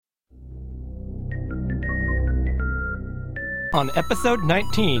On episode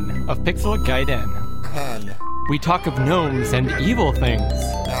 19 of Pixel Gaiden, 10, we talk of gnomes and evil things.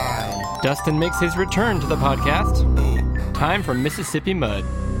 9, Dustin makes his return to the podcast. 8, Time for Mississippi Mud.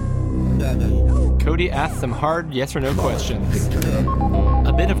 7, Cody asks some hard yes or no questions. 6,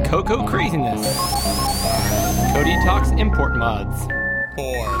 A bit of Coco craziness. Cody talks import mods.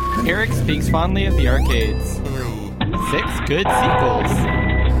 4, Eric speaks fondly of the arcades. 3, 6 good sequels.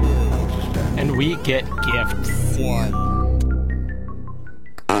 And we get gifts. 1.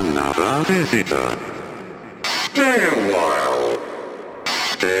 Another visitor. Stay a while.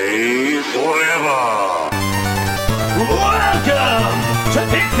 Stay forever. Welcome to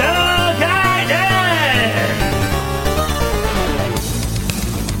Pixel Gaiden!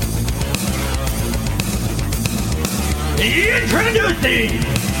 Introducing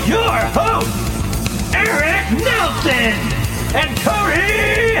your hosts, Eric Nelson and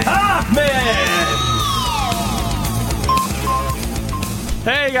Cody Hoffman!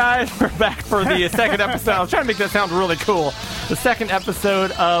 Hey guys, we're back for the second episode. I was trying to make that sound really cool. The second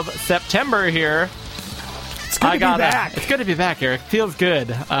episode of September here. It's good to be back. It's good to be back, Eric. Feels good.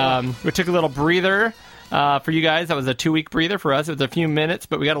 We took a little breather for you guys. That was a 2-week breather for us. It was a few minutes,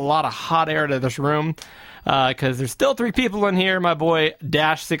 but we got a lot of hot air to this room because there's still 3 people in here. My boy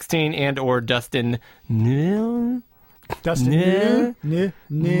Dash 16 and or Dustin. No. Dustin,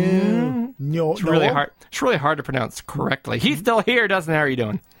 no. It's really hard. It's really hard to pronounce correctly. He's still here, Dustin. How are you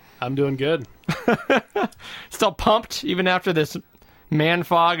doing? I'm doing good. Still pumped, even after this man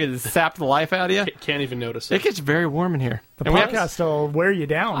fog has sapped the life out of you. Can't even notice It it. gets very warm in here. The And we have- podcast will wear you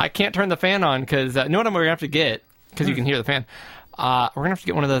down. I can't turn the fan on because know what we're gonna have to get because you can hear the fan. We're gonna have to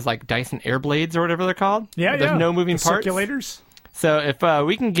get one of those like Dyson Airblades or whatever they're called. yeah, There's yeah. no moving The parts. circulators. So if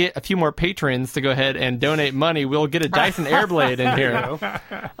we can get a few more patrons to go ahead and donate money, we'll get a Dyson Airblade in here.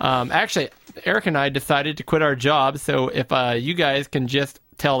 Actually, Eric and I decided to quit our jobs. So if you guys can just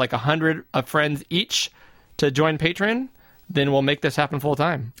tell like 100 of friends each to join Patreon, then we'll make this happen full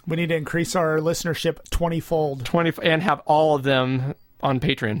time. We need to increase our listenership 20-fold. 20 and have all of them on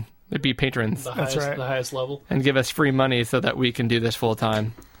Patreon. They'd be patrons That's right. The highest level. and give us free money so that we can do this full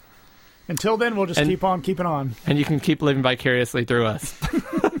time. Until then, we'll just And- keep on keeping on. And you can keep living vicariously through us.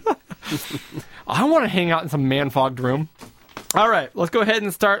 I want to hang out in some man-fogged room. All right, let's go ahead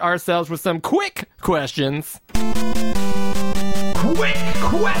and start ourselves with some quick questions. Quick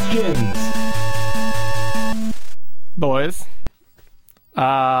questions! Boys,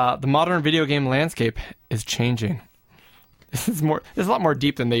 the modern video game landscape is changing. This is a lot more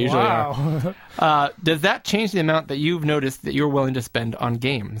deep than they usually are. Wow. Does that change the amount that you've noticed that you're willing to spend on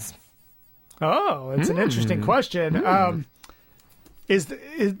games? Oh, it's an interesting question.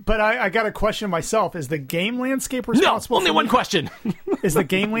 But I got a question myself. Is the game landscape No, responsible? only for one me? question. Is the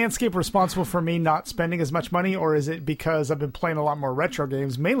game landscape responsible for me not spending as much money, or is it because I've been playing a lot more retro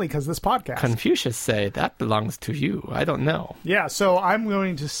games, mainly because of this podcast? Confucius say that belongs to you. I don't know. Yeah, so I'm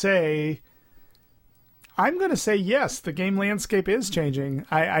going to say yes, the game landscape is changing.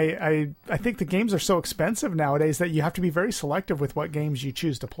 I think the games are so expensive nowadays that you have to be very selective with what games you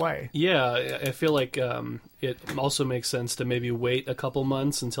choose to play. Yeah, I feel like it also makes sense to maybe wait a couple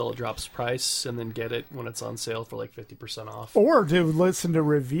months until it drops price and then get it when it's on sale for like 50% off. Or to listen to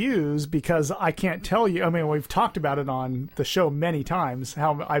reviews, because I can't tell you, I mean, we've talked about it on the show many times,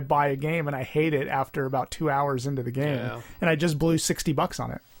 how I buy a game and I hate it after about 2 hours into the game, Yeah. and I just blew $60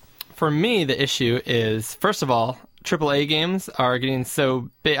 on it. For me, the issue is, first of all, AAA games are getting so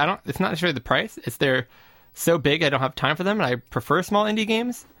big. It's not necessarily the price. It's they're so big I don't have time for them, and I prefer small indie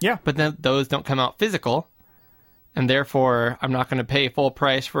games. Yeah. But then those don't come out physical, and therefore I'm not going to pay full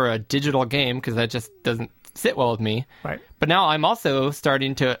price for a digital game because that just doesn't sit well with me. Right. But now I'm also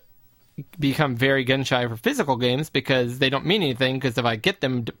starting to become very gun shy for physical games because they don't mean anything. Because if I get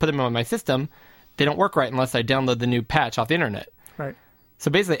them, put them on my system, they don't work right unless I download the new patch off the internet. Right. So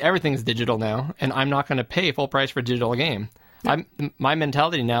basically, everything's digital now, and I'm not going to pay full price for a digital game. My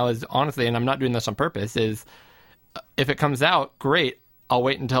mentality now is, honestly, and I'm not doing this on purpose, is if it comes out, great. I'll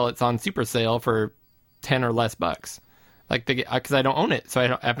wait until it's on super sale for 10 or less bucks. Like, because I don't own it, so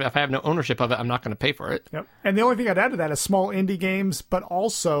if I have no ownership of it, I'm not going to pay for it. Yep. And the only thing I'd add to that is small indie games, but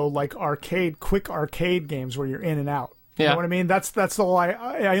also like quick arcade games where you're in and out. You Yeah. know what I mean? That's all I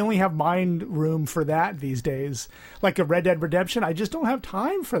only have mind room for that these days. Like a Red Dead Redemption, I just don't have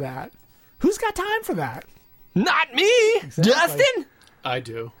time for that. Who's got time for that? Not me! Dustin? I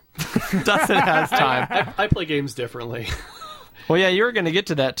do. Dustin has time. I play games differently. Well, yeah, you were going to get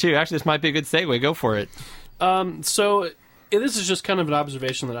to that, too. Actually, this might be a good segue. Go for it. So this is just kind of an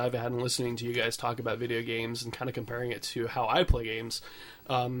observation that I've had in listening to you guys talk about video games and kind of comparing it to how I play games.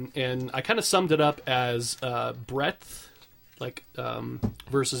 And I kind of summed it up as breadth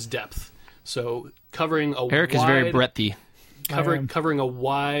versus depth. So covering a Eric wide, is very breadthy. covering a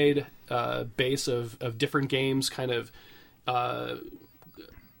wide base of different games, kind of.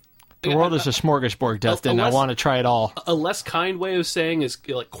 The world is a smorgasbord, Dustin. I unless- want to try it all. A less kind way of saying is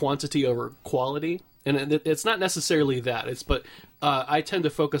like quantity over quality, and it's not necessarily that. But I tend to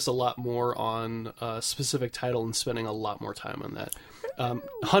focus a lot more on a specific title and spending a lot more time on that.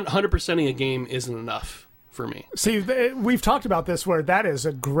 100%ing a game isn't enough for me. See, we've talked about this where that is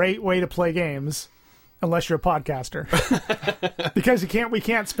a great way to play games, unless you're a podcaster, because we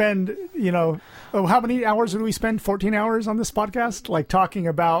can't spend, how many hours did we spend? 14 hours on this podcast, like talking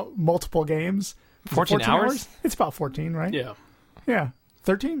about multiple games. Is it 14 hours? It's about 14, right? Yeah.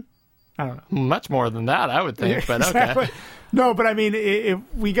 13. I don't know. Much more than that, I would think, but Exactly. okay. No, but I mean,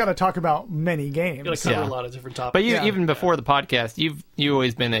 we got to talk about many games. You gotta cover Yeah. a lot of different topics. But Yeah. even before the podcast, you've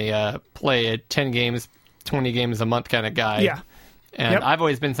always been a play a 10 games, 20 games a month kind of guy. Yeah. And Yep. I've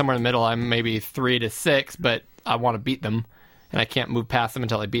always been somewhere in the middle. I'm maybe 3 to 6, but I want to beat them, and I can't move past them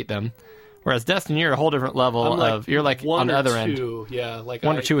until I beat them. Whereas Dustin, you're a whole different level I'm you're like one on the or other end. two, yeah, like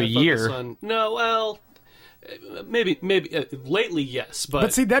One or two a focus year. No, well, maybe lately, yes,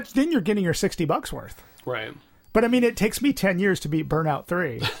 But see, then you're getting your $60 worth. right. But I mean, it takes me 10 years to beat Burnout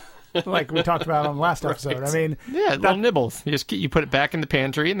 3, like we talked about on the last episode. I mean, Yeah, little nibbles. You put it back in the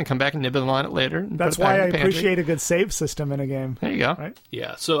pantry and then come back and nibble on it later. and that's put it back why I in the pantry. appreciate a good save system in a game. There you go. Right?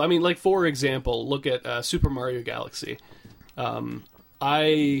 Yeah, so I mean, like for example, look at Super Mario Galaxy.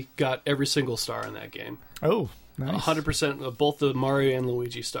 I got every single star in that game. Oh, nice. 100% of both the Mario and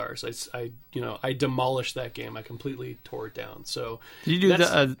Luigi stars. I demolished that game. I completely tore it down. So Did you do that's-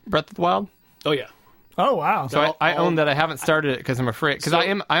 the Breath of the Wild? Oh yeah, Oh, wow. So I own that. I haven't started it because I'm afraid. Because So-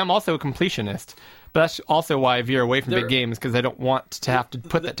 I am also a completionist. But that's also why I veer away from There- big games, because I don't want to have to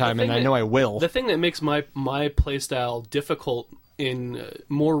put that time in. thing I know I will. The thing that makes my playstyle difficult in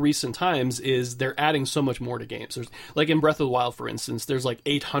more recent times is they're adding so much more to games. There's, like in Breath of the Wild, for instance, there's like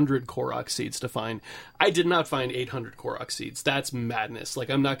 800 Korok seeds to find. I did not find 800 Korok seeds. That's madness. Like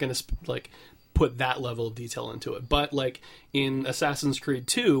I'm not going to put that level of detail into it. But like in Assassin's Creed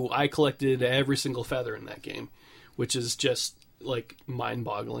 2, I collected every single feather in that game, which is just like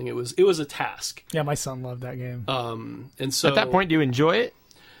mind-boggling. It was a task. Yeah, my son loved that game. And so At that point, do you enjoy it?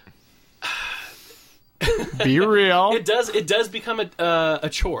 Be real. It does become a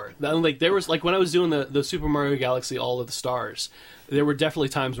chore. Like there was like when I was doing the Super Mario Galaxy All of the Stars, there were definitely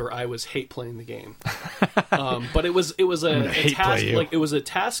times where I was hate playing the game. But it was a hate task, play you. like it was a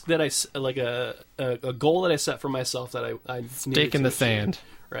task that a goal that I set for myself that I needed Stake in to the achieve. sand.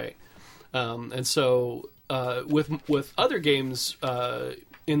 Right. And so with other games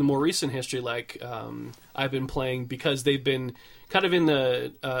in the more recent history, like I've been playing because they've been kind of in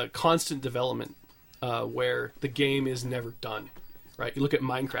the constant development where the game is never done. Right. You look at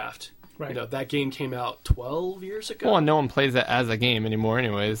Minecraft. Right. That game came out 12 years ago. Well, and no one plays that as a game anymore,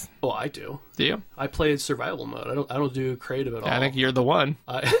 anyways. Oh, I do. Do you? I play survival mode. I don't do creative at all. I think you're the one.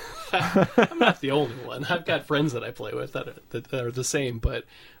 I'm not the only one. I've got friends that I play with that are the same. But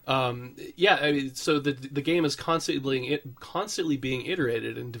yeah, I mean, so the game is constantly being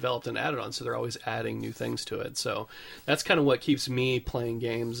iterated and developed and added on. So they're always adding new things to it. So that's kind of what keeps me playing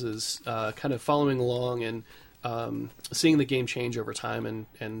games is kind of following along and seeing the game change over time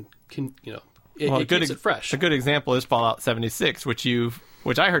and it keeps it fresh. A good example is Fallout 76, which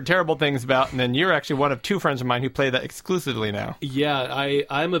I heard terrible things about, and then you're actually one of two friends of mine who play that exclusively now. Yeah,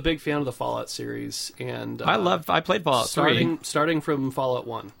 I'm a big fan of the Fallout series, and I played Fallout 3. starting from Fallout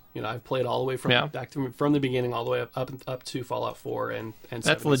 1. I've played all the way from Yeah. from the beginning all the way up to Fallout 4 and That's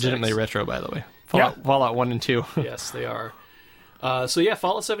 76. legitimately retro, by the way. Fallout 1 and 2. Yes, they are. So yeah,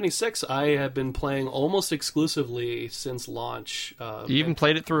 Fallout 76 I have been playing almost exclusively since launch. You even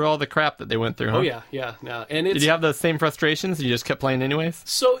played it through all the crap that they went through, huh? Oh yeah. And it's Did you have those same frustrations? You just kept playing anyways?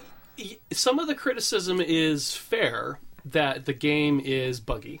 So, some of the criticism is fair that the game is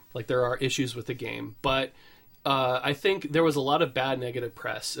buggy. Like, there are issues with the game. But I think there was a lot of bad negative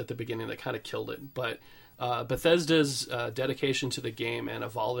press at the beginning that kind of killed it. But Bethesda's dedication to the game and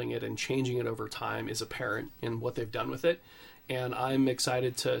evolving it and changing it over time is apparent in what they've done with it. And I'm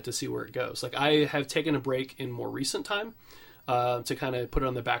excited to see where it goes. Like, I have taken a break in more recent time to kind of put it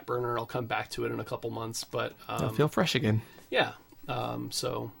on the back burner. I'll come back to it in a couple months. But, I feel fresh again. yeah.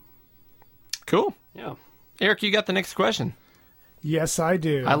 So... Cool. Yeah. Eric, you got the next question. Yes, I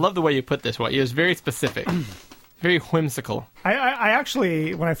do. I love the way you put this. It was very specific. Very whimsical. I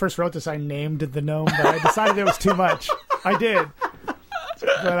actually, when I first wrote this, I named the gnome, but I decided it was too much. I did.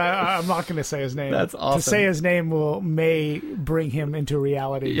 but I'm not going to say his name. That's awesome. To say his name may bring him into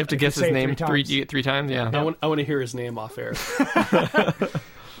reality. You have to if guess say his it name 3 times. you get 3 times. Yeah. I want to hear his name off air.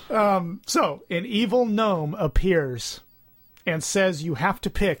 So, an evil gnome appears and says you have to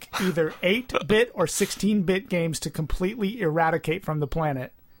pick either 8-bit or 16-bit games to completely eradicate from the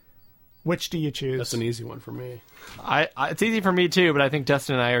planet. Which do you choose? That's an easy one for me. It's easy for me too, but I think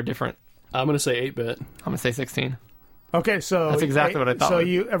Dustin and I are different. I'm going to say 8-bit. I'm gonna say 16. Okay, so That's exactly what I thought. So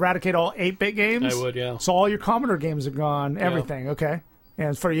you eradicate all 8-bit games? I would, yeah. So all your Commodore games are gone, everything, okay.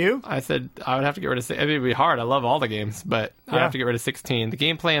 And for you? I said I would have to get rid of. It would be hard. I love all the games, but I'd Yeah. have to get rid of 16. The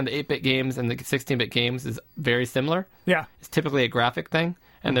gameplay on the 8-bit games and the 16-bit games is very similar. Yeah. It's typically a graphic thing,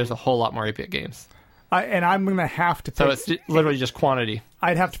 and there's a whole lot more 8-bit games. And I'm going to have to pick... So it's literally just quantity.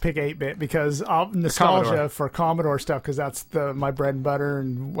 I'd have to pick 8-bit because of nostalgia Commodore. for Commodore stuff because that's my bread and butter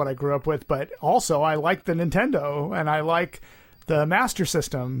and what I grew up with. But also, I like the Nintendo and I like the Master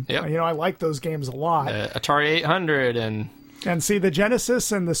System. Yep. You know, I like those games a lot. Atari 800 and And see, the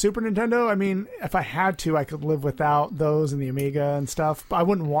Genesis and the Super Nintendo, I mean, if I had to, I could live without those and the Amiga and stuff. I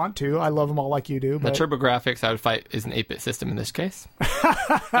wouldn't want to. I love them all like you do. the But TurboGrafx I would fight is an 8-bit system in this case.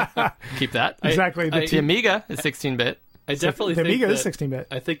 Keep that. exactly. The Amiga is 16-bit. I definitely the think Amiga that, is 16-bit.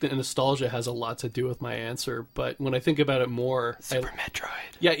 I think that nostalgia has a lot to do with my answer, but when I think about it more... Super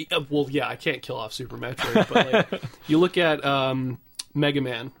Metroid. Yeah, I can't kill off Super Metroid, but like, you look at Mega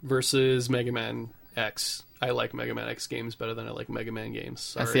Man versus Mega Man X. I like Mega Man X games better than I like Mega Man games.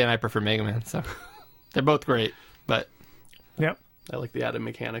 Sorry. I see, and I prefer Mega Man, so they're both great. But Yep. I like the added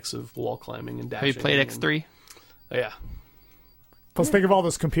mechanics of wall climbing and dashing. have you played and- X3? Yeah. Plus, think of all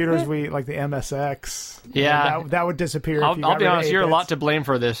those computers like the MSX. Yeah. That would disappear. if you I'll got be rid of honest, you're a 8-bits. lot to blame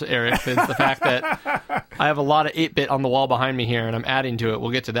for this, Eric. Is the fact that I have a lot of 8-bit on the wall behind me here, and I'm adding to it.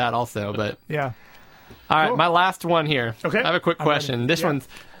 We'll get to that also. But Yeah. all right, Cool. my last one here. Okay. I have a quick I'm question. ready. This Yeah. one's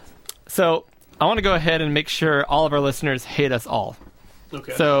so I want to go ahead and make sure all of our listeners hate us all.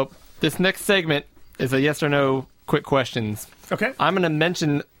 Okay. So this next segment is a yes or no quick questions. Okay. I'm going to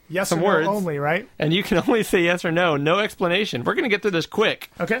mention Yes some or no words, only, right? and you can only say yes or no, no explanation. We're going to get through this quick.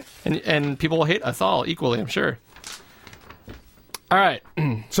 Okay. And people will hate us all equally, I'm sure. All right.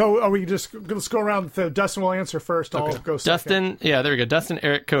 So are we just let's go around? Dustin will answer first. I'll go second. Dustin, yeah, there we go. Dustin,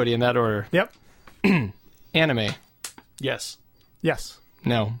 Eric, Cody, in that order. Yep. Anime. yes. Yes.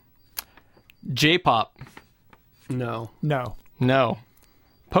 No. J-pop. No. No. No.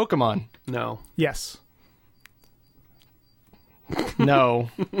 Pokemon. No. Yes. No.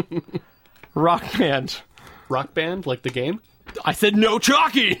 Rock band. Rock Band, like the game? I said no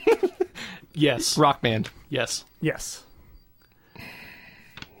chalky. Yes. Rock band. Yes. Yes.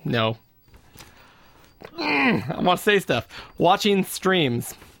 No. I want to say stuff. Watching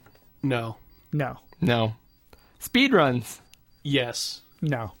streams. No. No. No. Speed runs. Yes.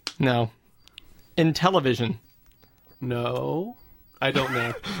 No. No. In television. No. I don't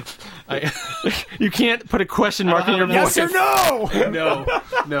know. You can't put a question mark in your voice. Yes or no? No.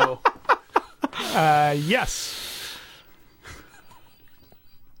 No. Yes.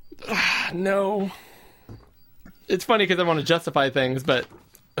 No. It's funny because I want to justify things, but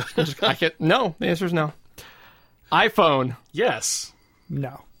I can't. No, the answer is no. iPhone. Yes.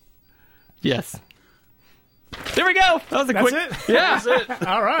 No. Yes. There we go. That was a That's quick. it? Yeah, That's it.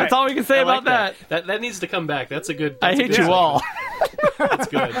 All right. that's all we can say I about like that. That needs to come back. That's a good. I that's a hate good you segment. all. That's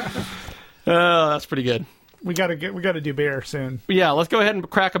good. Oh, that's pretty good. We gotta do beer soon. Yeah, let's go ahead and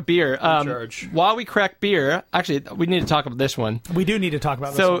crack a beer. charge. While we crack beer, actually, we need to talk about this one. We do need to talk about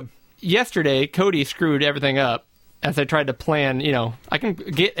this So one. yesterday, Cody screwed everything up as I tried to plan. You know, I can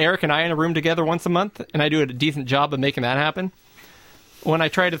get Eric and I in a room together once a month, and I do a decent job of making that happen. When I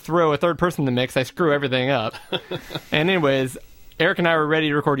try to throw a third person in the mix, I screw everything up. And anyways, Eric and I were ready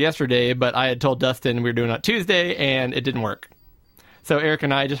to record yesterday, but I had told Dustin we were doing it on Tuesday, and it didn't work. So Eric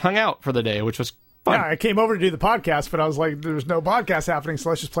and I just hung out for the day, which was fun. Yeah, I came over to do the podcast, but I was like, there's no podcast happening, so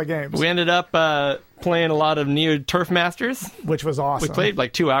let's just play games, We ended up playing a lot of Neo Turf Masters. which was awesome. We played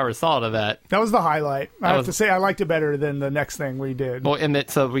like 2 hours solid of that. That was the highlight. I have was- to say, I liked it better than the next thing we did. Well, and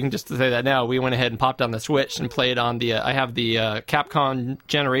so we can just say that now. We went ahead and popped on the Switch and played on the. I have the Capcom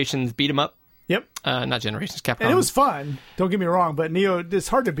Generations beat 'em up. Yep. Not Generations, Capcom. And it was fun. Don't get me wrong, but it's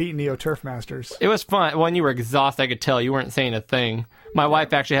hard to beat Neo Turf Masters. It was fun. When you were exhausted, I could tell you weren't saying a thing. My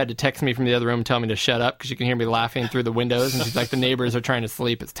wife actually had to text me from the other room and tell me to shut up because she can hear me laughing through the windows. And she's like, the neighbors are trying to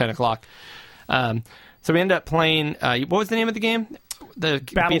sleep. It's 10 o'clock. So we ended up playing. What was the name of the game? The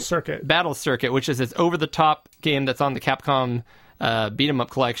Battle Circuit. Battle Circuit, which is this over-the-top game that's on the Capcom beat 'em up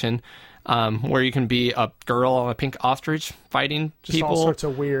collection. where you can be a girl on a pink ostrich fighting Just people. all sorts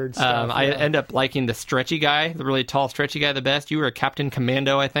of weird stuff. I end up liking the stretchy guy, the really tall stretchy guy, the best. You were a Captain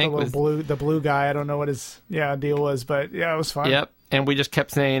Commando, I the think. little blue guy. I don't know what his deal was, but yeah, it was fun. Yep. And we just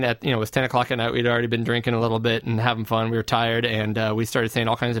kept saying it was 10 o'clock at night. We'd already been drinking a little bit and having fun. We were tired, and we started saying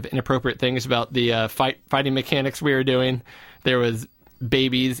all kinds of inappropriate things about the fighting mechanics we were doing. There was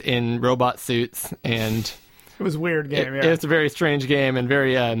babies in robot suits, and It was a weird game. it was a very strange game and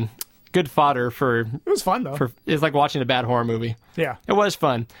very good fodder for. It was fun though. It's like watching a bad horror movie. Yeah. It was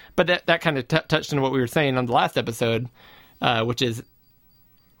fun, but that kind of touched on what we were saying on the last episode, which is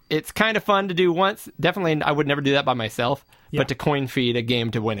it's kind of fun to do once. Definitely, I would never do that by myself, but to coin feed a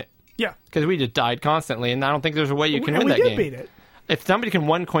game to win it. Yeah. Because we just died constantly, and I don't think there's a way you can And win we that did game. beat it. If somebody can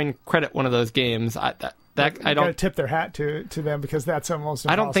one coin credit one of those games, I Got to don't. tip their hat to them because that's almost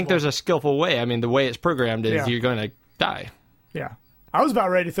impossible. I don't think there's a skillful way. I mean, the way it's programmed is Yeah. you're going to die. Yeah. I was about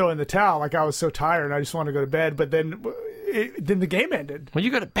ready to throw in the towel. Like I was so tired and I just wanted to go to bed. But then the game ended. Well,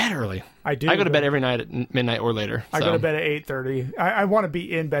 you go to bed early. I do. I go to bed every night at midnight or later. I so. go to bed at 8:30. I want to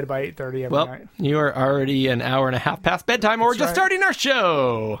be in bed by 8:30 every Well, night. you are already an hour and a half past bedtime, or we're just right. starting our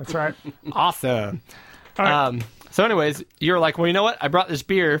show. That's right. Awesome. All right. So anyways, you were like, well, you know what? I brought this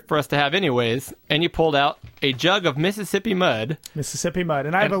beer for us to have anyways, and you pulled out a jug of Mississippi Mud. Mississippi Mud.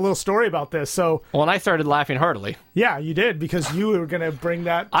 And I have a little story about this. So, Well, and I started laughing heartily. yeah, you did because you were going to bring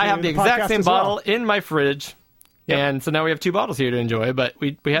that to I have the exact podcast same as well. bottle in my fridge, and so now we have two bottles here to enjoy, but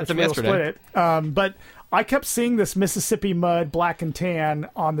we had some We'll yesterday. split it. But I kept seeing this Mississippi Mud Black and Tan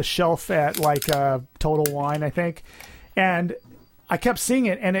on the shelf at like Total Wine, I think. And I kept seeing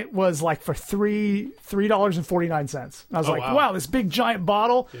it, and it was like for $3.49. I was like, wow, this big giant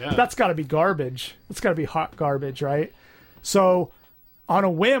bottle, that's got to be garbage. It's got to be hot garbage, right? So on a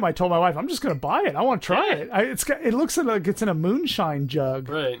whim, I told my wife, I'm just going to buy it. I want to try it. It looks like it's in a moonshine jug.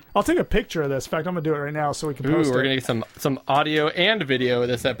 Right. I'll take a picture of this. In fact, I'm going to do it right now so we can Ooh, post we're it. going to get some audio and video of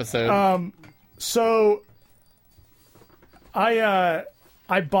this episode. So I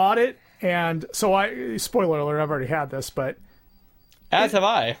bought it, and so spoiler alert, I've already had this, but As have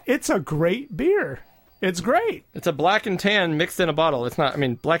I. it's a great beer. It's great. It's a black and tan mixed in a bottle. It's not, I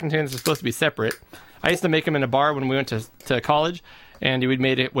mean, black and tans are supposed to be separate. I used to make them in a bar when we went to college, and we'd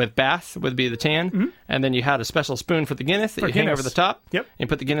made it with Bass, would be the tan, and then you had a special spoon for the Guinness that you hang Guinness. over the top. Yep. And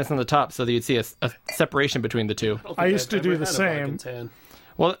put the Guinness on the top so that you'd see a separation between the two. I used to do the I've ever had a black same. and tan.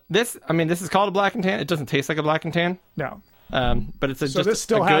 Well, this is called a black and tan. It doesn't taste like a black and tan, No. but it's So just this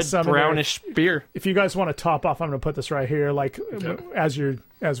still a has good some in there. brownish beer. If you guys want to top off, I'm going to put this right here, like as we're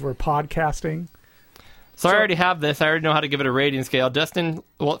podcasting. So I already have this. I already know how to give it a rating scale. Justin,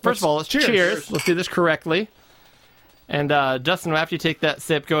 well, first of all, let's cheers. Let's do this correctly. And Justin, after you take that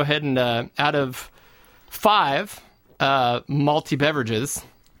sip, go ahead and out of 5 malty beverages,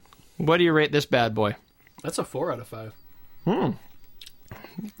 what do you rate this bad boy? That's a 4 out of 5.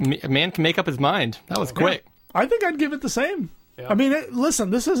 A man can make up his mind. That was quick. I think I'd give it the same. Yeah. I mean, listen,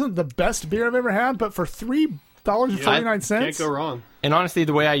 this isn't the best beer I've ever had, but for $3.49, Can't go wrong. And honestly,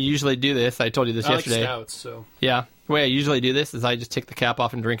 the way I usually do this, I told you this I like yesterday. stouts, so Yeah. The way I usually do this is I just take the cap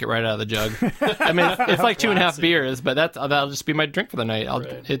off and drink it right out of the jug. I mean, it's like 2.5 beers, but that'll just be my drink for the night.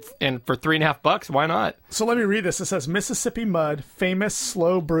 Right. And for $3.50, why not? So let me read this. It says Mississippi Mud, famous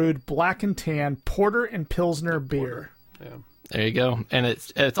slow brewed black and tan porter and pilsner beer. yeah. There you go. And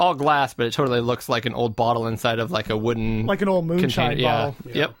it's all glass, but it totally looks like an old bottle inside of like a wooden Like an old moonshine container. bottle.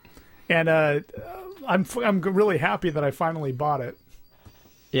 Yeah. Yep. And I'm really happy that I finally bought it.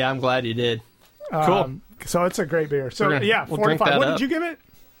 Yeah, I'm glad you did. Cool. So it's a great beer. So We'll yeah, 4 to drink 5. that What up. did you give it?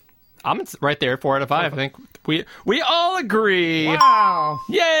 I'm right there, 4 out of 5. I think we all agree. Wow.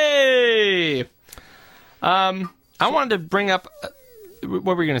 Yay! I wanted to bring up.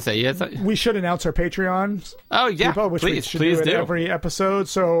 What were you going to say? Yes. We should announce our Patreon. Oh yeah. people, which we Please, should please do do. at every episode.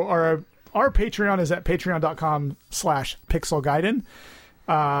 So our Patreon is at patreon.com/pixelgaiden.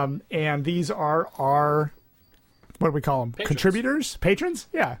 And these are our, what do we call them? Contributors? Patrons?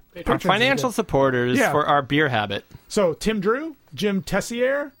 Yeah. Our Patrons is financial good. supporters Yeah. for our beer habit. So Tim Drew, Jim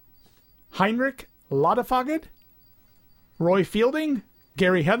Tessier, Heinrich Ladefaged, Roy Fielding,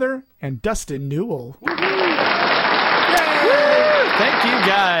 Gary Heather, and Dustin Newell. Thank you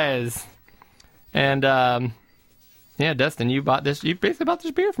guys. And yeah, Dustin, you basically bought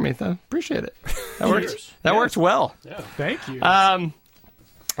this beer for me, so appreciate it. That works. That works well. Thank you.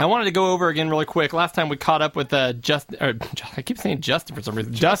 I wanted to go over again really quick. Last time we caught up with Justin. I keep saying Justin for some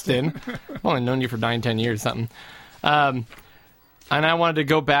reason. Dustin. I've only known you for 9-10 years or something. And I wanted to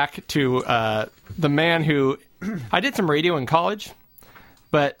go back to the man who I did some radio in college,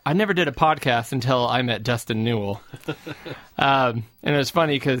 But I never did a podcast until I met Dustin Newell. And it was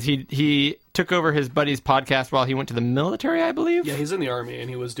funny because he took over his buddy's podcast while he went to the military, I believe. Yeah, he's in the Army, and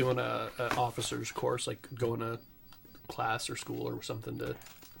he was doing a officer's course, like going to class or school or something to...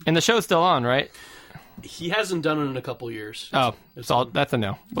 And the show's still on, right? He hasn't done it in a couple years. Oh, that's a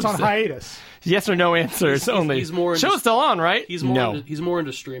no. It's on hiatus. Yes or no answers only. He's more into- show's still on, right? He's more no. he's more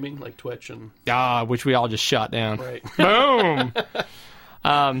into streaming, like Twitch and... Which we all just shot down. Right. Boom.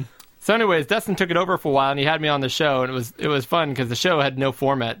 So anyways, Dustin took it over for a while, and he had me on the show, and it was fun because the show had no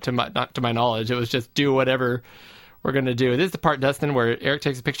format not to my knowledge. It was just do whatever we're going to do. This is the part, Dustin, where Eric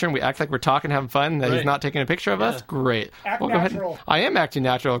takes a picture and we act like we're talking, having fun, that he's Right. not taking a picture of us. Great. Act Go ahead. natural. I am acting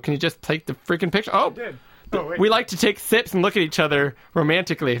natural. Can you just take the freaking picture? Oh, Did. Oh, wait. we like to take sips and look at each other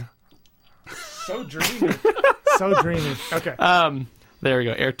romantically. So dreamy. So dreamy. Okay. There we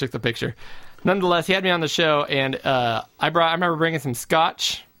go. Eric took the picture. Nonetheless, he had me on the show, and I remember bringing some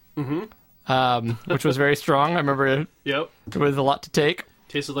scotch, which was very strong. I remember it Yep. was a lot to take.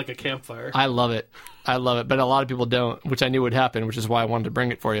 Tasted like a campfire. I love it. But a lot of people don't, which I knew would happen, which is why I wanted to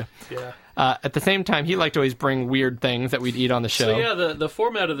bring it for you. Yeah. At the same time, he liked to always bring weird things that we'd eat on the show. So yeah, the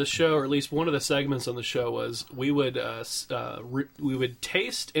format of the show, or at least one of the segments on the show, was we would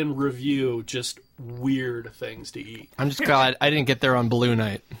taste and review just weird things to eat. I'm just glad I didn't get there on Baloo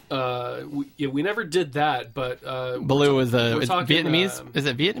night. We never did that, but Baloo is we're it's talking, Vietnamese. Is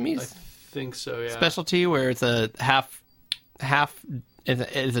it Vietnamese I think so. Yeah. specialty where it's a half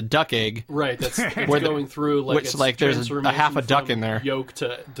is a duck egg? Right, that's it's Where the- going through like which, it's like, there's a transformation half a duck from in there. yolk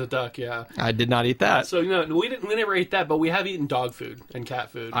to duck. Yeah. I did not eat that. So we never ate that, but we have eaten dog food and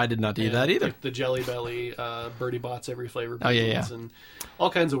cat food. I did not eat And, that either. like, the Jelly Belly, Birdie Bots, every flavor. Oh, yeah, beans, yeah. and all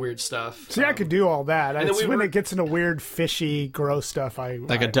kinds of weird stuff. See, I could do all that. then It's we when were- it gets into weird, fishy, gross stuff.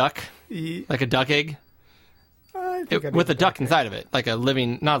 Like a duck, like a duck egg. I think I'd With do a duck inside of it, like a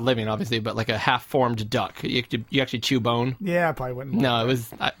living, not living obviously, but like a half-formed duck. You actually chew bone. Yeah, I probably wouldn't. No, it was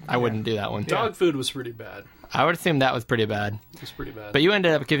I wouldn't do that one. Dog food was pretty bad. I would assume that was pretty bad. It was pretty bad. But you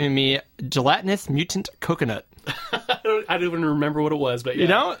ended up giving me gelatinous mutant coconut. I don't even remember what it was, but yeah. You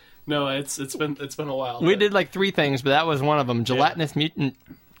know, No, it's been a while. we but- did like 3 things, but that was one of them. Gelatinous mutant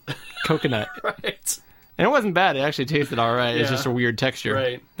coconut, right. and it wasn't bad. It actually tasted all right. It's Yeah. just a weird texture.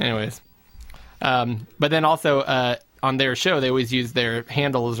 Right. Anyways, but then also on their show, they always use their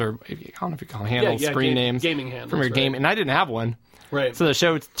handles, or I don't know if you call them handles, screen names gaming handles from your right. game, and I didn't have one. Right. So the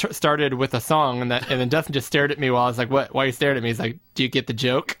show started with a song, and then Dustin just stared at me while I was like, "What? Why are you staring at me?" He's like, "Do you get the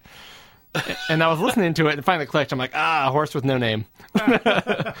joke?" And I was listening to it, and finally clicked. I'm like, "Ah, a horse with no name."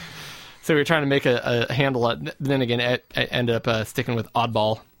 So we were trying to make a handle. Then again, I ended up sticking with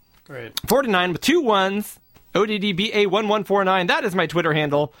Oddball. Right. 49 with 2 1s. ODDBA1149. That is my Twitter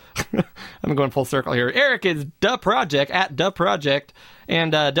handle. I'm going full circle here. Eric is Duh Project at Duh Project,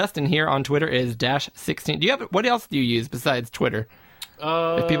 and Dustin here on Twitter is -16. Do you have what else do you use besides Twitter?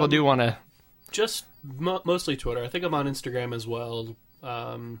 If people do want to, Just mostly Twitter. I think I'm on Instagram as well.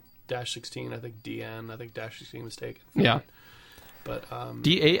 -16. I think DN. I think -16 was taken. yeah. But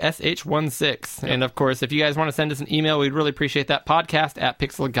DASH16. And of course, if you guys want to send us an email, we'd really appreciate that.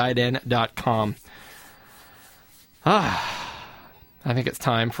 podcast@pixelgaiden.com. I think it's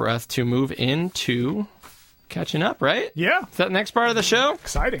time for us to move into catching up, right? Yeah, Is that the next part of the show?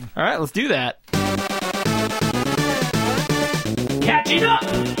 exciting. All right, let's do that. Catching up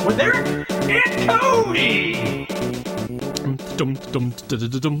with Eric and Cody.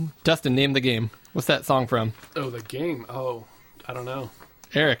 Dustin, name the game. What's that song from? the game. Oh, I don't know.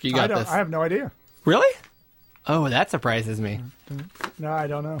 Eric, you I got don't. this. I have no idea. Really? Oh, that surprises me. No, I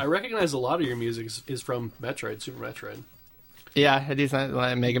don't know. I recognize a lot of your music is from Metroid, Super Metroid. Yeah, it is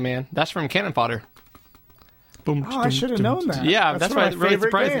like Mega Man. That's from Cannon Fodder. Boom. Oh, I should have known that. Yeah, that's why one it of my really favorite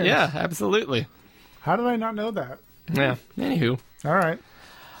surprised me. games. Yeah, absolutely. How did I not know that? Yeah. Anywho, All right.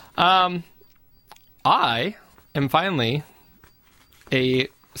 I am finally a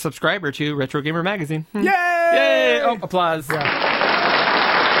subscriber to Retro Gamer Magazine. Yay! Yay! Oh, applause. I'm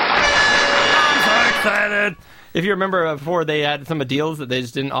so excited. If you remember before, they had some deals that they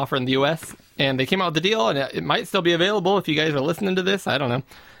just didn't offer in the U.S., and they came out with the deal, and it might still be available if you guys are listening to this. I don't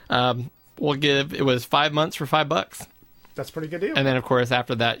know. It was 5 months for $5. That's a pretty good deal. And then, of course,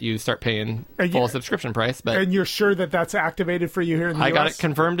 after that, you start paying And full you- subscription price. But And you're sure that that's activated for you here in the I US? got it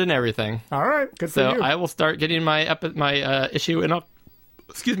confirmed and everything. All right. Good So for you. I will start getting my issue in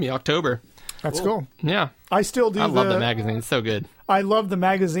October. That's cool. Yeah, I still do I love the magazine. It's so good. I love the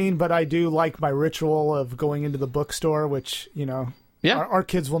magazine, but I do like my ritual of going into the bookstore, which, Yeah. our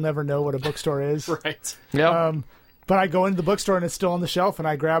kids will never know what a bookstore is. Right. Yeah. But I go into the bookstore and it's still on the shelf and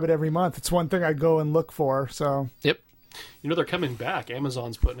I grab it every month. It's one thing I go and look for. So Yep. You know, they're coming back.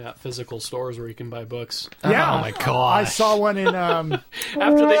 Amazon's putting out physical stores where you can buy books. Yeah. Oh my gosh. I saw one in.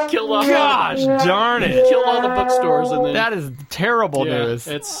 After they killed off Gosh darn it. killed all the bookstores, and then That is terrible Yeah, news.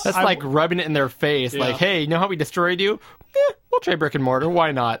 it's- That's like rubbing it in their face. Yeah. Like, hey, you know how we destroyed you? We'll try brick and mortar.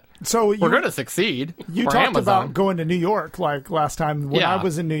 Why not? So We're going to succeed. You We're talked Amazon. about going to New York like last time. When Yeah. I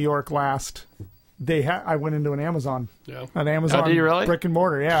was in New York last, I went into an Amazon. Yeah. An Amazon Oh, did you really? brick and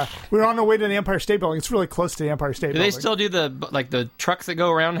mortar, yeah. We were on our way to the Empire State Building. It's really close to the Empire State Do Building. they still do the trucks that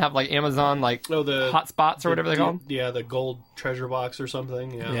go around and have like Amazon the hot spots or whatever they call them? Yeah, the gold treasure box or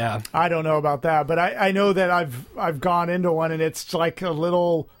something. Yeah. Yeah. I don't know about that, but I know that I've gone into one and it's like a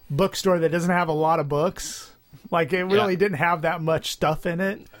little bookstore that doesn't have a lot of books. Like it really Yeah. didn't have that much stuff in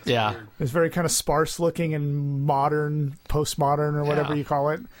it. Yeah. It was very kind of sparse looking and modern, postmodern or whatever Yeah. you call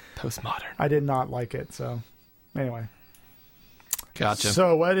it. Postmodern. I did not like it. So anyway. Gotcha.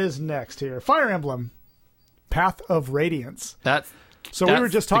 So what is next here? Fire Emblem, Path of Radiance. that's So we were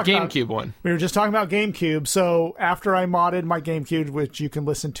just talking the about GameCube one. We were just talking about GameCube. So after I modded my GameCube, which you can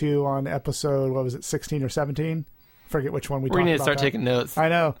listen to on episode, what was it, 16 or 17? Forget which one we We're talked going to about. start that. taking notes. I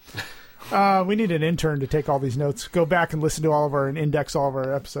know. We need an intern to take all these notes. Go back and listen to all of our and index all of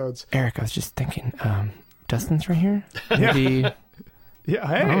our episodes. Eric, I was just thinking, Dustin's right here. Yeah. Maybe, Yeah.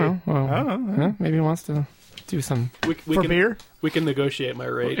 Hey. I don't know. Maybe he wants to do some. We For can, beer. We can negotiate my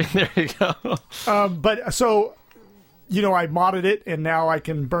rate. There you go. But so, I modded it and now I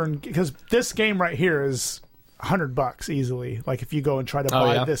can burn, because this game right here is $100 easily. Like if you go and try to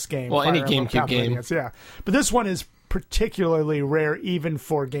buy yeah. this game. Well, any Fire Emblem GameCube Path of game. Radiance, yeah. But this one is particularly rare even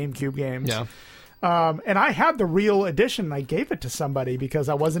for GameCube games. Yeah. And I had the real edition and I gave it to somebody because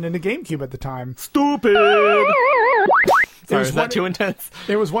I wasn't into GameCube at the time. Stupid. Sorry, was is one- that too intense?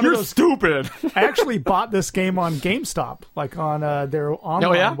 It was one You're of those. stupid. I actually bought this game on GameStop, like on their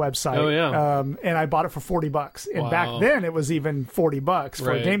online yeah? website. Oh, yeah. And I bought it for $40. And Wow. back then it was even $40 for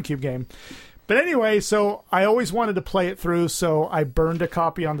Right. a GameCube game. But anyway, so I always wanted to play it through, so I burned a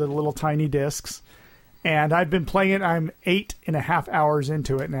copy on the little tiny discs. And I've been playing it. I'm 8.5 hours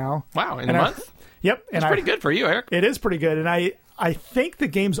into it now. Wow, in And a I- month? Yep. That's pretty good for you, Eric. It is pretty good, and I think the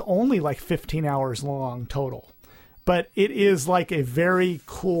game's only like 15 hours long total, but it is like a very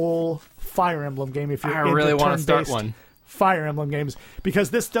cool Fire Emblem game. If you're I into really want to start turn-based one. Fire Emblem games, because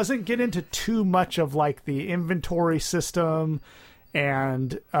this doesn't get into too much of like the inventory system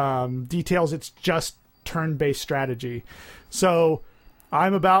and details. It's just turn-based strategy. So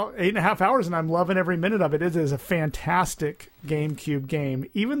I'm about 8.5 hours and I'm loving every minute of it. It is a fantastic GameCube game.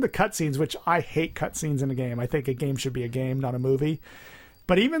 Even the cutscenes, which I hate cutscenes in a game. I think a game should be a game, not a movie.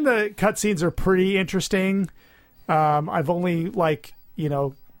 But even the cutscenes are pretty interesting. I've only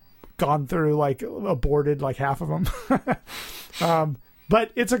gone through aborted like half of them.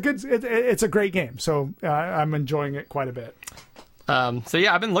 But it's a great game. So I'm enjoying it quite a bit. So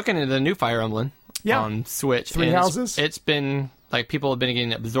yeah, I've been looking into the new Fire Emblem on Switch. Three and Houses? It's been like people have been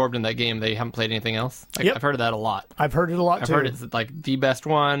getting absorbed in that game. They haven't played anything else. Yep. I've heard of that a lot. I've heard it a lot I've too. heard it's like the best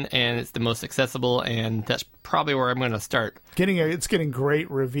one and it's the most accessible, and that's probably where I'm going to start. It's getting great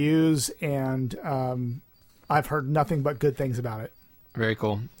reviews, and I've heard nothing but good things about it. Very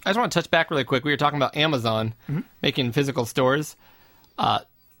cool. I just want to touch back really quick. We were talking about Amazon making physical stores.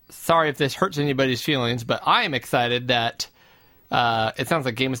 Sorry if this hurts anybody's feelings, but I am excited that it sounds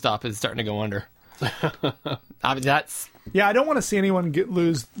like GameStop is starting to go under. I mean, Yeah, I don't want to see anyone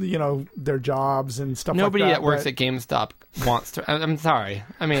lose their jobs and stuff nobody like that. that works at GameStop wants to. I'm sorry.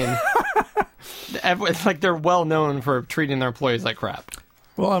 I mean, it's like they're well known for treating their employees like crap.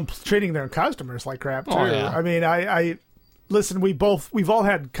 Well, I'm treating their customers like crap too. Oh, yeah. I mean, I listen. We've all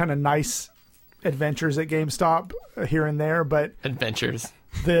had kind of nice adventures at GameStop here and there, but Adventures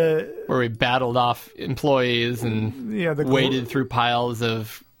the where we battled off employees and the waded through piles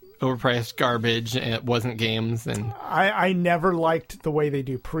of overpriced garbage, and it wasn't games. And I never liked the way they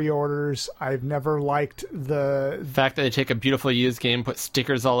do pre-orders. I've never liked the fact that they take a beautiful used game, put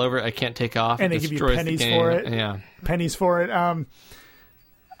stickers all over it, I can't take off, and it they give you destroys the pennies game. for it. Yeah, pennies for it.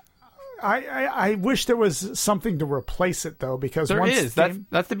 I wish there was something to replace it though, because there once is.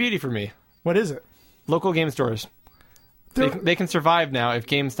 That's the beauty for me. What is it? Local game stores. They can survive now if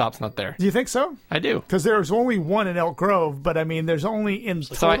GameStop's not there. Do you think so? I do. Because there's only one in Elk Grove, but I mean, there's only in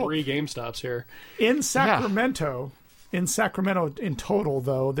So total 3 GameStops here. in Sacramento. In Sacramento, in total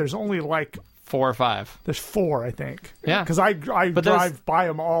though, there's only 4 or 5. there's 4, I think. Yeah. Because I But drive by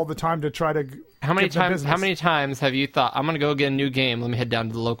them all the time to try to. How many get the times? business. How many times have you thought I'm going to go get a new game? Let me head down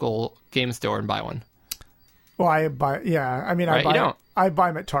to the local game store and buy one. Well, I buy. Yeah, I mean, Right, you don't. I buy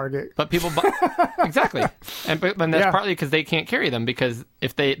them at Target. But people buy exactly, and that's Yeah. partly because they can't carry them because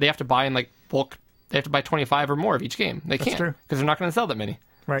if they have to buy in like bulk they have to buy 25 or more of each game. They can't true. because they're not going to sell that many.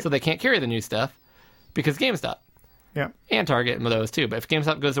 Right. So they can't carry the new stuff because GameStop Yeah. and Target and those too. But if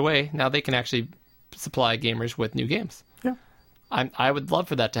GameStop goes away, now they can actually supply gamers with new games. Yeah. I would love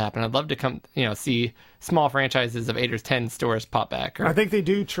for that to happen. I'd love to come, see small franchises of 8 or 10 stores pop back. I think they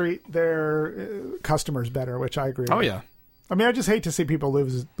do treat their customers better, which I agree with. Oh yeah, I mean, I just hate to see people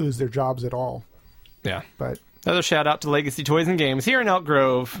lose their jobs at all. yeah. But Another shout out to Legacy Toys and Games here in Elk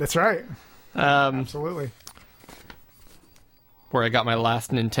Grove, that's right. Absolutely. where I got my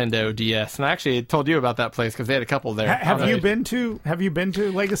last Nintendo DS, and I actually told you about that place because they had a couple there. Have you been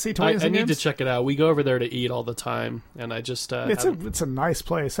to Legacy Toys I and need Games? to check it out. We go over there to eat all the time, and I just It's a nice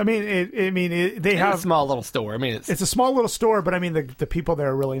place. I mean, they It's have a small little store. I mean, it's a small little store, but I mean the people there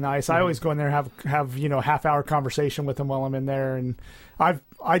are really nice. I always go in there and have half-hour conversation with them while I'm in there, and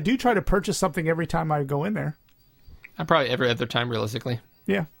I do try to purchase something every time I go in there. I'm probably every other time realistically.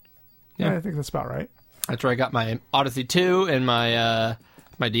 Yeah, Yeah. I think that's about right. That's where I got my Odyssey 2 and my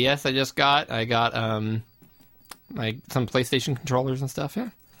my DS. I just got. I got some PlayStation controllers and stuff. Yeah.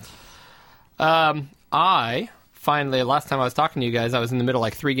 I finally, last time I was talking to you guys, I was in the middle of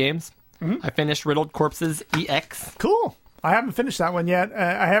like 3 games. I finished Riddled Corpses EX. Cool. I haven't finished that one yet.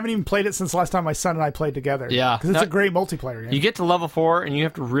 I haven't even played it since last time my son and I played together. Yeah. because it's a great multiplayer game. You get to level 4 and you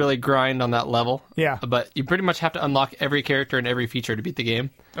have to really grind on that level. Yeah. But you pretty much have to unlock every character and every feature to beat the game.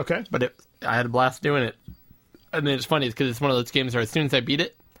 Okay. But I had a blast doing it. And then it's funny because it's one of those games where as soon as I beat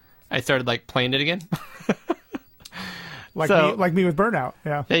it, I started like playing it again. Like me with Burnout.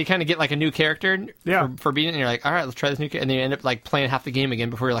 Yeah. Yeah, you kind of get like a new character Yeah. for beating it, and you're like, all right, let's try this new character. And then you end up like playing half the game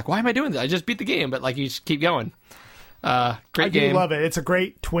again before you're like, why am I doing this? I just beat the game, but like you just keep going. Great I game. do love it. It's a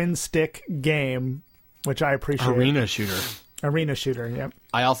great twin stick game, which I appreciate. Arena shooter. Arena shooter. Yep.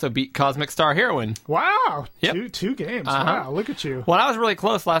 I also beat Cosmic Star Heroine. Wow. Yep. Two games. Uh-huh. Wow. Look at you. Well, I was really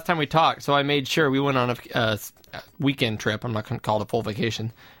close last time we talked, so I made sure we went on a weekend trip. I'm not going to call it a full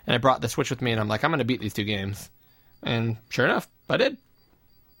vacation. And I brought the Switch with me, and I'm like, I'm going to beat these 2 games. And sure enough, I did.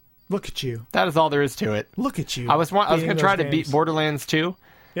 Look at you. That is all there is to it. Look at you. I was going beating to try those to beat games. Borderlands 2.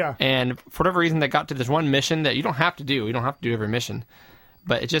 Yeah. And for whatever reason, they got to this one mission that you don't have to do. You don't have to do every mission.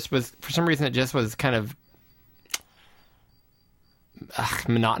 But it just was, for some reason, it just was kind of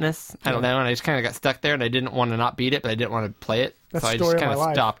monotonous. I don't know. And I just kind of got stuck there, and I didn't want to not beat it, but I didn't want to play it. That's so the I story just of kind my of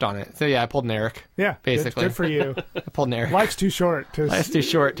life. stopped on it. So yeah, I pulled an Eric. Yeah. Basically. Good for you. I pulled an Eric. Life's too short. Life's too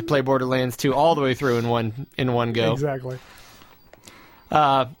short to play Borderlands 2 all the way through in one go. Exactly.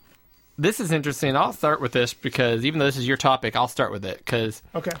 This is interesting. I'll start with this because even though this is your topic, I'll start with it because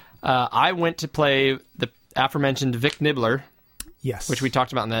Okay. I went to play the aforementioned Vic Nibbler, Yes. which we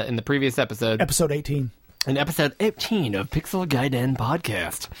talked about in the previous episode. Episode 18. In episode 18 of Pixel Gaiden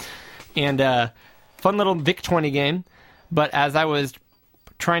Podcast. And fun little Vic 20 game. But as I was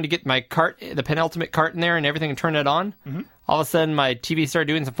trying to get my cart, the penultimate cart in there and everything and turn it on, all of a sudden my TV started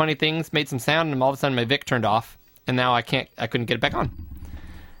doing some funny things, made some sound, and all of a sudden my Vic turned off. And now I couldn't get it back on.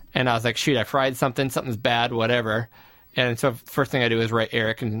 And I was like, shoot, I fried something's bad, whatever. And so first thing I do is write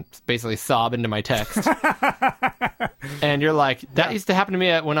Eric and basically sob into my text. And you're like, that used to happen to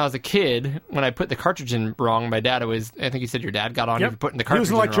me when I was a kid. When I put the cartridge in wrong, my dad always, I think you said your dad got on you for putting the He cartridge was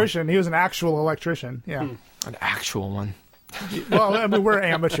an in wrong. electrician. He was an actual electrician. Yeah. An actual one. Well, I mean, we're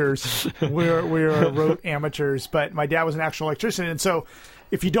amateurs. We're rote amateurs, but my dad was an actual electrician, and so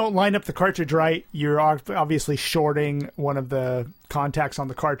if you don't line up the cartridge right, you're obviously shorting one of the contacts on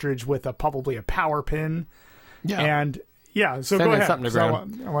the cartridge with probably a power pin. Yeah. And yeah, so Send go in ahead. something to 'cause I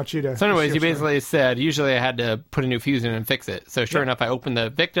ground. want you to. So anyways, share you story. basically said, usually I had to put a new fuse in and fix it. So sure enough, I opened the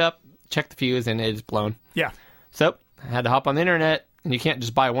Vic up, checked the fuse, and it is blown. Yeah. So I had to hop on the internet, and you can't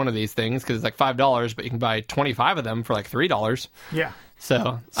just buy one of these things because it's like $5, but you can buy 25 of them for like $3. Yeah.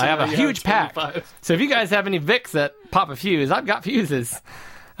 So I have now a you huge have pack. 25. So if you guys have any Vics that pop a fuse, I've got fuses.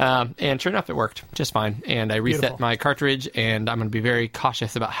 And sure enough, it worked just fine. And I reset Beautiful. my cartridge, and I'm going to be very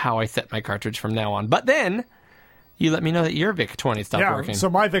cautious about how I set my cartridge from now on. But then you let me know that your Vic 20 stopped Yeah. working. So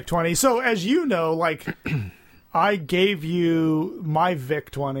my Vic 20. So as you know, like I gave you my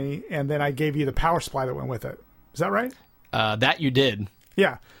Vic 20, and then I gave you the power supply that went with it. Is that right? That you did.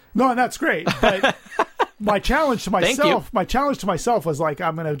 Yeah. No, and that's great. But my challenge to Thank you. myself was like,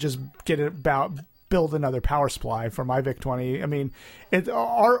 I'm going to just build another power supply for my Vic 20. I mean,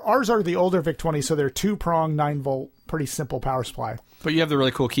 ours are the older Vic 20, so they're 2-prong 9-volt, pretty simple power supply. But you have the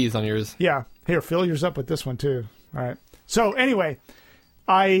really cool keys on yours. Yeah. Here, fill yours up with this one too. All right. So anyway,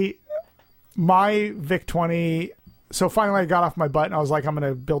 my Vic 20. So finally, I got off my butt and I was like, I'm going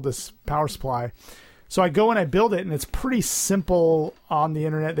to build this power supply. So I go and I build it, and it's pretty simple on the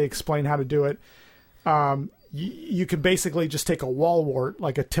internet. They explain how to do it. you can basically just take a wall wart,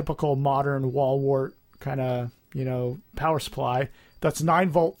 like a typical modern wall wart kind of, power supply. That's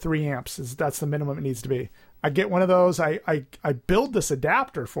 9-volt, 3 amps. That's the minimum it needs to be. I get one of those. I build this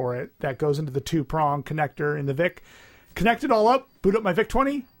adapter for it that goes into the 2-prong connector in the VIC. Connect it all up, boot up my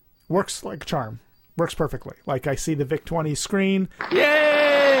VIC-20. Works like a charm. Works perfectly. Like I see the VIC-20 screen.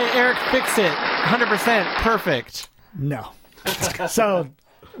 Yay! Eric, fix it. 100% perfect. No. So,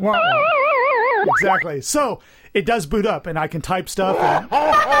 exactly. So it does boot up, and I can type stuff.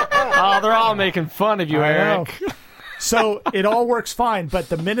 Oh, they're all making fun of you, I know. Eric. So it all works fine, but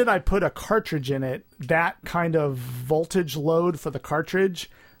the minute I put a cartridge in it, that kind of voltage load for the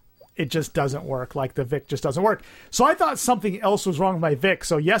cartridge, it just doesn't work. Like the VIC just doesn't work. So I thought something else was wrong with my VIC.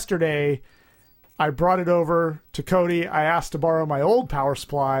 So yesterday, I brought it over to Cody. I asked to borrow my old power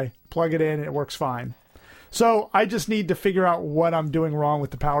supply, plug it in, and it works fine. So I just need to figure out what I'm doing wrong with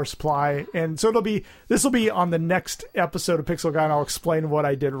the power supply. And so this will be on the next episode of Pixel Guy, and I'll explain what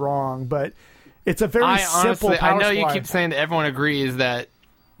I did wrong. But it's a very simple power supply. I know you keep saying that everyone agrees that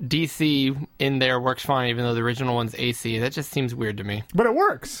DC in there works fine, even though the original one's AC. That just seems weird to me. But it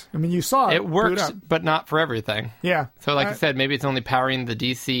works. I mean, you saw it. It works, but not for everything. Yeah. So like I said, maybe it's only powering the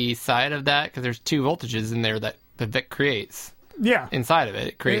DC side of that, because there's 2 voltages in there that the VIC creates. Yeah. Inside of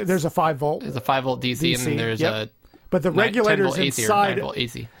it creates. There's a 5-volt. There's a 5-volt DC, and then there's a... But the regulators 10-volt AC inside... or 9-volt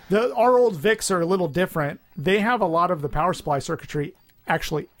AC. Our old VICs are a little different. They have a lot of the power supply circuitry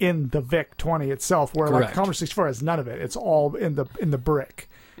actually in the VIC-20 itself, where Correct. like Commodore 64 has none of it. It's all in the brick,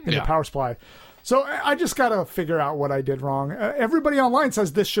 in the power supply. So I just got to figure out what I did wrong. Everybody online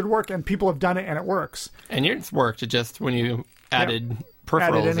says this should work, and people have done it, and it works. And yours worked. It just, when you added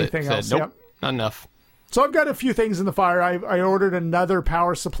peripherals, Added anything it said, else, nope, not enough. So I've got a few things in the fire. I ordered another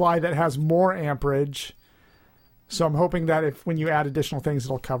power supply that has more amperage. So I'm hoping that when you add additional things,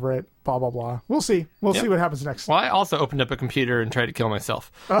 it'll cover it, blah, blah, blah. We'll see. We'll see what happens next. Well, I also opened up a computer and tried to kill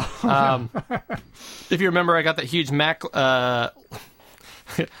myself. If you remember, I got that huge Mac... I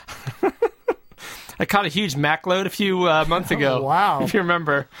caught a huge Mac load a few months ago. Oh, wow. If you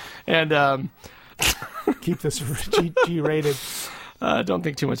remember. And keep this G-rated. Don't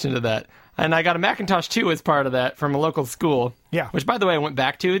think too much into that. And I got a Macintosh 2 as part of that from a local school. Yeah. Which, by the way, I went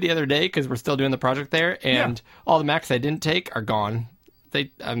back to the other day because we're still doing the project there. And all the Macs I didn't take are gone. They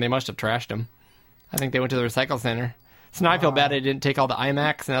must have trashed them. I think they went to the recycle center. So now I feel bad I didn't take all the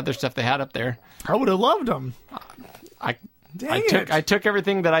iMacs and other stuff they had up there. I would have loved them. I took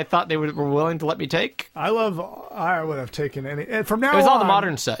everything that I thought they were willing to let me take. I would have taken any. And from now on, it was all the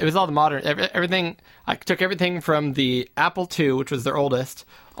modern stuff. It was all the modern everything. I took everything from the Apple II, which was their oldest,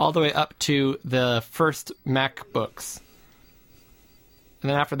 all the way up to the first MacBooks. And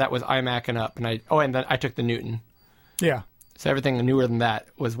then after that was iMac and up. And then I took the Newton. Yeah. So everything newer than that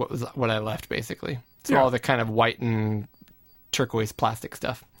was what I left basically. So all the kind of white and turquoise plastic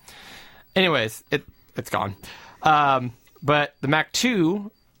stuff. Anyways, it's gone. But the Mac 2,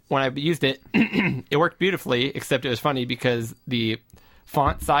 when I used it, it worked beautifully, except it was funny because the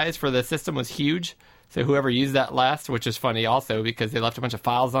font size for the system was huge. So whoever used that last, which is funny also because they left a bunch of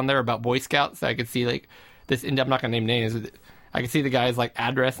files on there about Boy Scouts. So I could see like this, I'm not going to name names. I could see the guy's like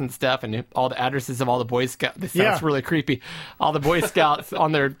address and stuff and all the addresses of all the Boy Scouts. This sounds really creepy. All the Boy Scouts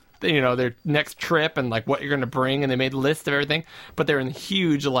on their next trip and like what you're going to bring. And they made a list of everything, but they're in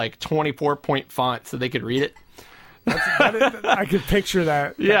huge, like 24-point font so they could read it. I could picture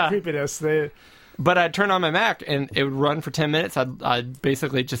that creepiness. But I'd turn on my Mac and it would run for 10 minutes. I'd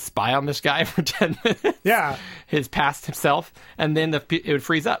basically just spy on this guy for 10 minutes. Yeah. His past himself. And then it would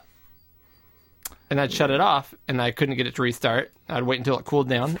freeze up. And I'd shut it off and I couldn't get it to restart. I'd wait until it cooled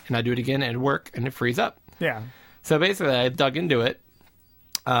down and I'd do it again and it'd work and it'd freeze up. Yeah. So basically I dug into it.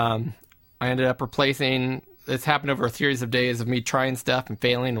 I ended up replacing... This happened over a series of days of me trying stuff and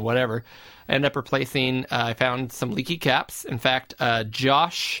failing and whatever. I ended up replacing, I found some leaky caps. In fact,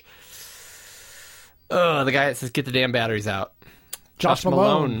 Josh, the guy that says, get the damn batteries out. Josh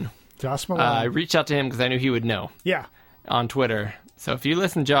Malone. I reached out to him because I knew he would know. Yeah. On Twitter. So if you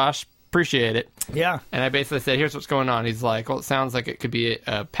listen, Josh, appreciate it. Yeah. And I basically said, here's what's going on. He's like, well, it sounds like it could be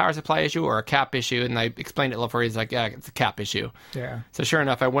a power supply issue or a cap issue. And I explained it a little further. He's like, yeah, it's a cap issue. Yeah. So sure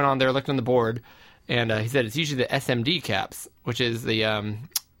enough, I went on there, looked on the board. And he said it's usually the SMD caps, which is the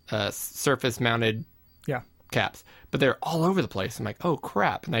surface-mounted caps. But they're all over the place. I'm like, oh,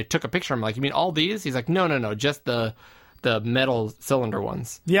 crap. And I took a picture. I'm like, you mean all these? He's like, no, just the metal cylinder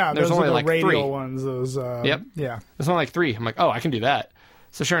ones. Yeah, there's those only are the like radial 3 ones. Those, yep. Yeah. There's only like 3. I'm like, oh, I can do that.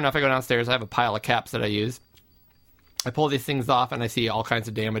 So sure enough, I go downstairs. I have a pile of caps that I use. I pull these things off, and I see all kinds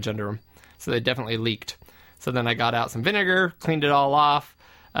of damage under them. So they definitely leaked. So then I got out some vinegar, cleaned it all off,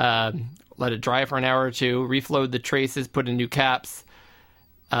 let it dry for an hour or two, reflowed the traces, put in new caps.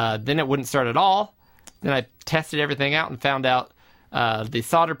 Then it wouldn't start at all. Then I tested everything out and found out the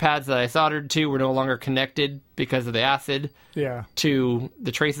solder pads that I soldered to were no longer connected because of the acid Yeah. to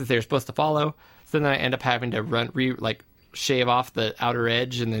the traces they were supposed to follow. So then I end up having to shave off the outer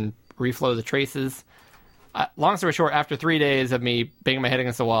edge and then reflow the traces. Long story short, after 3 days of me banging my head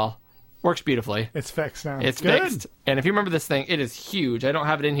against the wall, works beautifully. It's fixed now. It's Good. fixed. And if you remember this thing, it is huge. I don't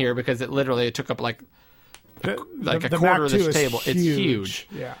have it in here because it took up like a The quarter Mac of 2 this is table. It's huge.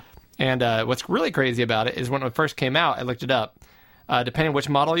 Yeah. And what's really crazy about it is when it first came out, I looked it up. Depending on which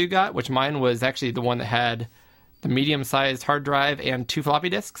model you got, which mine was actually the one that had the medium-sized hard drive and 2 floppy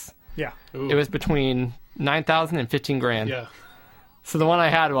disks. Yeah. It was between $9,000 and $15,000. Yeah. So the one I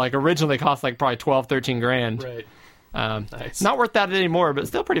had originally cost probably $12,000-$13,000. Right. Nice. Not worth that anymore, but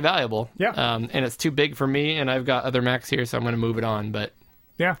still pretty valuable. Yeah. And it's too big for me, and I've got other Macs here, so I'm going to move it on. But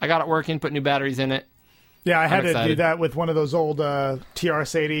Yeah. I got it working, put new batteries in it. Yeah, I had to do excited. that with one of those old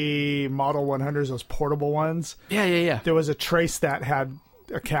TRS-80 Model 100s, those portable ones. Yeah. There was a trace that had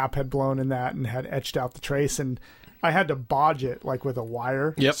a cap had blown in that and had etched out the trace, and I had to bodge it with a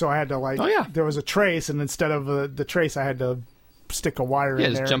wire. Yep. So I had to Oh, yeah. there was a trace, and instead of the trace, I had to stick a wire Yeah,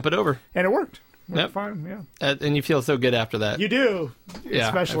 in just there. jump it over. And it worked. Yep. Fine. Yeah. And you feel so good after that. You do. Yeah,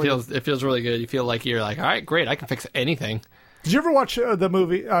 Especially. it feels really good. You feel like you're all right, great, I can fix anything. Did you ever watch the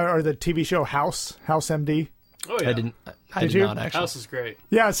movie or the TV show House MD? Oh yeah. I did you? not actually. House is great.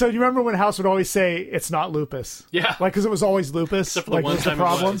 Yeah, so you remember when House would always say it's not lupus? Yeah. because it was always lupus. Except for the one was the time it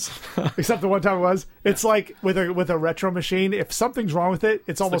problem. was. Except the one time it was. It's like with a retro machine. If something's wrong with it,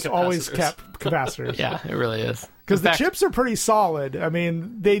 it's almost always capacitors. capacitors. Yeah, it really is. Because In the fact, chips are pretty solid. I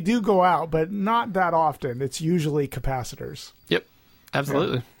mean, they do go out, but not that often. It's usually capacitors. Yep,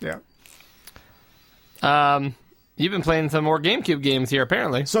 absolutely. Yeah. You've been playing some more GameCube games here,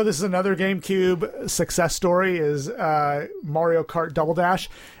 apparently. So this is another GameCube success story is Mario Kart Double Dash.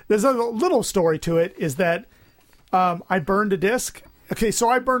 There's a little story to it is that I burned a disc. Okay, so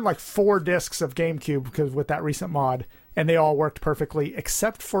I burned 4 discs of GameCube because with that recent mod, and they all worked perfectly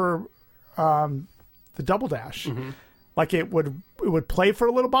except for the Double Dash. Mm-hmm. It would play for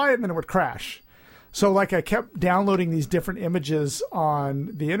a little bit and then it would crash. So I kept downloading these different images on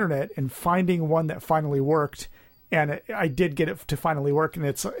the internet and finding one that finally worked. And I did get it to finally work, and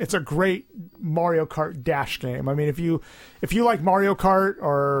it's a great Mario Kart Dash game. I mean, if you like Mario Kart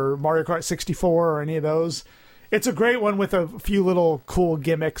or Mario Kart 64 or any of those, it's a great one with a few little cool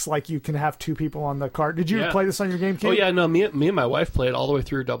gimmicks, like you can have 2 people on the kart. Did you Yeah. play this on your GameCube? Oh yeah, no. Me and my wife played all the way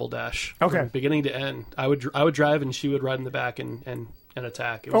through Double Dash. Okay. From beginning to end. I would drive and she would ride in the back and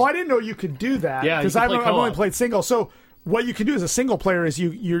attack. It was, Oh, I didn't know you could do that. Yeah, you because can I've play only co-op. played single. So what you can do as a single player is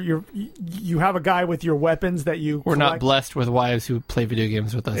you have a guy with your weapons that you We're not collect. blessed with wives who play video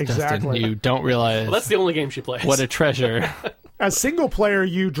games with us, Exactly. Dustin. You don't realize Well, that's the only game she plays. what a treasure. As single player,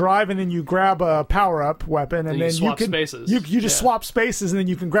 you drive and then you grab a power up weapon, and you then swap you can spaces. You just Yeah. swap spaces, and then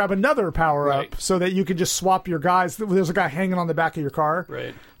you can grab another power Right. up so that you can just swap your guys. There's a guy hanging on the back of your car,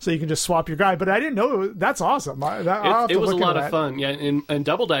 Right. so you can just swap your guy. But I didn't know that's awesome. I'll have to It was a look lot into of that. fun. Yeah, in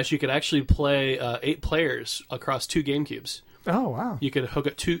Double Dash you could actually play 8 players across 2 GameCubes. Oh wow! You could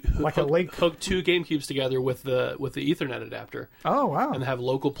hook two hook 2 GameCubes together with the Ethernet adapter Oh wow! and have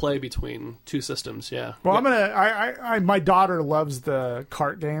local play between 2 systems. Yeah. Well, I'm gonna. I my daughter loves the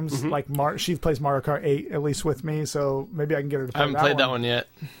kart games. Mm-hmm. Like she plays Mario Kart 8 at least with me, so maybe I can get her to I play haven't played that one yet.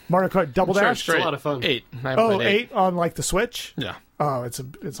 Mario Kart Double sure Dash. it's a lot of fun. 8. I haven't Oh, played 8 on the Switch. Yeah. Oh,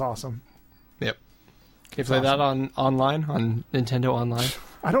 it's awesome. Yep. Can you play that on online on Nintendo Online?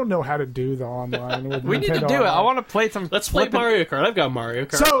 I don't know how to do the online. With We need to Nintendo do it. I Online. want to play some. Let's play flippin'- Mario Kart. I've got Mario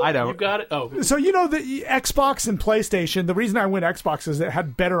Kart. So- I don't. You got it? Oh. So the Xbox and PlayStation. The reason I went Xbox is it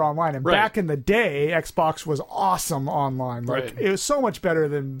had better online, and Right. back in the day, Xbox was awesome online. Like Right. it was so much better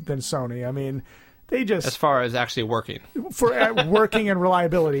than Sony. I mean, they As just far as actually working. for working and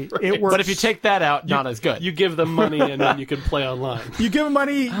reliability, it works. But if you take that out, not as good. You give them money and then you can play online. You give them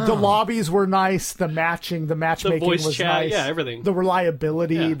money. The lobbies were nice. The matchmaking voice was chat, nice. yeah, everything. The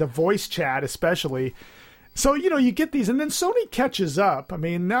reliability, Yeah. the voice chat, especially. So you get these, and then Sony catches up. I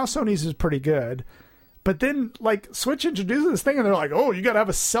mean, now Sony's is pretty good, but then Switch introduces this thing, and they're like, "Oh, you got to have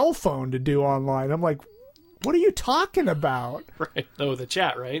a cell phone to do online." I'm like, "What are you talking about?" Right. Oh, the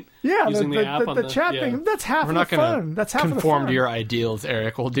chat, right? Yeah, Using the app on the chat yeah. thing. That's half We're of not the going fun. That's to half of the conform fun. to your ideals,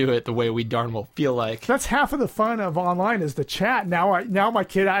 Eric. We'll do it the way we darn well feel like. That's half of the fun of online is the chat. Now my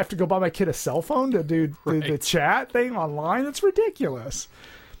kid, I have to go buy my kid a cell phone to do the chat thing online. That's ridiculous.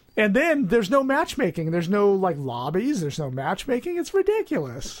 And then there's no matchmaking. There's no lobbies. There's no matchmaking. It's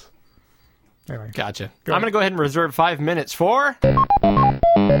ridiculous. Anyway, Gotcha. Go I'm going to go ahead and reserve 5 minutes for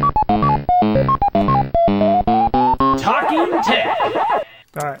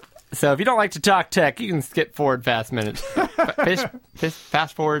All right. So if you don't like to talk tech, you can skip forward fast minutes.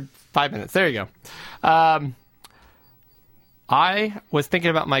 Fast forward 5 minutes. There you go. I was thinking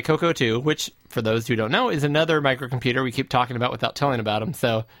about my Coco 2, which, for those who don't know, is another microcomputer we keep talking about without telling about them.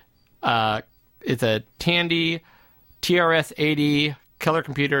 So it's a Tandy TRS-80 Color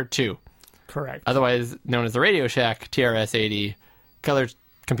Computer 2, Correct. otherwise known as the Radio Shack TRS-80 Color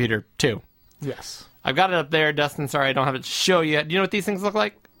Computer 2. Yes. I've got it up there, Dustin. Sorry, I don't have it to show you. Do you know what these things look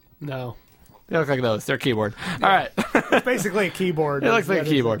like? No. They look like those. They're keyboard. All right. It's basically a keyboard. It looks like a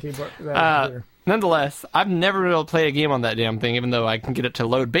keyboard. Nonetheless, I've never been able to play a game on that damn thing, even though I can get it to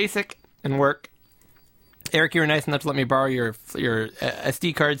load BASIC and work. Eric, you were nice enough to let me borrow your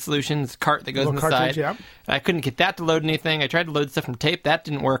SD card solutions cart that goes on the cartridge, side. yeah. And I couldn't get that to load anything. I tried to load stuff from tape. That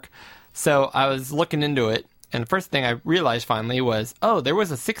didn't work. So I was looking into it, and the first thing I realized finally was, oh, there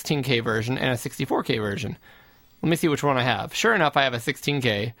was a 16K version and a 64K version. Let me see which one I have. Sure enough, I have a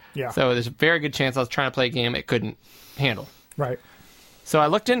 16K. Yeah. So there's a very good chance I was trying to play a game it couldn't handle. Right. So I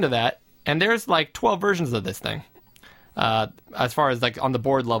looked into that, and there's like 12 versions of this thing, as far as like on the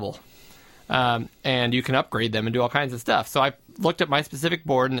board level. And you can upgrade them and do all kinds of stuff. So I looked at my specific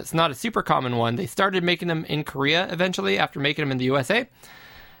board, and it's not a super common one. They started making them in Korea eventually after making them in the USA.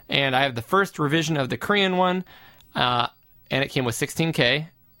 And I have the first revision of the Korean one, and it came with 16K,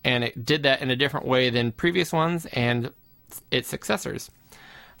 and it did that in a different way than previous ones and its successors.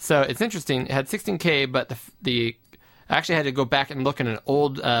 So it's interesting. It had 16K, but I actually had to go back and look at an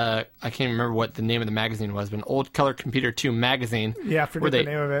old, I can't remember what the name of the magazine was, but an old Color Computer 2 magazine. Yeah, I forget the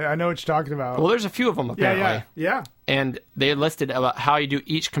name of it. I know what you're talking about. Well, there's a few of them apparently. Yeah. And they listed about how you do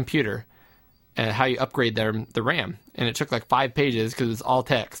each computer and how you upgrade the RAM. And it took like 5 pages because it was all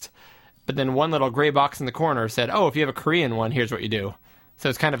text. But then one little gray box in the corner said, oh, if you have a Korean one, here's what you do. So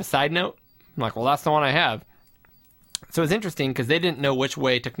it's kind of a side note. I'm like, well, that's the one I have. So it's interesting because they didn't know which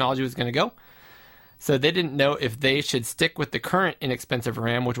way technology was going to go. So they didn't know if they should stick with the current inexpensive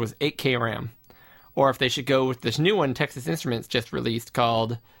RAM, which was 8K RAM, or if they should go with this new one Texas Instruments just released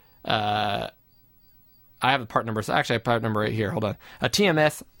called, I have a part number. So actually I have a part number right here. Hold on. A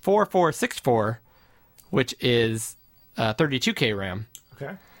TMS 4464, which is 32K RAM,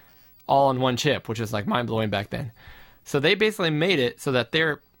 Okay. all on one chip, which is like mind-blowing back then. So they basically made it so that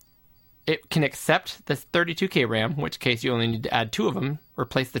it can accept this 32K RAM, in which case you only need to add 2 of them,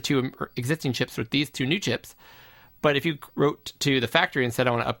 replace the 2 existing chips with these 2 new chips. But if you wrote to the factory and said,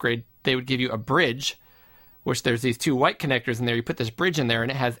 I want to upgrade, they would give you a bridge, which there's these 2 white connectors in there. You put this bridge in there,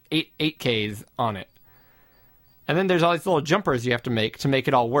 and it has 8Ks on it. And then there's all these little jumpers you have to make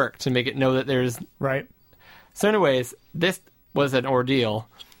it all work, to make it know that there's... Right. So anyways, this was an ordeal.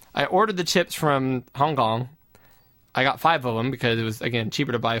 I ordered the chips from Hong Kong. I got 5 of them because it was, again,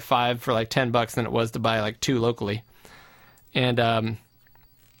 cheaper to buy 5 for like $10 than it was to buy like 2 locally. And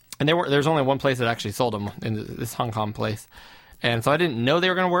there's only one place that actually sold them, in this Hong Kong place. And so I didn't know they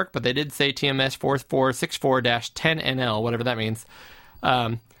were going to work, but they did say TMS 4464-10NL, whatever that means.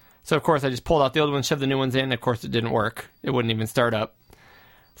 So of course I just pulled out the old ones, shoved the new ones in, and of course it didn't work. It wouldn't even start up.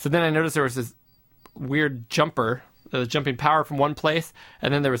 So then I noticed there was this weird jumper that was jumping power from one place,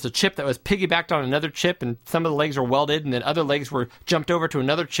 and then there was a chip that was piggybacked on another chip, and some of the legs were welded, and then other legs were jumped over to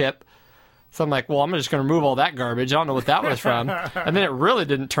another chip. So I'm like, well, I'm just going to remove all that garbage. I don't know what that was from. And then it really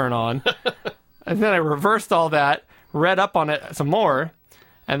didn't turn on. And then I reversed all that, read up on it some more,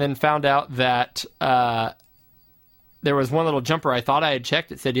 and then found out that there was one little jumper I thought I had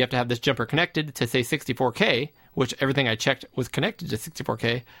checked. It said you have to have this jumper connected to, say, 64K, which everything I checked was connected to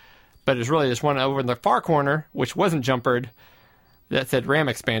 64K. But it was really this one over in the far corner, which wasn't jumpered, that said RAM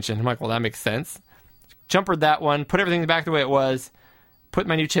expansion. I'm like, well, that makes sense. Jumpered that one, put everything back the way it was, put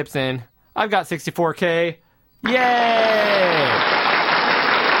my new chips in. I've got 64K. Yay!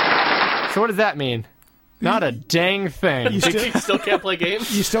 So what does that mean? Not a dang thing. You still can't play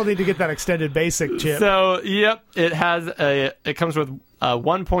games? You still need to get that extended BASIC chip. So, yep, it comes with a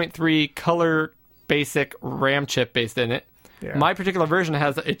 1.3 color BASIC RAM chip based in it. Yeah. My particular version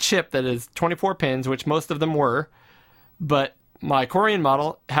has a chip that is 24 pins, which most of them were, but my Korean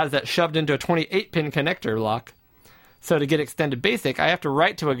model has that shoved into a 28-pin connector lock. So to get extended BASIC, I have to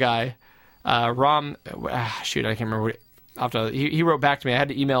write to a guy, Rom. I can't remember. He wrote back to me. I had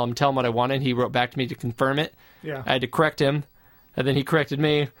to email him, tell him what I wanted. He wrote back to me to confirm it. Yeah. I had to correct him, and then he corrected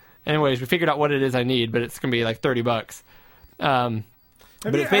me. Anyways, we figured out what it is I need, but it's going to be like $30.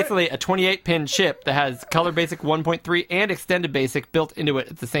 But it's basically a 28-pin chip that has color BASIC 1.3 and extended BASIC built into it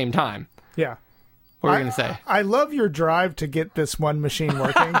at the same time. Yeah. What were you going to say? I love your drive to get this one machine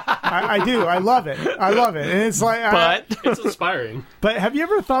working. I do. I love it. And it's like, But It's inspiring. but have you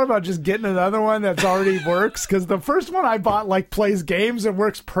ever thought about just getting another one that's already works? Because the first one I bought plays games and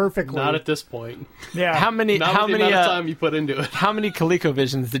works perfectly. Not at this point. Yeah. how many Not how with the many amount of time you put into it. how many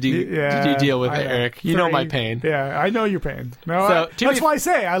ColecoVisions did you deal with, I know. Eric? You know my 3. pain. Yeah, I know your pain. No, So, that's why I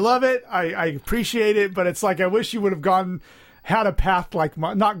say I love it. I appreciate it, but it's like I wish you would have had a path like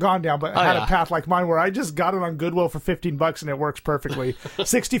mine, not gone down, but had yeah. a path like mine where I just got it on Goodwill for $15 and it works perfectly.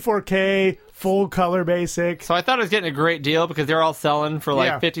 64K, full color basic. So I thought I was getting a great deal because they're all selling for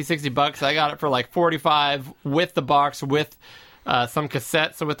like Yeah. $50-$60. I got it for like $45 with the box, with some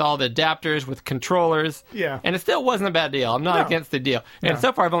cassettes, so with all the adapters, with controllers. Yeah. And it still wasn't a bad deal. I'm not No. against the deal. And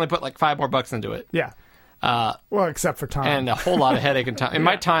so far I've only put like $5 more into it. Yeah. Well, except for time. And a whole lot of headache and time. And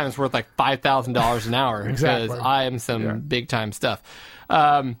my time is worth like $5,000 an hour Exactly. because I am some big time stuff.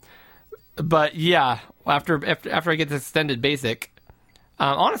 But yeah, after I get this extended basic,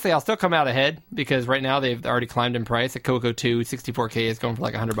 honestly, I'll still come out ahead because right now they've already climbed in price. A Coco 2 64K is going for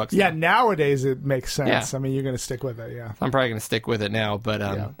like $100. yeah, now. nowadays it makes sense. Yeah. I mean, you're going to stick with it, yeah. I'm probably going to stick with it now.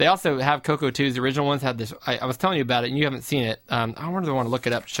 But they also have Coco 2s. The original ones had this. I was telling you about it, and you haven't seen it. I want to look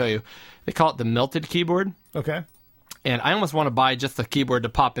it up to show you. They call it the melted keyboard. Okay. And I almost want to buy just the keyboard to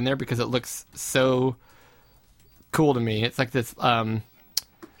pop in there because it looks so cool to me. It's like this.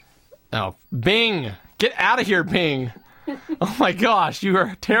 Bing! Get out of here, Bing! Oh my gosh, you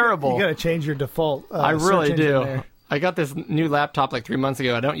are terrible. You got to change your default. I really search engine do. there. I got this new laptop like 3 months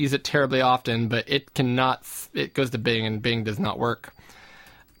ago. I don't use it terribly often, but it cannot. It goes to Bing, and Bing does not work.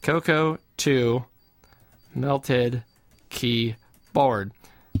 Coco 2 melted keyboard.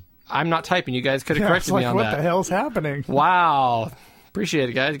 I'm not typing. You guys could have Yeah, it's corrected like, me on what that. the hell's happening? Wow. Appreciate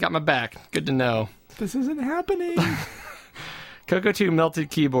it, guys. Got my back. Good to know. This isn't happening. Coco 2 melted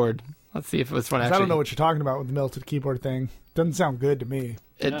keyboard. Let's see if this one actually. I don't know what you're talking about with the melted keyboard thing. Doesn't sound good to me.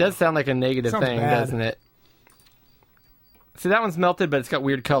 It does sound like a negative Sounds thing, bad. doesn't it? See, that one's melted, but it's got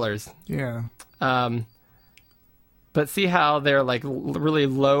weird colors. Yeah. But see how they're like really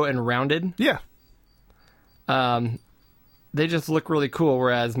low and rounded? Yeah. They just look really cool,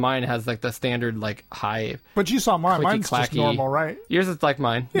 whereas mine has like the standard like high. But you saw mine. Mine's just Clicky-clacky. normal, right? Yours is like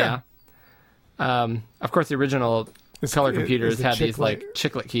mine. Yeah. Of course, the original color computers the had these chiclet. like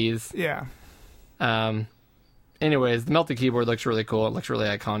chiclet keys. Yeah. Anyways, the melted keyboard looks really cool. It looks really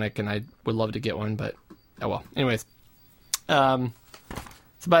iconic, and I would love to get one, but oh well. Anyways, so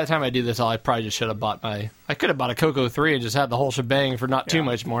by the time I do this all, I probably just should have bought I could have bought a Coco 3 and just had the whole shebang for not too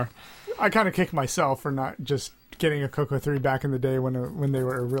much more. I kind of kick myself for not just getting a Coco 3 back in the day when they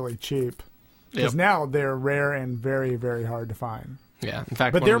were really cheap. Because Yep. now they're rare and very, very hard to find. Yeah, in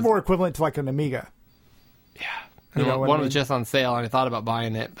fact, But one they're was- more equivalent to like an Amiga. you know, what one I was mean? just on sale, and I thought about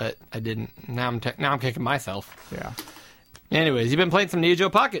buying it, but I didn't. Now I'm kicking myself. Yeah. Anyways, you've been playing some Neo Geo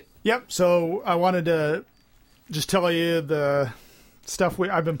Pocket. Yep. So I wanted to just tell you the stuff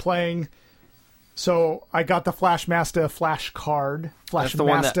I've been playing. So I got the Flashmaster Flash card. That's the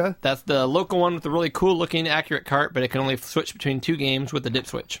one Flashmaster. that's the local one with the really cool looking accurate cart, but it can only switch between 2 games with the dip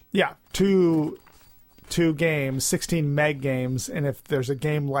switch. Yeah, two games, 16 meg games, and if there's a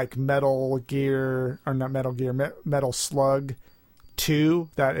game like Metal Slug 2,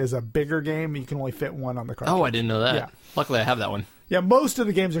 that is a bigger game, you can only fit one on the card. Oh, I didn't know that. Yeah. Luckily, I have that one. Yeah, most of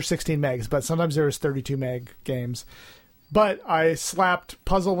the games are 16 megs, but sometimes there's 32 meg games. But I slapped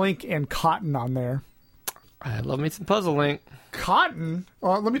Puzzle Link and Cotton on there. I love me some Puzzle Link. Cotton,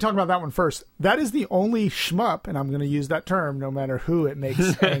 well, let me talk about that one first. That is the only shmup, and I'm going to use that term no matter who it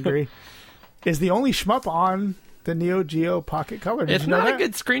makes angry, is the only shmup on the Neo Geo Pocket Color. Did It's you know not that? a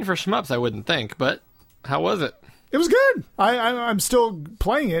good screen for shmups, I wouldn't think, but how was it? It was good. I'm still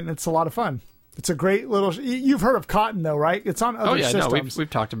playing it, and it's a lot of fun. It's a great little... You've heard of Cotton, though, right? It's on other Oh, yeah, systems. no, we've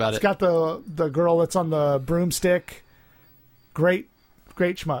talked about It's it. got the girl that's on the broomstick. Great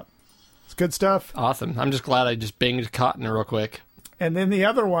shmup. It's good stuff. Awesome. I'm just glad I just banged Cotton real quick. And then the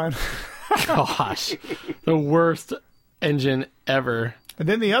other one... Gosh, the worst engine ever. And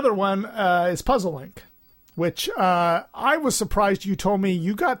then the other one is Puzzle Link, which I was surprised you told me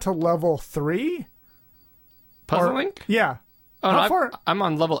you got to level 3. Puzzle Link? Yeah. Oh, How no, far? I'm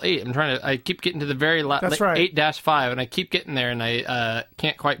on level 8. I keep getting to the very last, That's right. 8-5, and I keep getting there, and I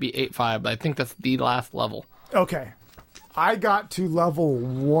can't quite be 8-5, but I think that's the last level. Okay. I got to level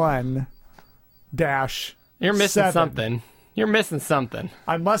 1 dash. You're missing 7. something. You're missing something.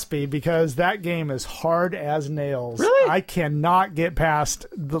 I must be, because that game is hard as nails. Really? I cannot get past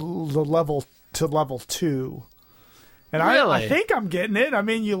the level to level 2. And I Really? think I'm getting it. I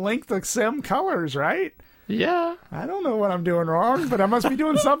mean, you link the sim colors, right? Yeah. I don't know what I'm doing wrong, but I must be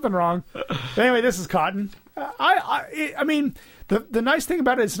doing something wrong. But anyway, this is Cotton. I mean, the nice thing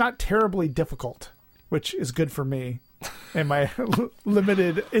about it is it's not terribly difficult, which is good for me and my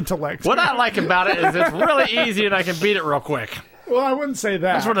limited intellect. What I like about it is it's really easy and I can beat it real quick. Well, I wouldn't say that.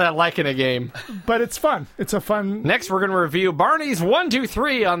 That's what I like in a game. But it's fun. It's a fun. Next, we're going to review Barney's 1, 2,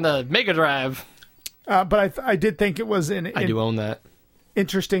 3 on the Mega Drive. But I did think it was I do own that.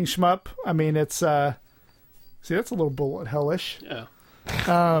 interesting shmup. I mean, it's see, that's a little bullet hellish. Yeah.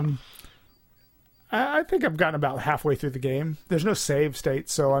 I think I've gotten about halfway through the game. There's no save state,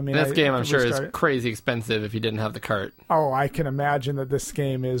 so I mean, This game, I'm could sure, is restart it. crazy expensive if you didn't have the cart. Oh, I can imagine that this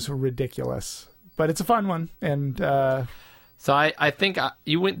game is ridiculous, but it's a fun one. And So I think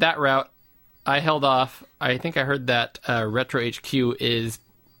you went that route. I held off. I think I heard that Retro HQ is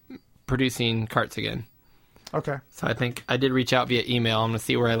producing carts again. okay, So I think I did reach out via email. I'm going to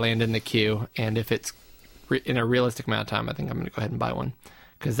see where I land in the queue. And if it's in a realistic amount of time, I think I'm going to go ahead and buy one.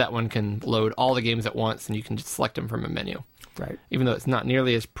 Because that one can load all the games at once and you can just select them from a menu. right, Even though it's not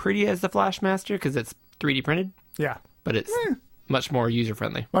nearly as pretty as the Flashmaster because it's 3D printed, yeah. but it's much more user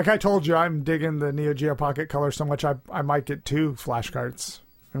friendly. Like I told you, I'm digging the Neo Geo Pocket Color so much I might get 2 flashcards.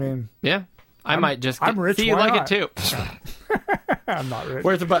 I mean, Yeah. I might just I'm rich, see you why like not? it too. I'm not rich.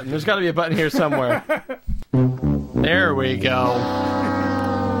 Where's the button? There's got to be a button here somewhere. There we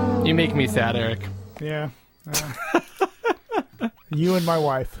go. You make me sad, Eric. Yeah. You and my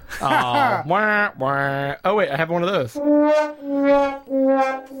wife. Oh, wah, wah. Oh wait, I have one of those.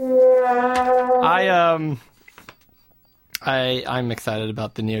 I'm excited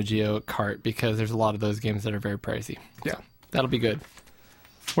about the Neo Geo cart because there's a lot of those games that are very pricey. Yeah. So, that'll be good.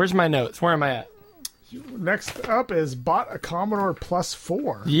 Where's my notes? Where am I at? Next up is bought a Commodore Plus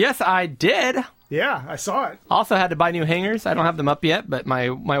 4. Yes, I did. Yeah, I saw it. Also had to buy new hangers. I don't have them up yet, but my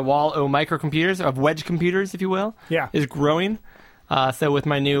wall of microcomputers, of wedge computers, if you will, Yeah. is growing. So with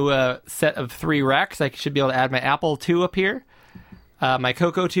my new set of 3 racks, I should be able to add my Apple II up here. My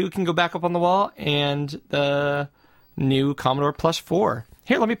Coco 2 can go back up on the wall, and the new Commodore Plus 4.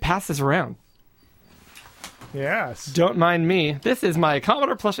 Here, let me pass this around. Yes. Don't mind me. This is my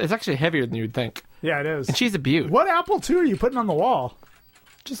Commodore Plus. It's actually heavier than you'd think. Yeah, it is. And she's a beaut. What Apple II are you putting on the wall?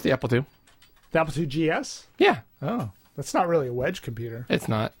 Just the Apple II. The Apple II GS? Yeah, Oh, that's not really a wedge computer. it's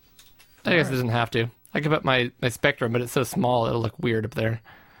not. I guess it doesn't have to. I could put my Spectrum, but it's so small it'll look weird up there.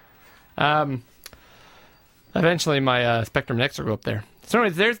 Eventually my Spectrum Next will go up there. So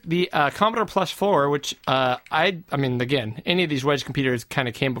anyways, there's the Commodore Plus 4, which I mean, again, any of these wedge computers kind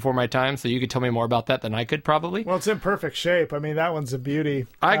of came before my time, so you could tell me more about that than I could probably. Well, it's in perfect shape. I mean, that one's a beauty.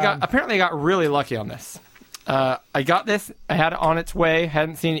 Apparently I got really lucky on this. I got this. I had it on its way.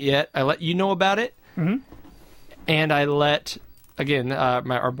 Hadn't seen it yet. I let you know about it. Mm-hmm. And I let, again,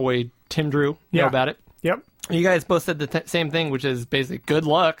 our boy Tim Drew know Yeah. about it. Yep. You guys both said the same thing, which is basically good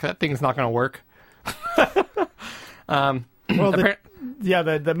luck. That thing's not going to work. Well,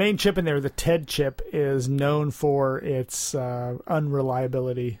 the main chip in there, the TED chip, is known for its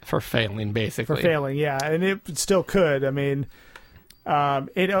unreliability. For failing, basically. For failing, yeah. And it still could. I mean,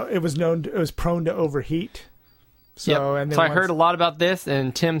 it was prone to overheat. So, Yep. and then So I once- heard a lot about this,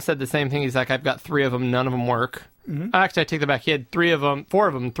 and Tim said the same thing. He's like, I've got 3 of them. None of them work. Mm-hmm. Actually, I take that back. He had 4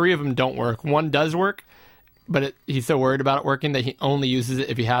 of them. 3 of them don't work. One does work, but he's so worried about it working that he only uses it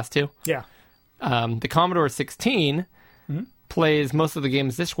if he has to. Yeah. The Commodore 16 plays most of the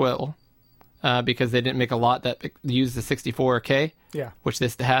games this well because they didn't make a lot that use the 64K, Yeah. which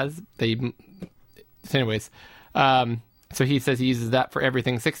this has. So anyways, so he says he uses that for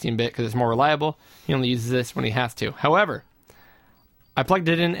everything 16-bit because it's more reliable. He only uses this when he has to. However, I plugged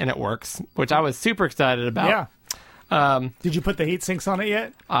it in and it works, which I was super excited about. Yeah. Did you put the heat sinks on it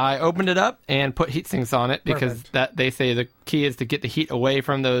yet? I opened it up and put heat sinks on it because Perfect. that they say the key is to get the heat away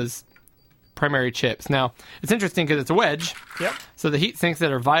from those primary chips. Now, it's interesting because it's a wedge. Yep. So the heat sinks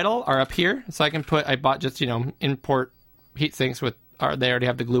that are vital are up here. So I bought just, import heat sinks they already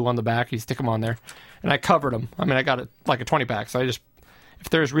have the glue on the back. You stick them on there. And I covered them. I mean, I got it like a 20-pack. So if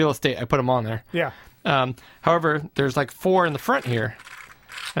there's real estate, I put them on there. Yeah. However, there's like 4 in the front here.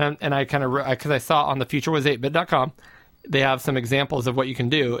 And I kind of, because I saw on the futurewas8bit.com, they have some examples of what you can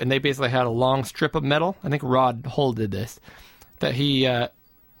do. And they basically had a long strip of metal. I think Rod Hull did this. That he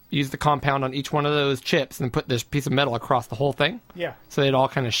used the compound on each one of those chips and put this piece of metal across the whole thing. Yeah. So they'd all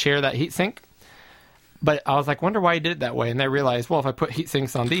kind of share that heat sink. But I was like, wonder why he did it that way. And I realized, well, if I put heat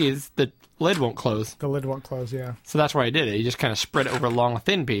sinks on these, the lid won't close. The lid won't close, yeah. So that's why I did it. You just kind of spread it over a long,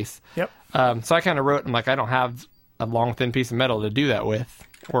 thin piece. Yep. So I kind of wrote, I'm like, I don't have a long, thin piece of metal to do that with,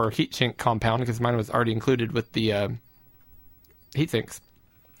 or heat sink compound, because mine was already included with the heat sinks.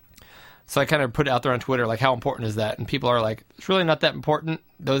 So I kind of put it out there on Twitter, like, how important is that? And people are like, it's really not that important.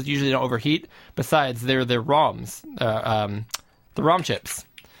 Those usually don't overheat. Besides, they're the ROMs, the ROM chips.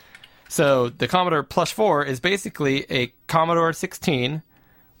 So the Commodore Plus 4 is basically a Commodore 16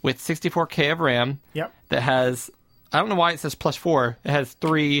 with 64K of RAM. Yep. That has, I don't know why it says Plus 4. It has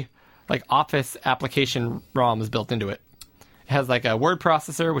 3 like Office application ROMs built into it. It has like a word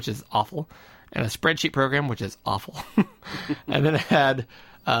processor, which is awful, and a spreadsheet program, which is awful. And then it had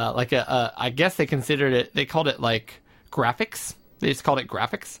like I guess they called it like graphics. They just called it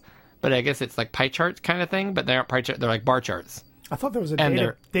graphics, but I guess it's like pie charts kind of thing, but they aren't pie charts, they're like bar charts. I thought there was a And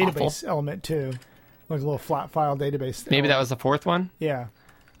they're database awful. element too, like a little flat file database. Maybe that was the 4th one. Yeah.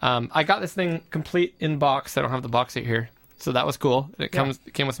 I got this thing complete in box. I don't have the box right here, so that was cool. It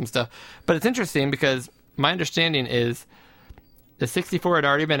came with some stuff, but it's interesting because my understanding is the 64 had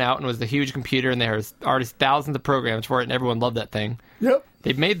already been out and was a huge computer, and there was already thousands of programs for it, and everyone loved that thing. Yep.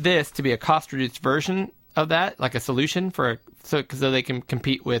 They've made this to be a cost-reduced version of that, like a solution so they can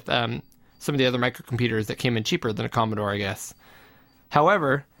compete with some of the other microcomputers that came in cheaper than a Commodore, I guess.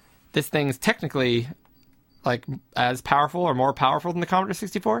 However, this thing's technically like as powerful or more powerful than the Commodore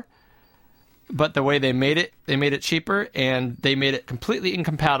 64. But the way they made it cheaper, and they made it completely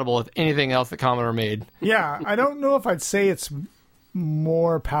incompatible with anything else that Commodore made. Yeah, I don't know if I'd say it's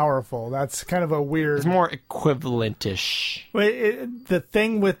more powerful. That's kind of a weird. It's more equivalent-ish. The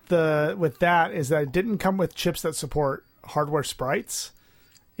thing with that is that it didn't come with chips that support hardware sprites.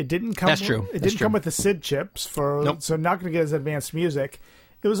 It didn't come. That's true. It That's didn't true. come with the SID chips Nope. so not going to get as advanced music.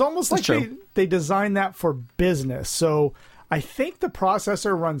 It was almost That's like true. they designed that for business. So I think the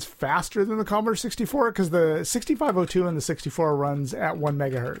processor runs faster than the Commodore 64 because the 6502 and the 64 runs at 1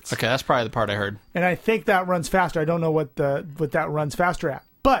 megahertz. Okay, that's probably the part I heard. And I think that runs faster. I don't know what that runs faster at.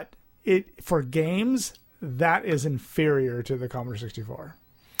 But for games, that is inferior to the Commodore 64.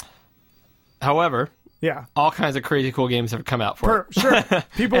 However, Yeah. all kinds of crazy cool games have come out for it. Sure.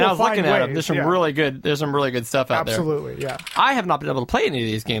 People And will I was find looking at them. ways, There's some yeah. really good stuff out there. Absolutely, yeah. I have not been able to play any of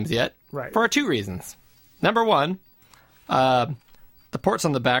these games yet. Right. For 2 reasons. Number one, the ports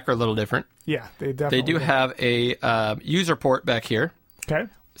on the back are a little different. Yeah, they They definitely do have a user port back here. Okay.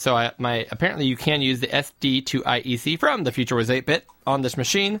 So apparently you can use the SD to IEC from the Future Was 8-bit on this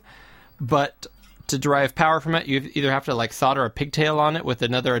machine, but to derive power from it, you either have to like solder a pigtail on it with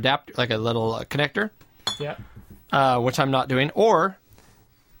another adapter, like a little connector, Yeah. which I'm not doing, or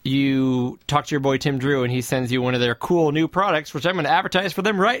you talk to your boy Tim Drew and he sends you one of their cool new products, which I'm going to advertise for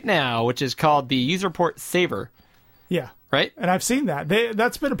them right now, which is called the User Port Saver, Yeah. right? And I've seen that.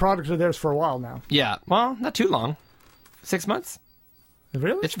 That's been a product of theirs for a while now. Yeah, well, not too long. 6 months?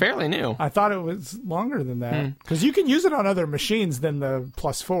 Really? It's fairly new. I thought it was longer than that. Because you can use it on other machines than the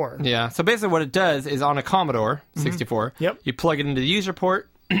Plus 4. Yeah, so basically what it does is on a Commodore 64, Yep. you plug it into the user port,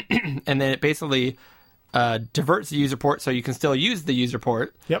 and then it basically diverts the user port so you can still use the user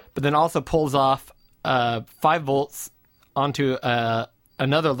port, Yep. but then also pulls off 5 volts onto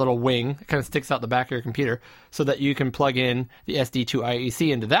another little wing that kind of sticks out the back of your computer so that you can plug in the SD to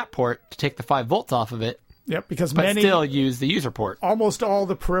IEC into that port to take the 5 volts off of it, Yep, because but still use the user port. almost all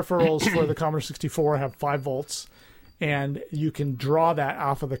the peripherals for the Commodore 64 have 5 volts, and you can draw that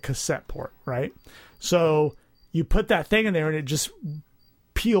off of the cassette port, right? So you put that thing in there, and it just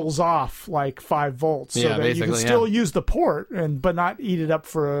peels off like 5 volts, so Yeah, that you can basically, still use the port, but not eat it up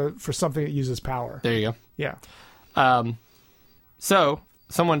for something that uses power. There you go. Yeah, So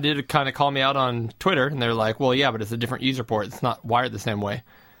someone did kind of call me out on Twitter, and they're like, well, yeah, but it's a different user port. It's not wired the same way.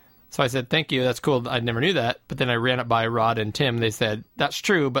 So I said, thank you. That's cool. I never knew that. But then I ran it by Rod and Tim. They said, that's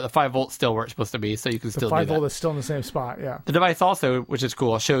true, but the 5 volts still where it's supposed to be, so you can still do 5 that. volt is still in the same spot. Yeah, The device also, which is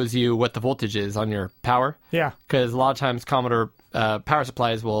cool, shows you what the voltage is on your power. yeah, Because a lot of times Commodore power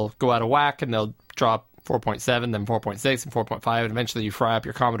supplies will go out of whack, and they'll drop 4.7, then 4.6, and 4.5, and eventually you fry up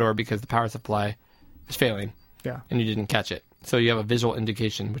your Commodore because the power supply is failing, yeah. and you didn't catch it. So you have a visual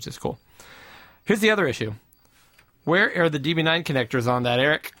indication, which is cool. Here's the other issue. Where are the DB9 connectors on that,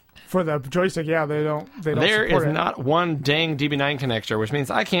 Eric? For the joystick, yeah, they don't. There support is it. not one dang DB9 connector, which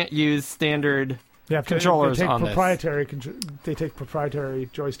means I can't use standard Yeah, controllers they take on this. They take proprietary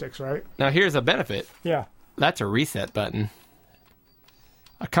joysticks, right? Now, here's a benefit. Yeah. That's a reset button.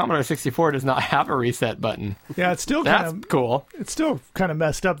 A Commodore 64 does not have a reset button. Yeah, it's still That's kind of cool. it's still kind of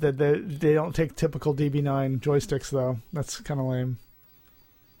messed up that they don't take typical DB9 joysticks though. That's kind of lame.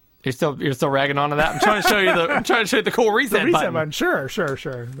 You're still ragging on to that. I'm trying to show you the cool reset, The reset button. button, sure.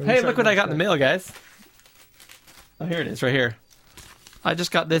 The Hey, reset look what I got in the button's mail, guys. Oh, here it is, right here. I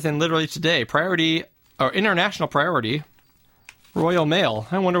just got this in literally today. International priority, Royal Mail.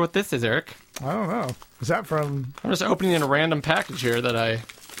 I wonder what this is, Eric. great. I don't know. Is that from? I'm just opening a random package here that I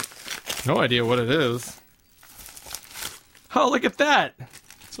No idea what it is. Oh, look at that.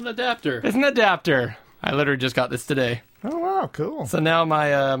 It's an adapter. It's an adapter. I literally just got this today. Oh, wow, cool. So now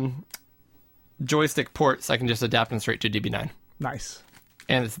my joystick ports, I can just adapt them straight to DB9. Nice.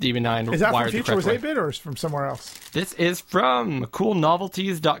 And it's DB9 Is that from wired the Future Was correct way. 8-bit or is it from somewhere else? This is from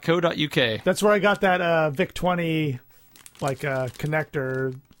coolnovelties.co.uk. That's where I got that VIC-20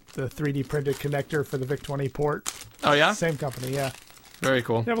 connector, the 3D printed connector for the VIC-20 port. Oh, yeah? Same company, yeah. Very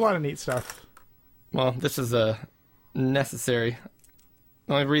cool. They have a lot of neat stuff. Well, this is necessary.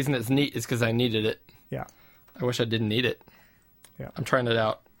 The only reason it's neat is because I needed it. Yeah. I wish I didn't need it. Yeah. I'm trying it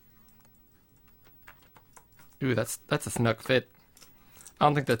out. Ooh, that's a snug fit. I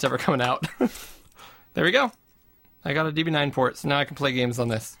don't think that's ever coming out. There we go. I got a DB9 port, so now I can play games on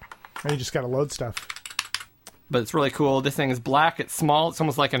this. Now you just got to load stuff. But it's really cool. This thing is black. It's small. It's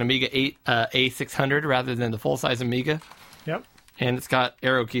almost like an Amiga 8 A600 rather than the full-size Amiga. Yep. And it's got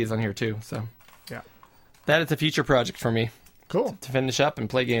arrow keys on here, too. So Yeah. that is a future project for me Cool. to finish up and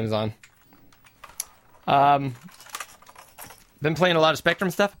play games on. Been playing a lot of Spectrum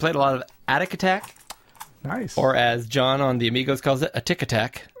stuff. Played a lot of Attic Attack, Nice. or as John on the Amigos calls it, a Tick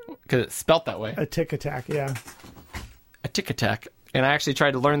Attack, because it's spelt that way. a tick attack, yeah. A Tick Attack. And I actually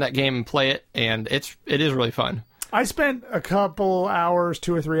tried to learn that game and play it, and it is really fun. I spent a couple hours,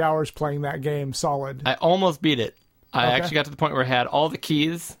 2 or 3 hours playing that game solid. I almost beat it. I Okay. actually got to the point where I had all the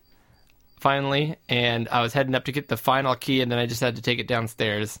keys, finally, and I was heading up to get the final key, and then I just had to take it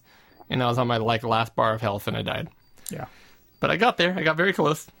downstairs. And I was on my last bar of health, and I died. Yeah. But I got there. I got very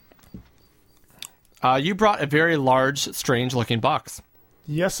close. You brought a very large, strange-looking box.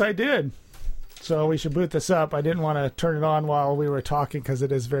 Yes, I did. So we should boot this up. I didn't want to turn it on while we were talking because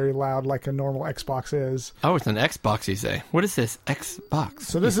it is very loud like a normal Xbox is. Oh, it's an Xbox, you say. What is this Xbox?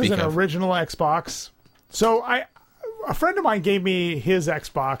 So this you is speak an of? original Xbox. So a friend of mine gave me his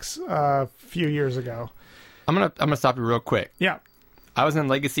Xbox a few years ago. I'm gonna stop you real quick. Yeah. I was in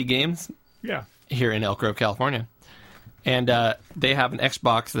Legacy Games Yeah. here in Elk Grove, California, and they have an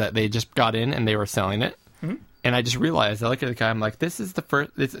Xbox that they just got in and they were selling it. Mm-hmm. And I just realized, I looked at the guy, I'm like, this is the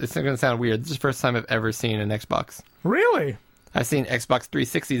first, it's going to sound weird, this is the first time I've ever seen an Xbox. Really? I've seen Xbox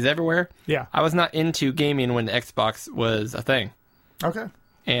 360s everywhere. Yeah. I was not into gaming when the Xbox was a thing. Okay.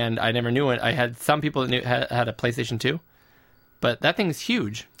 And I never knew it. I had some people that had a PlayStation 2. But that thing's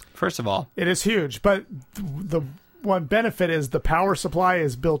huge, first of all. It is huge, but the one benefit is the power supply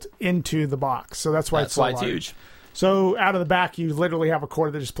is built into the box. So that's why That's it's so why it's large. huge. So out of the back, you literally have a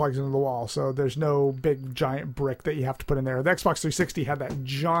cord that just plugs into the wall. So there's no big giant brick that you have to put in there. The Xbox 360 had that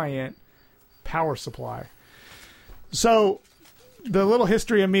giant power supply. So the little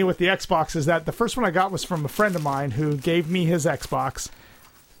history of me with the Xbox is that the first one I got was from a friend of mine who gave me his Xbox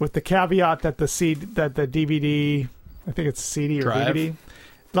with the caveat that the DVD, I think it's CD or Drive. DVD,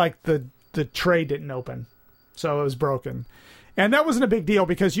 like the tray didn't open. So it was broken. And that wasn't a big deal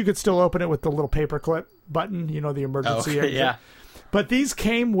because you could still open it with the little paperclip button, the emergency exit. yeah. But these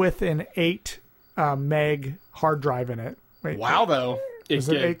came with an 8 meg hard drive in it. Wait, Wow, though. was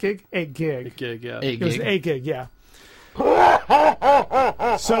it 8 gig? 8 gig. Gig, yeah. 8 It was gig. 8 gig, yeah.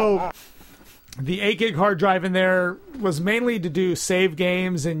 So the 8 gig hard drive in there was mainly to do save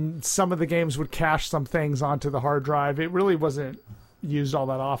games, and some of the games would cache some things onto the hard drive. It really wasn't used all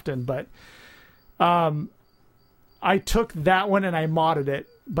that often, but I took that one and I modded it.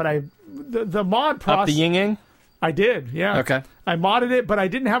 But the mod Up process, the yin-yang? I did, yeah. Okay. I modded it, but I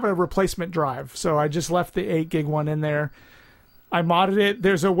didn't have a replacement drive, so I just left the 8 gig one in there. I modded it.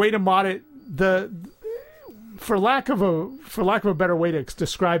 There's a way to mod it. For lack of a better way to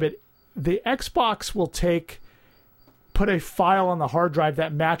describe it, the Xbox will put a file on the hard drive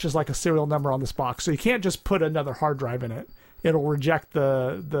that matches like a serial number on this box. So you can't just put another hard drive in it. It'll reject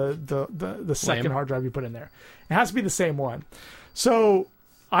the second Lame. hard drive you put in there. It has to be the same one. So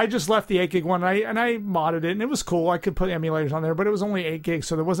I just left the 8 gig one and I modded it, and it was cool. I could put emulators on there, but it was only 8 gigs,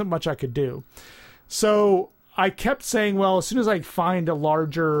 so there wasn't much I could do. So I kept saying, well, as soon as I find a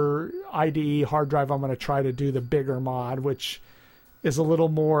larger IDE hard drive, I'm going to try to do the bigger mod, which is a little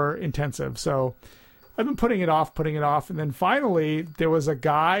more intensive. So I've been putting it off, and then finally there was a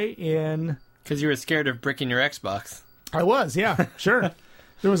guy in... Because you were scared of bricking your Xbox. I was, yeah, sure.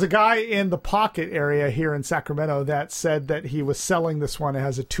 There was a guy in the Pocket area here in Sacramento that said that he was selling this one. It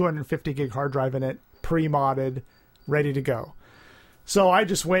has a 250 gig hard drive in it, pre-modded, ready to go. So I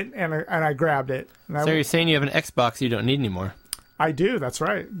just went and I grabbed it. And So you're saying you have an Xbox you don't need anymore. I do, that's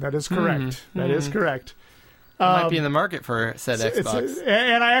right. That is correct. That is correct. Might be in the market for said Xbox.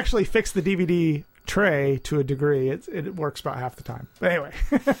 And I actually fixed the DVD tray to a degree. It works about half the time. But anyway.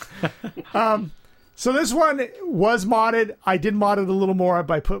 So this one was modded. I did mod it a little more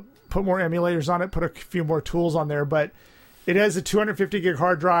by put more emulators on it, put a few more tools on there, but it has a 250 gig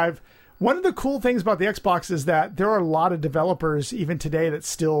hard drive. One of the cool things about the Xbox is that there are a lot of developers even today that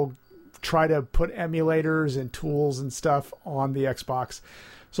still try to put emulators and tools and stuff on the Xbox.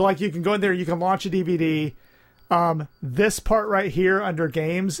 So like you can go in there, you can launch a DVD. This part right here under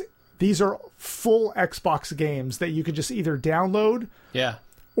games, these are full Xbox games that you can just either download, Yeah.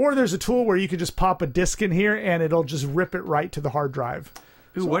 or there's a tool where you can just pop a disc in here and it'll just rip it right to the hard drive.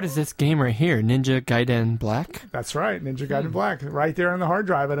 Ooh, what is this game right here? Ninja Gaiden Black? That's right, Ninja Gaiden Black, right there on the hard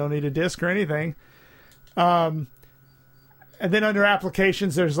drive. I don't need a disc or anything. And then under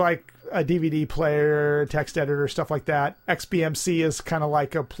applications, there's like a DVD player, text editor, stuff like that. XBMC is kind of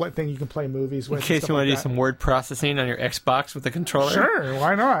like a thing you can play movies with. In case you want to do some word processing on your Xbox with the controller. Sure,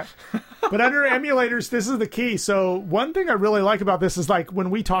 why not? But under emulators, this is the key. So one thing I really like about this is like when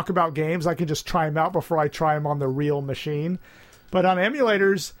we talk about games, I can just try them out before I try them on the real machine. But on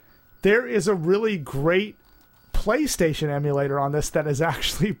emulators, there is a really great PlayStation emulator on this that is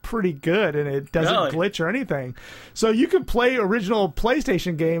actually pretty good, and it doesn't Really? glitch or anything. So you can play original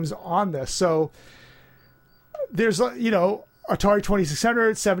PlayStation games on this. So there's, Atari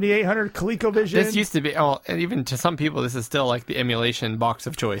 2600, 7800, ColecoVision. This used to be, even to some people, this is still like the emulation box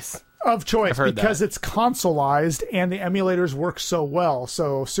of choice. Of choice, heard because that. it's consoleized and the emulators work so well.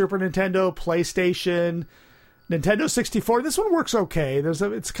 So Super Nintendo, PlayStation, Nintendo 64. This one works okay.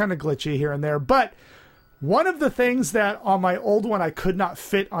 It's kind of glitchy here and there, but one of the things that on my old one I could not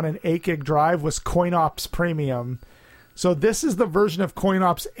fit on an 8 gig drive was CoinOps Premium. So this is the version of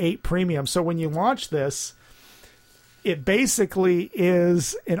CoinOps 8 Premium. So when you launch this, it basically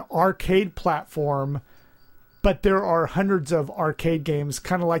is an arcade platform, but there are hundreds of arcade games,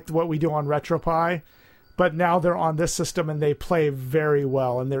 kind of like what we do on RetroPie. But now they're on this system and they play very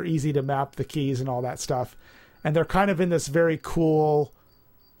well, and they're easy to map the keys and all that stuff. And they're kind of in this very cool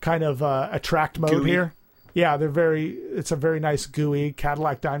kind of attract mode GUI. here. Yeah, it's a very nice GUI,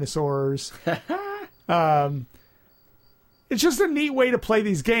 Cadillac dinosaurs. It's just a neat way to play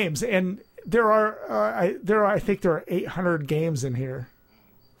these games. And I think there are 800 games in here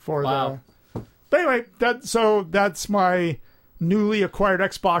for Wow. But anyway, that's my newly acquired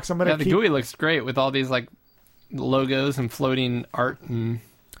Xbox. I'm going Yeah, to the GUI looks great with all these like logos and floating art. And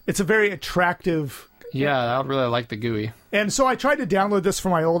It's a very attractive. yeah, I really like the GUI. And so I tried to download this for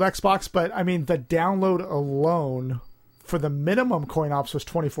my old Xbox, but I mean, the download alone for the minimum CoinOps was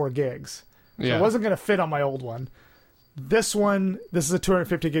 24 gigs. So Yeah. it wasn't going to fit on my old one. This is a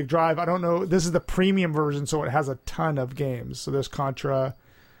 250 gig drive. I don't know. This is the premium version, so it has a ton of games. So there's Contra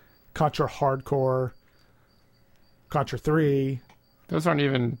Hardcore, Contra 3. Those aren't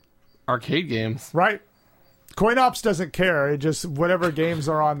even arcade games. Right. CoinOps doesn't care. It just, whatever games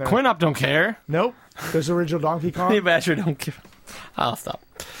are on there. CoinOp don't care. Nope. There's original Donkey Kong. Hey, Badger don't care. I'll stop.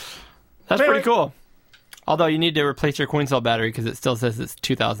 That's Anyway. pretty cool. Although you need to replace your coin cell battery because it still says it's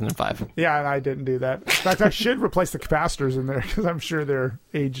 2005. Yeah, and I didn't do that. In fact, I should replace the capacitors in there because I'm sure they're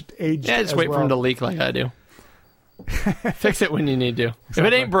aged. Yeah, just as wait well. for them to leak like I do. Fix it when you need to. If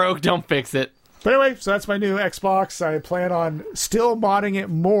it ain't broke, don't fix it. But anyway, so that's my new Xbox. I plan on still modding it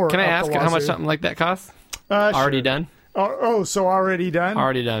more. Can I up the ask how much wazoo. something like that costs? Already Already done? So already done?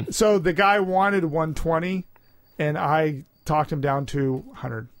 Already done. So the guy wanted 120, and I talked him down to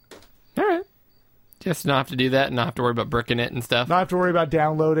 100. All right. Just not have to do that and not have to worry about bricking it and stuff. Not have to worry about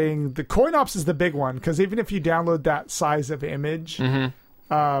downloading. The CoinOps is the big one, because even if you download that size of image,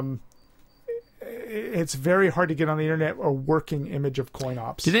 it's very hard to get on the internet a working image of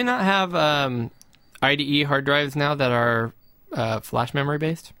CoinOps. Do they not have IDE hard drives now that are flash memory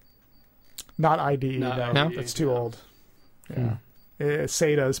based? Not IDE, Not no. IDE, It's too no. old. Yeah.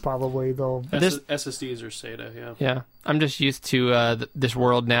 SATA's probably, though. SSDs or SATA, yeah. Yeah. I'm just used to this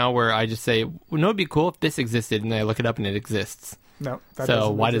world now where I just say, well, no, it'd be cool if this existed, and I look it up and it exists. No. That So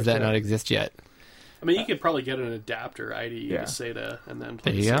doesn't why does exist that yet. not exist yet? I mean, you could probably get an adapter IDE Yeah. to SATA and then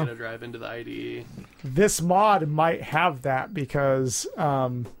There plug the you go. SATA drive into the IDE. This mod might have that because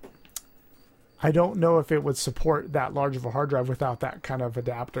I don't know if it would support that large of a hard drive without that kind of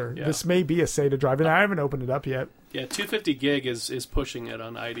adapter. Yeah. This may be a SATA drive, and I haven't opened it up yet. Yeah, 250 gig is pushing it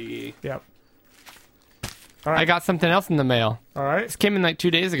on IDE. Yep. I got something else in the mail. All right. This came in like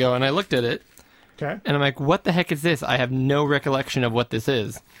 2 days ago, and I looked at it, Okay. and I'm like, what the heck is this? I have no recollection of what this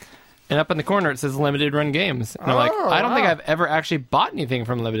is. And up in the corner, it says Limited Run Games. And I'm like, Oh, I don't think wow. I've ever actually bought anything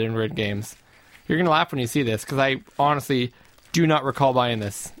from Limited Run Games. You're going to laugh when you see this, because I honestly do not recall buying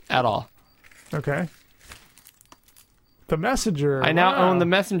this at all. Okay. The Messenger. I now wow. own the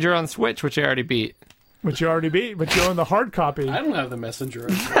Messenger on Switch, which I already beat. Which you already beat, but you own the hard copy. I don't have the messenger.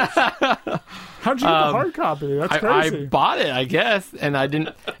 How'd you get the hard copy? That's I crazy. bought it, I guess, and I didn't.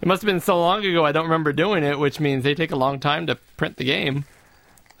 It must have been so long ago I don't remember doing it, which means they take a long time to print the game.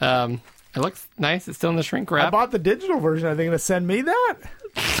 It looks nice. It's still in the shrink I wrap. bought the digital version. Are they going to send me that?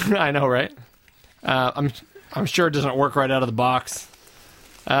 I know, right? I'm sure it doesn't work right out of the box.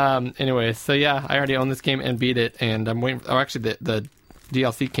 Anyway, so yeah, I already own this game and beat it, and I'm waiting. Oh, actually, the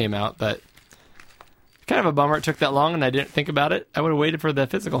DLC came out, but kind of a bummer it took that long, and I didn't think about it. I would have waited for the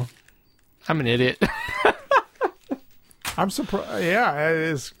physical. I'm an idiot. I'm surprised.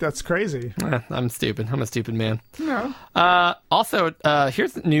 Yeah, that's crazy. I'm stupid. I'm a stupid man. No. Also,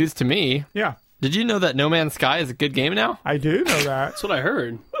 here's news to me. Yeah, Did you know that No Man's Sky is a good game now? I do know that. That's what I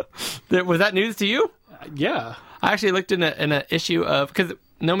heard. Was that news to you? Yeah. I actually looked in an issue of, because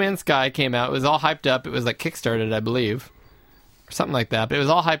No Man's Sky came out. It was all hyped up. It was like Kickstarted, I believe, or something like that. But it was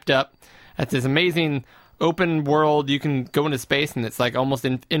all hyped up. It's this amazing open world. You can go into space, and it's like almost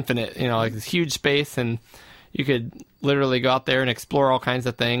infinite. You know, like this huge space, and you could literally go out there and explore all kinds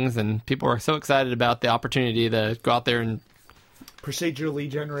of things. And people were so excited about the opportunity to go out there and Procedurally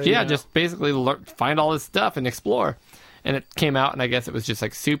generated. yeah, just basically find all this stuff and explore. And it came out, and I guess it was just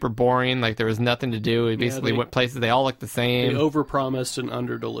like super boring. Like there was nothing to do. We basically went places. They all looked the They same. overpromised and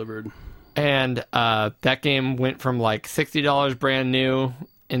underdelivered. And that game went from like $60 brand new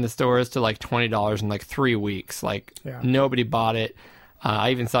in the stores to like $20 in like 3 weeks. Like nobody bought it.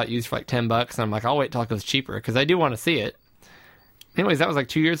 I even saw it used for like $10, and I'm like, I'll wait till it goes cheaper because I do want to see it. Anyways, that was like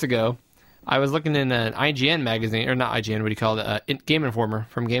 2 years ago. I was looking in an IGN magazine, or not IGN, what do you call it? Game Informer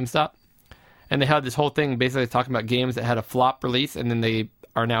from GameStop. And they had this whole thing basically talking about games that had a flop release and then they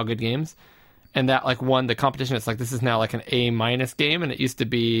are now good games. And that like won the competition. It's like, this is now like an A- game, and it used to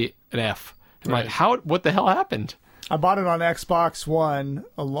be an F. I'm like, what the hell happened? I bought it on Xbox One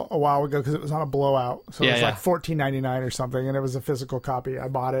a while ago because it was on a blowout. So it was like $14.99 or something, and it was a physical copy. I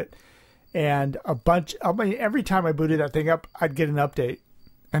bought it. And every time I booted that thing up, I'd get an update.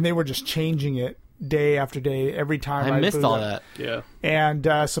 And they were just changing it day after day every time. I missed all that. Yeah. And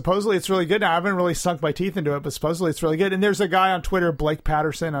supposedly it's really good. Now, I haven't really sunk my teeth into it, but supposedly it's really good. And there's a guy on Twitter, Blake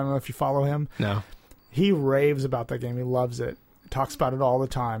Patterson. I don't know if you follow him. No. He raves about that game. He loves it. Talks about it all the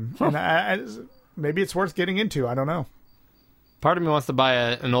time. Huh. And maybe it's worth getting into. I don't know. Part of me wants to buy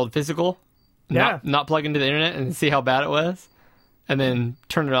an old physical, not plug into the internet and see how bad it was, and then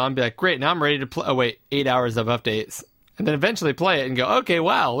turn it on and be like, great, now I'm ready to play. Oh, wait, 8 hours of updates. And then eventually play it and go, okay,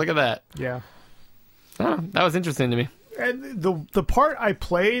 wow, look at that. Yeah. Oh, that was interesting to me. And the part I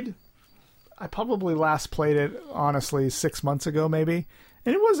played, I probably last played it, honestly, 6 months ago maybe.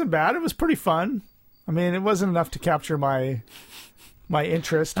 And it wasn't bad. It was pretty fun. I mean, it wasn't enough to capture my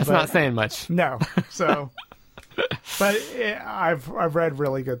interest. That's not saying much. No. So, but I've read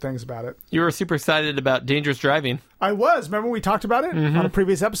really good things about it. You were super excited about Dangerous Driving. I was. Remember we talked about it on a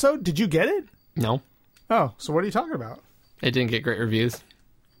previous episode? Did you get it? No. Oh, so what are you talking about? It didn't get great reviews.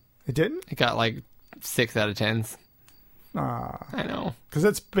 It didn't? It got like 6 out of 10s. I know. Because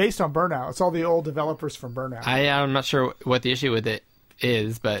it's based on Burnout. It's all the old developers from Burnout. I'm not sure what the issue with it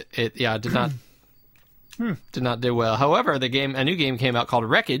is, but it did not did not do well. However, a new game came out called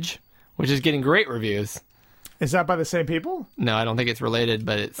Wreckage, which is getting great reviews. Is that by the same people? No, I don't think it's related,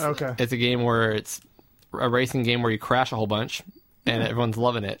 but it's a game where it's a racing game where you crash a whole bunch, and everyone's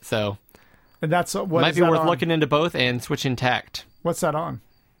loving it. So, and that's what might be worth looking into both and switching tact. What's that on?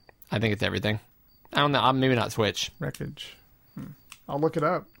 I think it's everything. I don't know. Maybe not Switch. Wreckage. I'll look it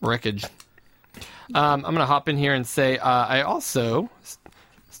up. Wreckage. I'm going to hop in here and say I also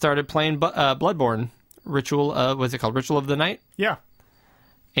started playing Bloodborne Ritual. Was it called Ritual of the Night? Yeah.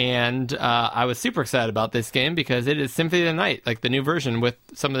 And I was super excited about this game because it is Symphony of the Night, like the new version with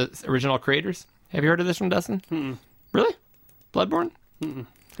some of the original creators. Have you heard of this one, Dustin? Mm-mm. Really? Bloodborne? Mm-mm.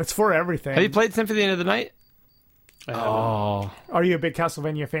 It's for everything. Have you played Symphony of the Night? I haven't. Are you a big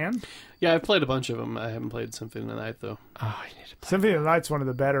Castlevania fan? Yeah, I've played a bunch of them. I haven't played Symphony of the Night, though. Oh, you need to play. Symphony of the Night's one of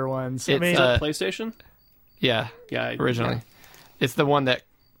the better ones. It's, I mean, PlayStation? Yeah. Yeah. Originally. Yeah. It's the one that,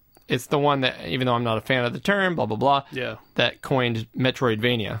 even though I'm not a fan of the term, blah, blah, blah, that coined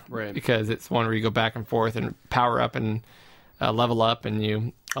Metroidvania. Right. Because it's one where you go back and forth and power up and level up, and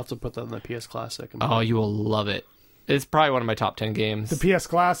you... I'll have to put that on the PS Classic. You will love it. It's probably one of my top 10 games. The PS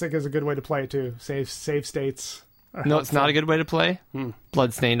Classic is a good way to play it, too. Save states. No, it's not a good way to play.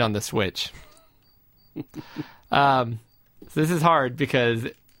 Bloodstained on the Switch. So this is hard because...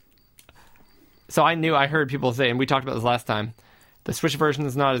 So I heard people say, and we talked about this last time, the Switch version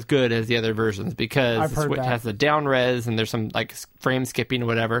is not as good as the other versions because the Switch has the down res and there's some like frame skipping or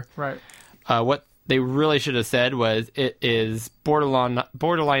whatever. Right. What they really should have said was it is borderline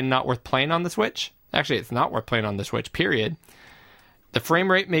not worth playing on the Switch Actually, it's not worth playing on the Switch, period. The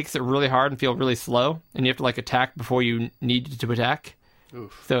frame rate makes it really hard and feel really slow, and you have to like attack before you need to attack.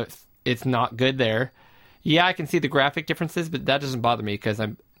 Oof. So it's not good there. Yeah, I can see the graphic differences, but that doesn't bother me because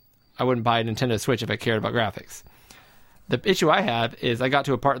I wouldn't buy a Nintendo Switch if I cared about graphics. The issue I have is I got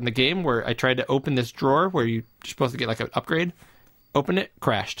to a part in the game where I tried to open this drawer where you're supposed to get like an upgrade. Opened it,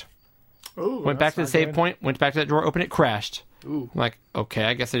 crashed. Ooh, Went back to the save point, went back to that drawer, opened it, crashed. Ooh. I'm like, okay,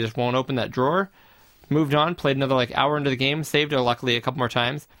 I guess I just won't open that drawer. Moved on, played another like hour into the game, saved it luckily a couple more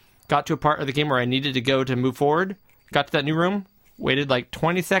times. Got to a part of the game where I needed to go to move forward. Got to that new room, waited like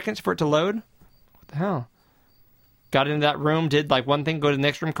 20 seconds for it to load. What the hell? Got into that room, did like one thing, go to the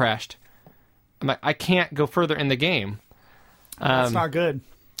next room, crashed. I'm like, I can't go further in the game. That's not good.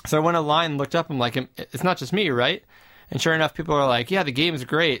 So I went online and looked up. I'm like, it's not just me, right? And sure enough, people are like, yeah, the game's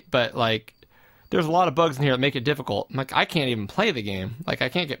great, but like, there's a lot of bugs in here that make it difficult. I'm like, I can't even play the game. Like, I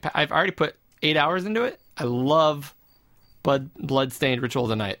can't get. I've already put 8 hours into it. I love Bloodstained Ritual of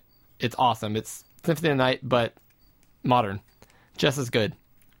the Night. It's awesome. It's Symphony of the Night, but modern, just as good.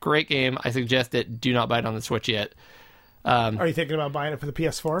 Great game. I suggest it. Do not buy it on the Switch yet. Are you thinking about buying it for the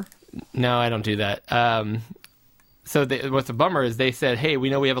PS4? No, I don't do that. So what's a bummer is they said, hey, we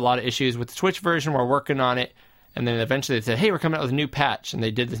know we have a lot of issues with the Switch version. We're working on it. And then eventually they said, hey, we're coming out with a new patch. And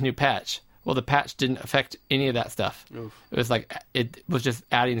they did this new patch. Well, the patch didn't affect any of that stuff. Oof. It was like, it was just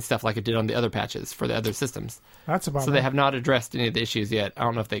adding stuff like it did on the other patches for the other systems. That's about So they have not addressed any of the issues yet. I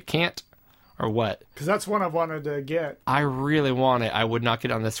don't know if they can't or what. because that's one I've wanted to get. I really want it. I would not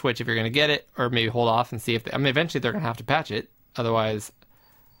get it on the Switch if you're going to get it, or maybe hold off and see if eventually they're going to have to patch it. Otherwise,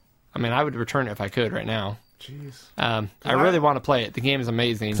 I would return it if I could right now. Jeez. I really want to play it. The game is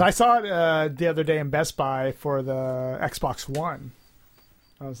amazing. So I saw it the other day in Best Buy for the Xbox One.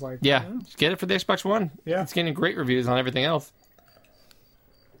 I was like, Yeah, just get it for the Xbox One. Yeah. It's getting great reviews on everything else.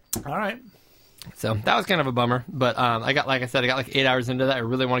 all right. So that was kind of a bummer. But I got like 8 hours into that. I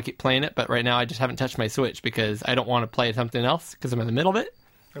really want to keep playing it, but right now I just haven't touched my Switch because I don't want to play something else because I'm in the middle of it.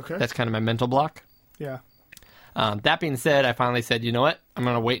 Okay. That's kind of my mental block. yeah. That being said, I finally said, you know what? I'm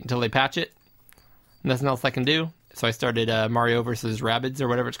going to wait until they patch it. Nothing else I can do. So I started Mario vs. Rabbids or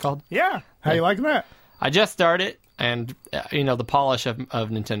whatever it's called. Yeah. How you liking that? I just started, and the polish of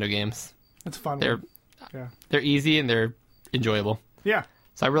Nintendo games. That's a fun. They're one. Yeah. they're easy and they're enjoyable. Yeah.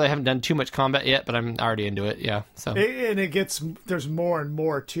 So I really haven't done too much combat yet, but I'm already into it. Yeah. So There's more and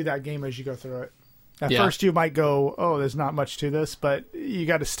more to that game as you go through it. At Yeah. first you might go, oh, there's not much to this, but you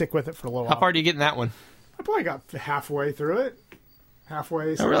got to stick with it for a little how while. far do you get in that one? I probably got halfway through it.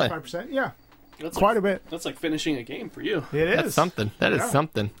 Halfway, Oh, really? 75%. Yeah. That's Quite like, a bit. That's like finishing a game for you. It is. That's something. That is Yeah.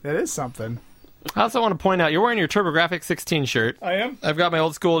 something. It is something. I also want to point out you're wearing your TurboGrafx 16 shirt. I am. I've got my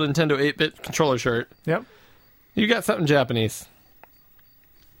old school Nintendo 8-bit controller shirt. Yep. You got something Japanese.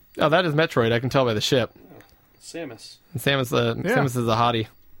 Oh, that is Metroid. I can tell by the ship. Samus. And Samus Yeah. is a hottie.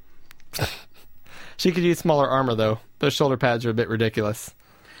 She could use smaller armor though. Those shoulder pads are a bit ridiculous.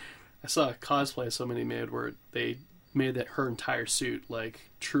 I saw a cosplay somebody made where they made that her entire suit like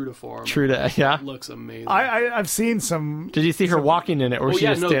true to form. True to yeah. It looks amazing. I've seen some. Did you see her walking in it, or oh she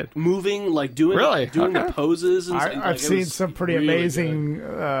yeah, just no, did? moving like doing Really? doing Okay. the poses. And like, I've it seen was some pretty really amazing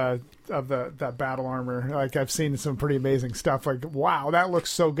of that battle armor. Like I've seen some pretty amazing stuff. Like wow, that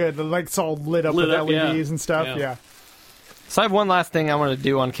looks so good. Like it's all lit up with Lit up, LEDs yeah. and stuff. Yeah. Yeah. So I have one last thing I want to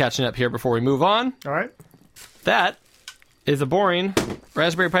do on catching up here before we move on. All right. That is a boring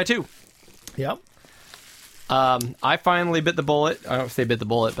Raspberry Pi 2. Yep. I finally bit the bullet. I don't say bit the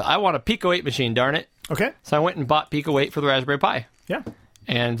bullet, but I want a Pico 8 machine, darn it. Okay. So I went and bought Pico 8 for the Raspberry Pi. Yeah.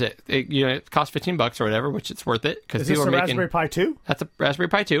 And it cost $15 or whatever, which it's worth it because Is this people a are making. Raspberry Pi 2? That's a Raspberry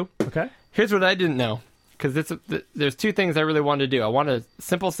Pi 2. Okay. Here's what I didn't know, because there's two things I really wanted to do. I want a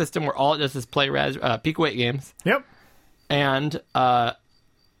simple system where all it does is play Pico 8 games, Yep. and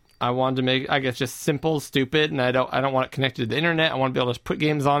I wanted to make, I guess, just simple, stupid, and I don't want it connected to the internet. I want to be able to just put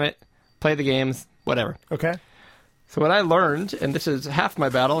games on it, play the games, whatever. Okay. So what I learned, and this is half my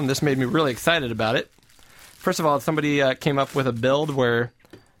battle, and this made me really excited about it. First of all, somebody came up with a build where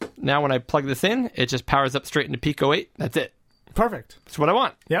now when I plug this in, it just powers up straight into Pico 8. That's it. Perfect. That's what I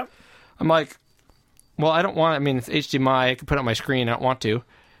want. Yep. I'm like, well, I don't want, it's HDMI. I can put it on my screen. I don't want to.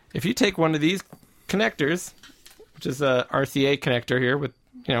 If you take one of these connectors, which is a RCA connector here with,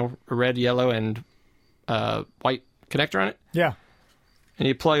 a red, yellow, and white connector on it, Yeah. and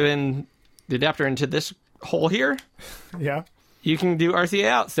you plug in the adapter into this hole here, Yeah. you can do RCA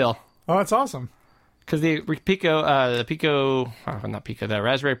out still. Oh, that's awesome. Because the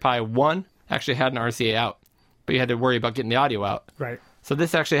Raspberry Pi 1 actually had an RCA out, but you had to worry about getting the audio out. Right. So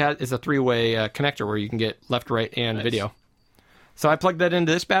this actually is a three-way connector where you can get left, right, and Nice. video. So I plugged that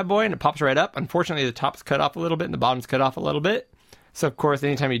into this bad boy, and it pops right up. Unfortunately, the top's cut off a little bit, and the bottom's cut off a little bit. So, of course,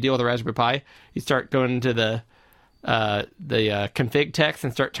 anytime you deal with a Raspberry Pi, you start going into the config text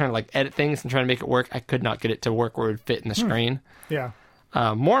and start trying to like edit things and trying to make it work. I could not get it to work where it would fit in the screen. Yeah.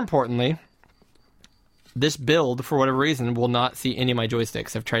 More importantly, this build, for whatever reason, will not see any of my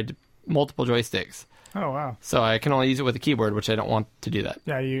joysticks. I've tried multiple joysticks. Oh, wow. So I can only use it with a keyboard, which I don't want to do that.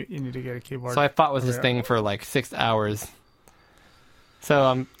 Yeah, you need to get a keyboard. So I fought with this thing for like 6 hours. So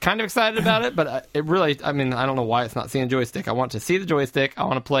I'm kind of excited about it, but it really, I mean, I don't know why it's not seeing a joystick. I want to see the joystick. I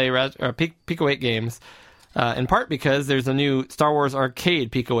want to play Pico 8 games, in part because there's a new Star Wars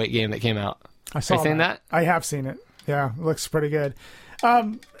Arcade Pico 8 game that came out. I saw Have you seen that? I have seen it. Yeah, it looks pretty good.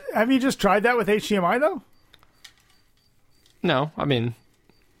 Have you just tried that with HDMI, though? No, I mean,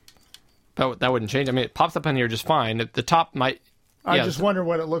 that wouldn't change. I mean, it pops up on here just fine. The top might... I just wonder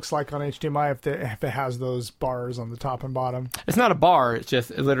what it looks like on HDMI if it has those bars on the top and bottom. It's not a bar. It's just,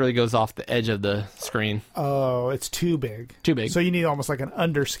 it literally goes off the edge of the screen. Oh, it's too big. Too big. So you need almost like an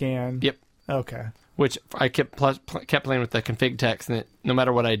underscan. Yep. Okay. Which I kept playing with the config text, and no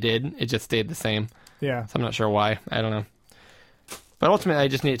matter what I did, it just stayed the same. Yeah. So I'm not sure why. I don't know. But ultimately, I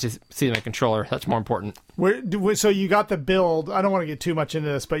just need to see my controller. That's more important. So you got the build. I don't want to get too much into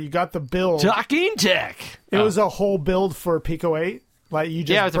this, but you got the build. Talking tech. It was a whole build for Pico 8. Like you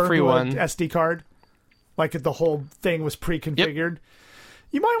just it was a free one. SD card. Like the whole thing was pre-configured. Yep.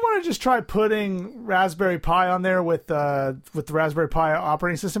 You might want to just try putting Raspberry Pi on there with the Raspberry Pi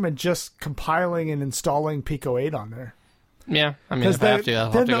operating system and just compiling and installing Pico 8 on there. Yeah, I mean, if I have to,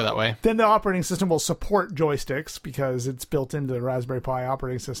 I'll have to go that way. Then the operating system will support joysticks because it's built into the Raspberry Pi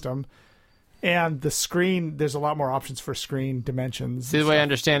operating system. And the screen, there's a lot more options for screen dimensions. See, the way I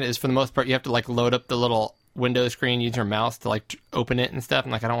understand it is, for the most part, you have to like load up the little Windows screen, use your mouse to like open it and stuff.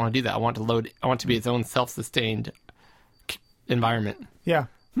 And like, I don't want to do that. I want it to be its own self-sustained environment. Yeah.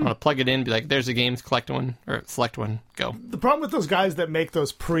 I want to plug it in, be like, there's a game, select one, go. The problem with those guys that make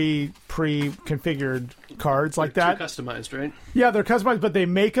those pre-configured cards like that, too customized, right? Yeah, they're customized, but they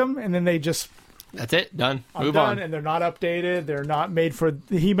make them and then they just that's it, done. Move done, on. and they're not updated. They're not made for.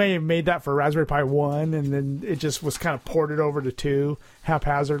 He may have made that for Raspberry Pi 1, and then it just was kind of ported over to 2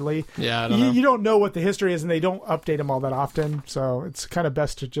 haphazardly. Yeah, I don't know. You don't know what the history is, and they don't update them all that often. So it's kind of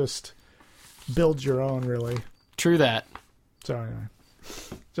best to just build your own, really. True that. So anyway,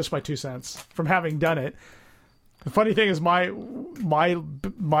 just my 2 cents from having done it. The funny thing is, my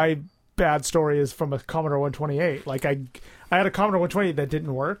bad story is from a Commodore 128. Like I had a Commodore 128 that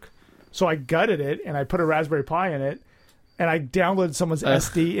didn't work. So I gutted it, and I put a Raspberry Pi in it, and I downloaded someone's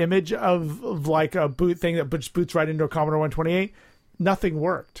SD image of like a boot thing that just boots right into a Commodore 128. Nothing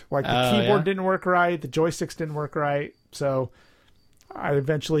worked. Like the keyboard didn't work right, the joysticks didn't work right. So I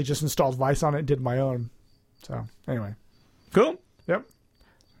eventually just installed Vice on it and did my own. So anyway. Cool. Yep.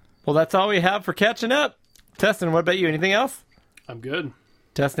 Well, that's all we have for catching up. Testin, what about you? Anything else? I'm good.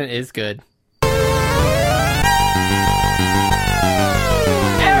 Testin is good.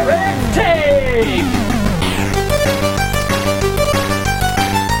 Eric's Take!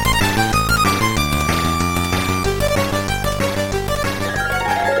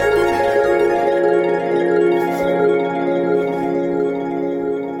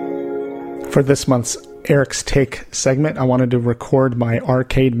 For this month's Eric's Take segment, I wanted to record my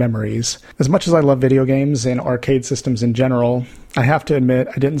arcade memories. As much as I love video games and arcade systems in general, I have to admit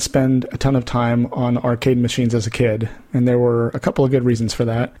I didn't spend a ton of time on arcade machines as a kid, and there were a couple of good reasons for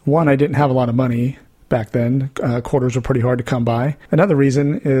that. One, I didn't have a lot of money back then. Quarters were pretty hard to come by. Another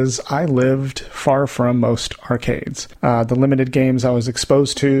reason is I lived far from most arcades. The limited games I was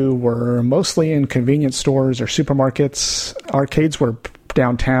exposed to were mostly in convenience stores or supermarkets. Arcades were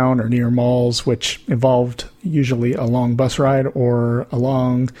downtown or near malls, which involved usually a long bus ride or a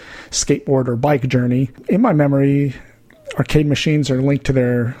long skateboard or bike journey. In my memory, arcade machines are linked to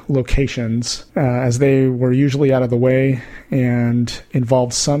their locations, as they were usually out of the way and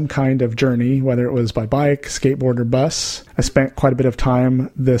involved some kind of journey, whether it was by bike, skateboard, or bus. I spent quite a bit of time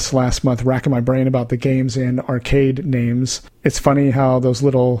this last month racking my brain about the games and arcade names. It's funny how those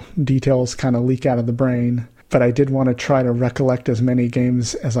little details kind of leak out of the brain, but I did want to try to recollect as many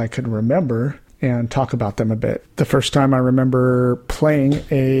games as I could remember and talk about them a bit. The first time I remember playing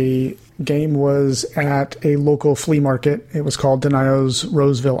a game was at a local flea market. It was called Denio's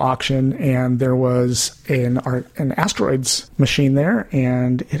Roseville Auction, and there was an asteroids machine there,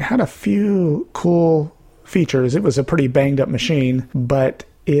 and it had a few cool features. It was a pretty banged up machine, but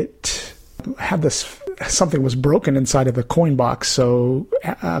it had this, something was broken inside of the coin box, so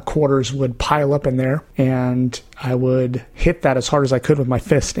quarters would pile up in there, and I would hit that as hard as I could with my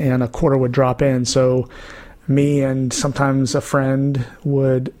fist, and a quarter would drop in. So me and sometimes a friend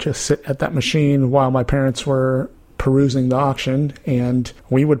would just sit at that machine while my parents were perusing the auction, and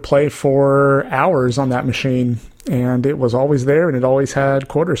we would play for hours on that machine. And it was always there, and it always had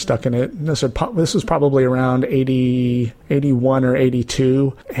quarters stuck in it. And this was probably around 81 or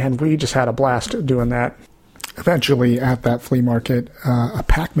 82, and we just had a blast doing that. Eventually, at that flea market, a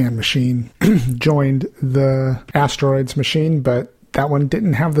Pac-Man machine joined the Asteroids machine, but that one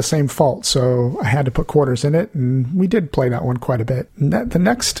didn't have the same fault, so I had to put quarters in it, and we did play that one quite a bit. The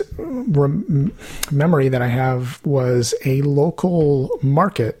next memory that I have was a local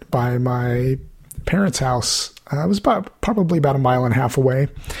market by my parents' house. It was probably about a mile and a half away,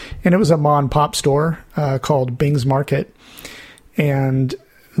 and it was a mom-and-pop store called Bing's Market, and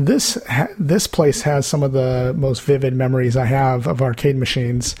this place has some of the most vivid memories I have of arcade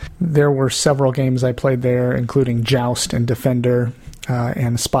machines. There were several games I played there, including Joust and Defender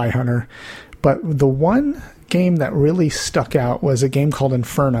and Spy Hunter. But the one game that really stuck out was a game called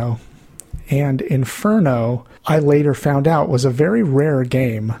Inferno. And Inferno, I later found out, was a very rare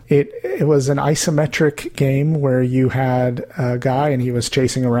game. It was an isometric game where you had a guy and he was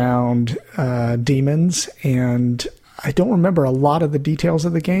chasing around demons, and I don't remember a lot of the details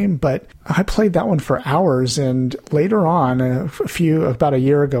of the game, but I played that one for hours, and later on, about a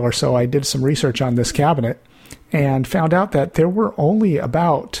year ago or so, I did some research on this cabinet and found out that there were only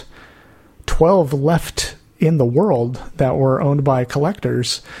about 12 left in the world that were owned by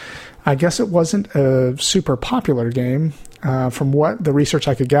collectors. I guess it wasn't a super popular game. From what the research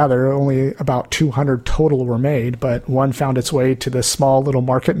I could gather, only about 200 total were made, but one found its way to this small little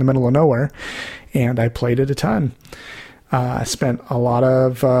market in the middle of nowhere, and I played it a ton. I spent a lot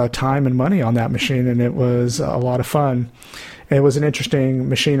of time and money on that machine, and it was a lot of fun. It was an interesting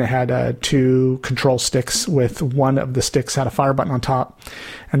machine that had 2 control sticks, with one of the sticks had a fire button on top,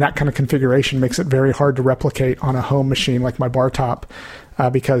 and that kind of configuration makes it very hard to replicate on a home machine like my bar top,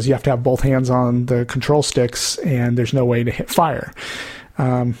 because you have to have both hands on the control sticks, and there's no way to hit fire.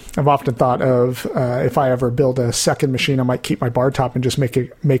 I've often thought of if I ever build a second machine, I might keep my bar top and just make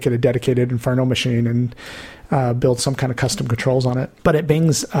it a dedicated Inferno machine and build some kind of custom controls on it. But at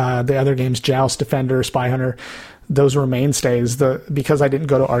Bing's, the other games, Joust, Defender, Spy Hunter, those were mainstays. Because I didn't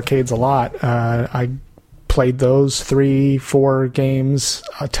go to arcades a lot, I played those 3-4 games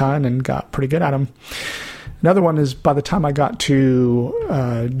a ton and got pretty good at them. Another one is, by the time I got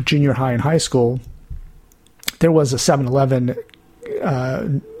to junior high and high school, there was a 7-Eleven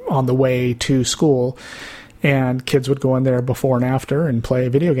on the way to school, and kids would go in there before and after and play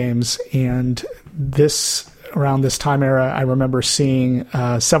video games. And around this time era, I remember seeing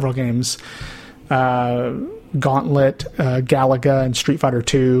several games. Gauntlet, Galaga, and Street Fighter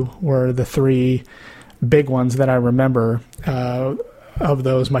II were the 3 big ones that I remember. Of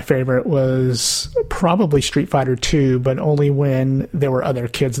those, my favorite was probably Street Fighter II, but only when there were other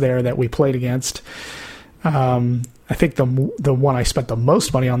kids there that we played against. I think the one I spent the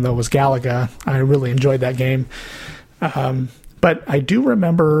most money on, though, was Galaga. I really enjoyed that game. But I do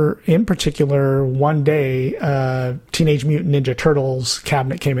remember, in particular, one day, Teenage Mutant Ninja Turtles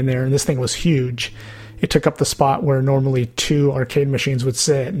cabinet came in there, and this thing was huge. It took up the spot where normally 2 arcade machines would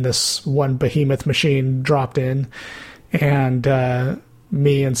sit, and this one behemoth machine dropped in, and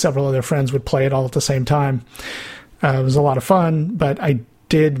me and several other friends would play it all at the same time. It was a lot of fun, but I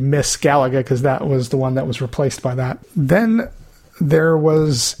did miss Galaga because that was the one that was replaced by that. Then there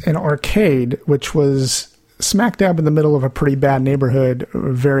was an arcade, which was smack dab in the middle of a pretty bad neighborhood,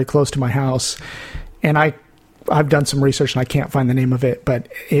 very close to my house. And I've done some research and I can't find the name of it, but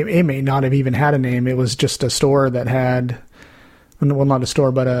it may not have even had a name. It was just a store that had, well, not a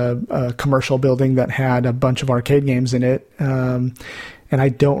store, but a commercial building that had a bunch of arcade games in it. And I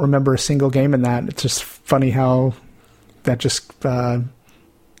don't remember a single game in that. It's just funny how that just,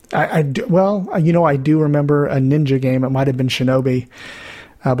 I do remember a ninja game. It might have been Shinobi.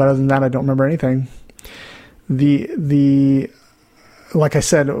 But other than that, I don't remember anything. Like I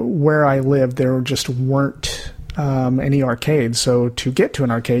said, where I lived, there just weren't any arcades. So to get to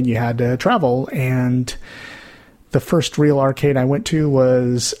an arcade, you had to travel. And the first real arcade I went to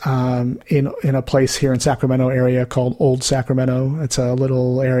was in a place here in Sacramento area called Old Sacramento. It's a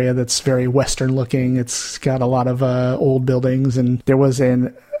little area that's very Western looking. It's got a lot of old buildings, and there was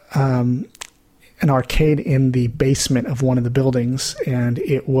an arcade in the basement of one of the buildings, and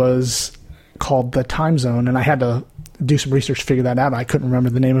it was called the Time Zone. And I had to do some research to figure that out. I couldn't remember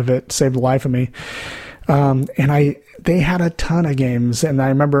the name of it. Saved the life of me. They had a ton of games, and I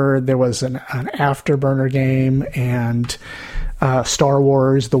remember there was an Afterburner game, and Star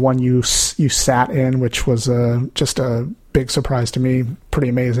Wars, the one you sat in, which was just a big surprise to me, pretty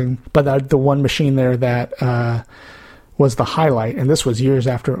amazing. But the one machine there that was the highlight, and this was years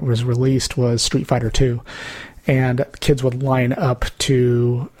after it was released, was Street Fighter 2. And kids would line up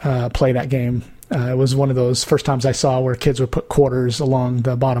to play that game. It was one of those first times I saw where kids would put quarters along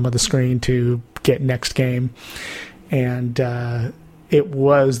the bottom of the screen to get next game. And it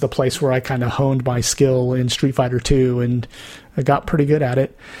was the place where I kind of honed my skill in Street Fighter 2, and I got pretty good at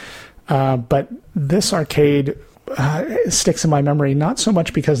it. But this arcade sticks in my memory, not so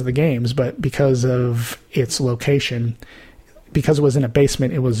much because of the games, but because of its location. Because it was in a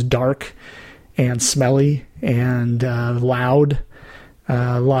basement, it was dark and smelly and loud.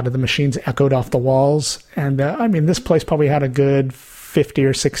 A lot of the machines echoed off the walls. And this place probably had a good 50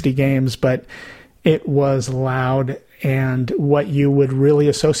 or 60 games, but it was loud and what you would really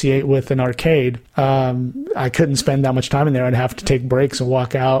associate with an arcade. I couldn't spend that much time in there. I'd have to take breaks and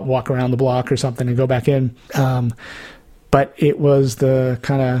walk out, walk around the block or something and go back in. But it was the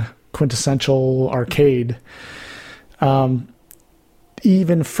kind of quintessential arcade.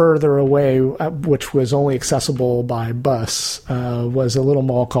 Even further away, which was only accessible by bus, was a little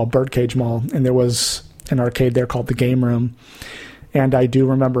mall called Birdcage Mall, and there was an arcade there called the Game Room. And I do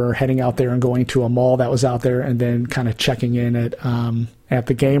remember heading out there and going to a mall that was out there and then kind of checking in at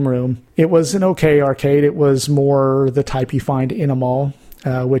the Game Room. It was an okay arcade. It was more the type you find in a mall,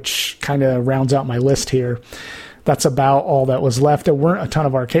 which kind of rounds out my list here. That's about all that was left. There weren't a ton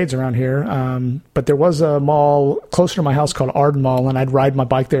of arcades around here, but there was a mall closer to my house called Arden Mall, and I'd ride my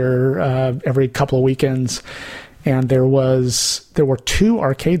bike there every couple of weekends. And there were two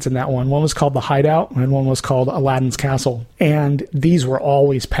arcades in that one. One was called the Hideout, and one was called Aladdin's Castle. And these were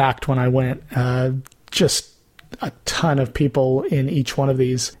always packed when I went. Just a ton of people in each one of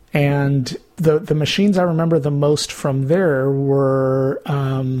these. And the machines I remember the most from there were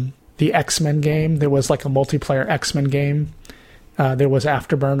the X-Men game. There was like a multiplayer X-Men game. There was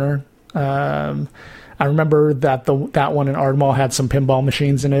Afterburner. I remember that that one in Ardmall had some pinball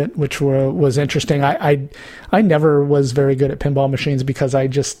machines in it, which was interesting. I never was very good at pinball machines because I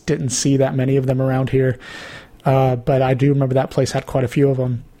just didn't see that many of them around here. But I do remember that place had quite a few of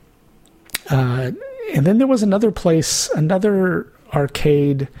them. And then there was another place, another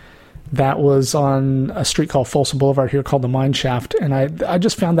arcade that was on a street called Folsom Boulevard here called the Mine Shaft. And I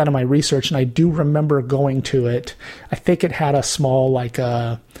just found that in my research, and I do remember going to it. I think it had a small, like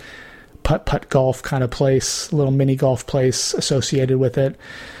putt golf kind of place, little mini golf place associated with it.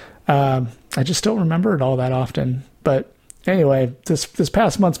 I just don't remember it all that often. But anyway, this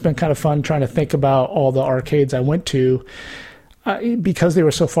past month's been kind of fun trying to think about all the arcades I went to. Because they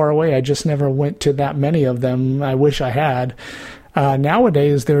were so far away, I just never went to that many of them. I wish I had.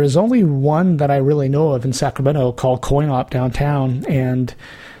 Nowadays, there is only one that I really know of in Sacramento called Coin Op downtown, and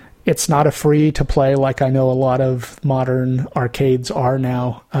it's not a free to play like I know a lot of modern arcades are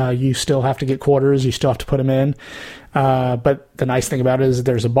now. You still have to get quarters, you still have to put them in. But the nice thing about it is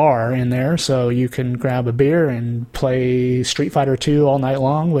there's a bar in there, so you can grab a beer and play Street Fighter 2 all night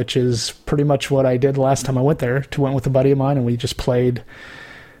long, which is pretty much what I did last time I went there. Went with a buddy of mine, and we just played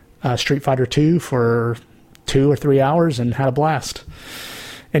Street Fighter 2 for 2 or 3 hours and had a blast.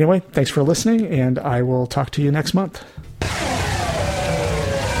 Anyway, thanks for listening, and I will talk to you next month.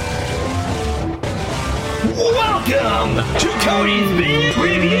 Welcome to Cody's Big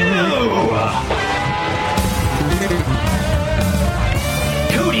Review!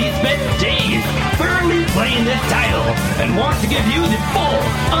 Cody spent days thoroughly playing this title and wants to give you the full,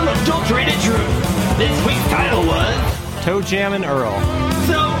 unadulterated truth. This week's title was Toe Jam and Earl.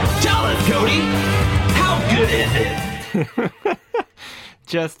 So, tell us, Cody, how good is it?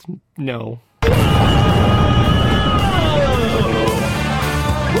 Just no.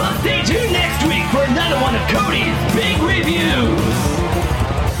 Well, stay tuned next week for another one of Cody's Big Reviews.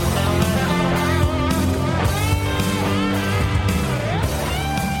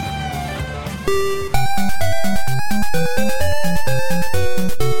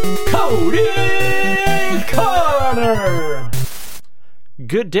 Cody's Corner!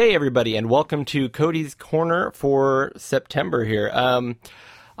 Good day, everybody, and welcome to Cody's Corner for September here.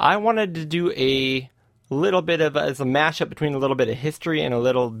 I wanted to do a little bit of as a mashup between a little bit of history and a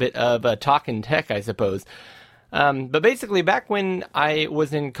little bit of talking tech, I suppose. But basically, back when I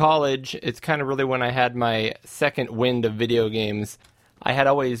was in college, it's kind of really when I had my second wind of video games. I had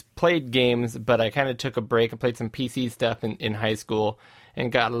always played games, but I kind of took a break and played some PC stuff in high school and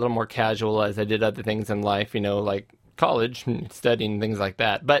got a little more casual as I did other things in life, like college, studying, things like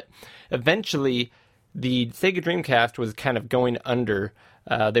that. But eventually, the Sega Dreamcast was kind of going under.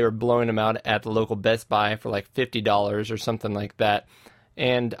 They were blowing them out at the local Best Buy for like $50 or something like that.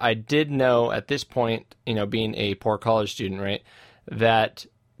 And I did know at this point, being a poor college student, right, that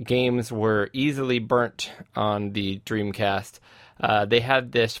games were easily burnt on the Dreamcast. They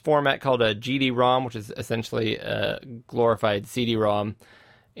had this format called a GD-ROM, which is essentially a glorified CD-ROM.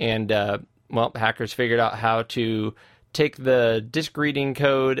 And, hackers figured out how to take the disk reading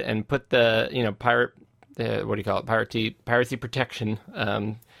code and put the, piracy protection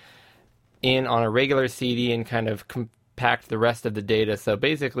in on a regular CD and kind of compact the rest of the data. So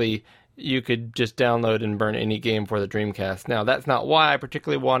basically, you could just download and burn any game for the Dreamcast. Now, that's not why I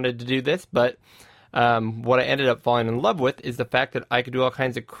particularly wanted to do this, but what I ended up falling in love with is the fact that I could do all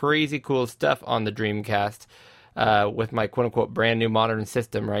kinds of crazy cool stuff on the Dreamcast with my quote-unquote brand new modern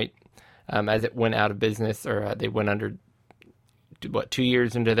system, right? As it went out of business, or they went under, 2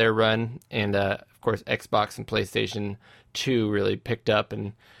 years into their run, and of course Xbox and PlayStation 2 really picked up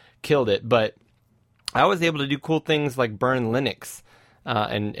and killed it. But I was able to do cool things like burn Linux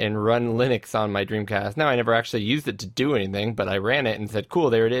and run Linux on my Dreamcast. Now, I never actually used it to do anything, but I ran it and said, cool,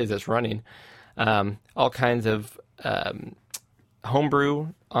 there it is, it's running. All kinds of homebrew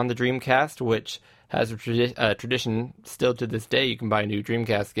on the Dreamcast, which has a tradition still to this day. You can buy new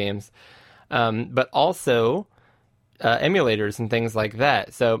Dreamcast games, but also emulators and things like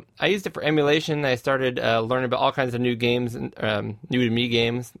that. So I used it for emulation. I started learning about all kinds of new games, new to me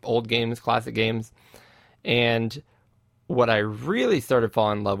games, old games, classic games. And what I really started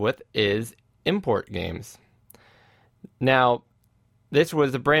falling in love with is import games. Now, this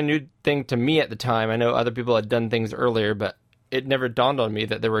was a brand new thing to me at the time. I know other people had done things earlier, but it never dawned on me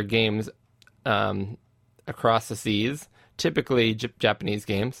that there were games across the seas, typically Japanese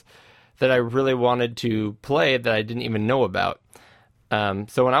games, that I really wanted to play that I didn't even know about.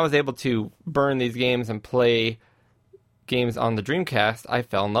 So when I was able to burn these games and play games on the Dreamcast, I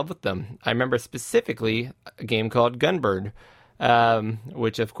fell in love with them. I remember specifically a game called Gunbird,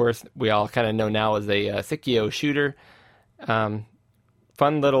 which of course we all kind of know now as a Sikio shooter. Fun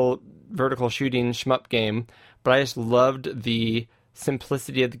little vertical shooting shmup game, but I just loved the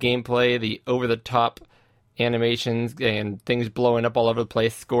simplicity of the gameplay, the over-the-top animations and things blowing up all over the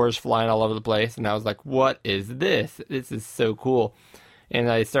place, scores flying all over the place, and I was like, what is this? This is so cool. And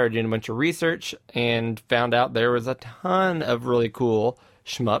I started doing a bunch of research and found out there was a ton of really cool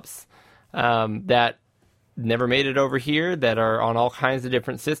shmups that never made it over here, that are on all kinds of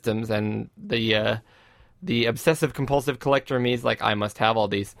different systems, and the obsessive compulsive collector in me is like, I must have all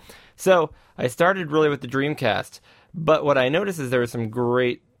these. So I started really with the Dreamcast, but what I noticed is there were some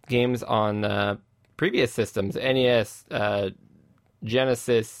great games on previous systems, NES,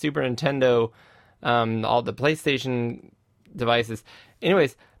 Genesis, Super Nintendo, all the PlayStation devices.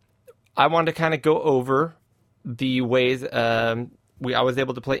 Anyways, I wanted to kind of go over the ways I was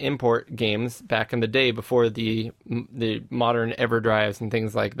able to play import games back in the day before the modern EverDrives and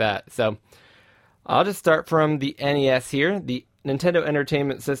things like that. So I'll just start from the NES here. The Nintendo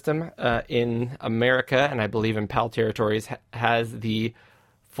Entertainment System in America, and I believe in PAL territories, has the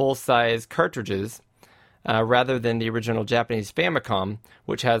full-size cartridges rather than the original Japanese Famicom,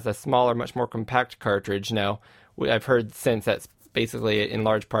 which has a smaller, much more compact cartridge. Now, I've heard since that's basically in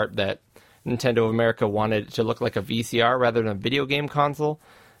large part that Nintendo of America wanted it to look like a VCR rather than a video game console,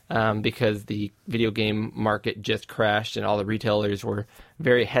 because the video game market just crashed and all the retailers were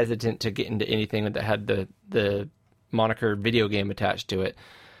very hesitant to get into anything that had the moniker video game attached to it.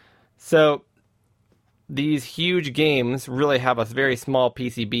 So these huge games really have a very small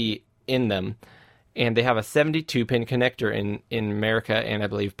PCB in them, and they have a 72-pin connector in America and I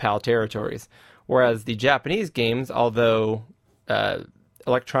believe PAL territories. Whereas the Japanese games, although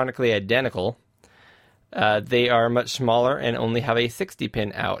electronically identical, they are much smaller and only have a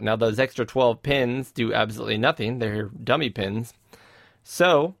 60-pin out. Now, those extra 12 pins do absolutely nothing. They're dummy pins.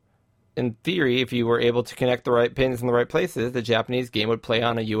 So, in theory, if you were able to connect the right pins in the right places, the Japanese game would play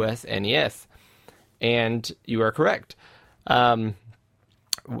on a US NES. And you are correct.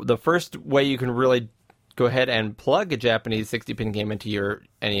 The first way you can really go ahead and plug a Japanese 60-pin game into your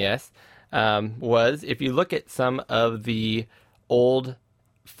NES was if you look at some of the old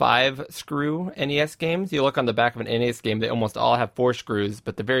 5-screw NES games. You look on the back of an NES game, they almost all have 4 screws,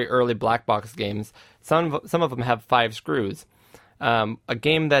 but the very early black box games, some of them have 5 screws. A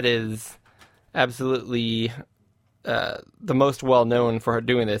game that is absolutely the most well-known for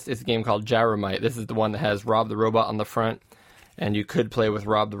doing this is a game called Gyromite. This is the one that has Rob the Robot on the front, and you could play with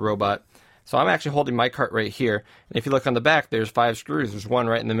Rob the Robot. So I'm actually holding my cart right here, and if you look on the back, there's 5 screws. There's one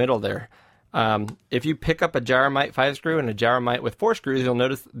right in the middle there. If you pick up a Gyromite 5-screw and a Gyromite with 4 screws, you'll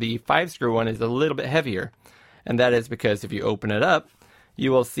notice the 5-screw one is a little bit heavier. And that is because if you open it up,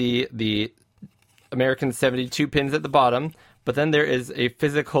 you will see the American 72 pins at the bottom, but then there is a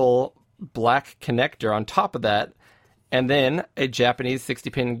physical black connector on top of that, and then a Japanese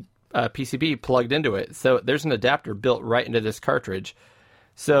 60-pin PCB plugged into it. So there's an adapter built right into this cartridge.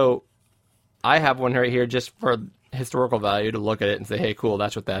 So I have one right here just for historical value to look at it and say, hey, cool,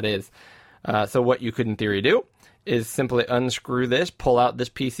 that's what that is. So what you could in theory do is simply unscrew this, pull out this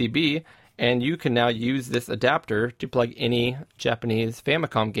PCB, and you can now use this adapter to plug any Japanese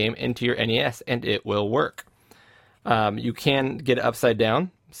Famicom game into your NES, and it will work. You can get it upside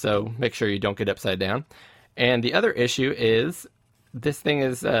down, so make sure you don't get upside down. And the other issue is this thing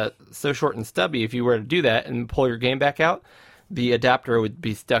is so short and stubby, if you were to do that and pull your game back out, the adapter would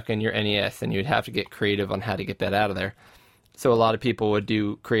be stuck in your NES, and you'd have to get creative on how to get that out of there. So a lot of people would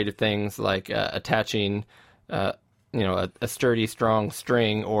do creative things like attaching a sturdy, strong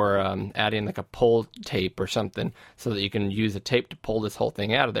string, or adding like a pull tape or something so that you can use a tape to pull this whole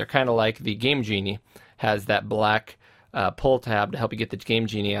thing out of there. Kind of like the Game Genie has that black pull tab to help you get the Game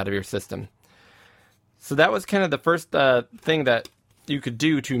Genie out of your system. So that was kind of the first thing that you could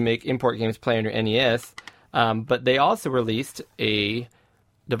do to make import games play on your NES. But they also released a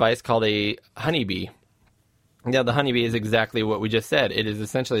device called a Honeybee. Now, the Honeybee is exactly what we just said. It is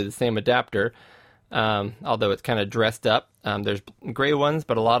essentially the same adapter, although it's kind of dressed up. There's gray ones,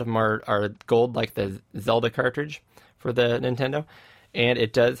 but a lot of them are gold, like the Zelda cartridge for the Nintendo. And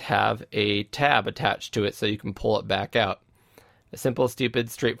it does have a tab attached to it so you can pull it back out. A simple, stupid,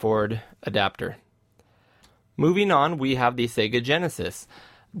 straightforward adapter. Moving on, we have the Sega Genesis.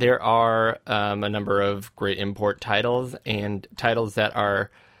 There are a number of great import titles and titles that are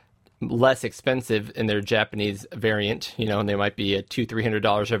less expensive in their Japanese variant, and they might be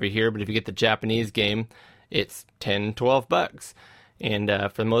 $200-$300 over here, but if you get the Japanese game, it's $10-$12.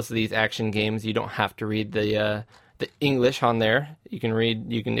 And for most of these action games, you don't have to read the English on there. You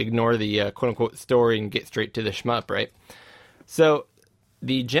can ignore the quote-unquote story and get straight to the shmup, right? So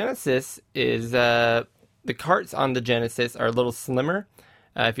the Genesis is, the carts on the Genesis are a little slimmer.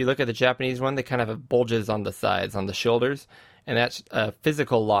 If you look at the Japanese one, they kind of have bulges on the sides, on the shoulders, and that's a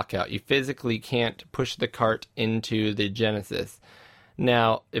physical lockout. You physically can't push the cart into the Genesis.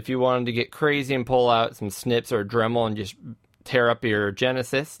 Now, if you wanted to get crazy and pull out some snips or a Dremel and just tear up your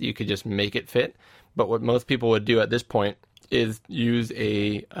Genesis, you could just make it fit. But what most people would do at this point is use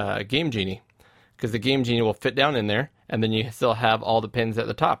a Game Genie, because the Game Genie will fit down in there, and then you still have all the pins at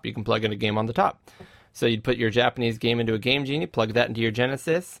the top. You can plug in a game on the top. So you'd put your Japanese game into a Game Genie, plug that into your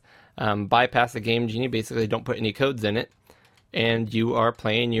Genesis, bypass the Game Genie, basically don't put any codes in it, and you are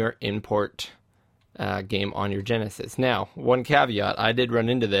playing your import game on your Genesis. Now, one caveat, I did run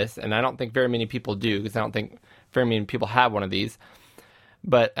into this, and I don't think very many people do, because I don't think very many people have one of these.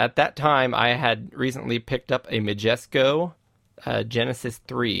 But at that time, I had recently picked up a Majesco Genesis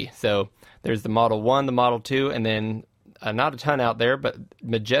 3. So there's the Model 1, the Model 2, and then not a ton out there, but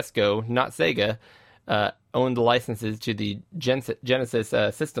Majesco, not Sega, owned the licenses to the Genesis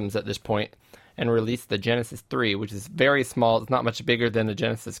systems at this point and released the Genesis 3, which is very small. It's not much bigger than the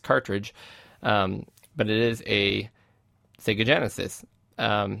Genesis cartridge, but it is a Sega Genesis.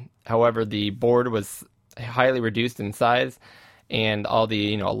 However, the board was highly reduced in size, and all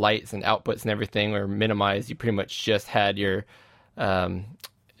the lights and outputs and everything were minimized. You pretty much just had your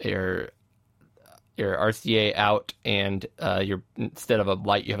RCA out, and instead of a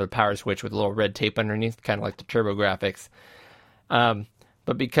light, you have a power switch with a little red tape underneath, kind of like the TurboGrafx.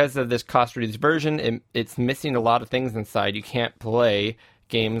 But because of this cost-reduced version, it's missing a lot of things inside. You can't play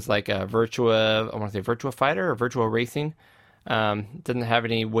games like Virtua Fighter or Virtua Racing. It doesn't have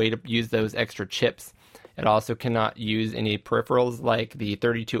any way to use those extra chips. It also cannot use any peripherals like the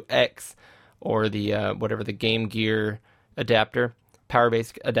 32X or the whatever the Game Gear adapter,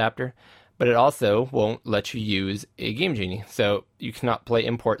 power-based adapter. But it also won't let you use a Game Genie. So you cannot play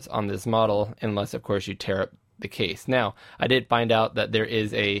imports on this model unless, of course, you tear up the case. Now, I did find out that there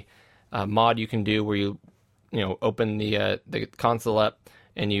is a mod you can do where you open the console up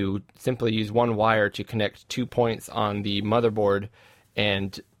and you simply use one wire to connect 2 points on the motherboard,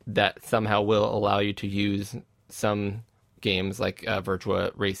 and that somehow will allow you to use some games like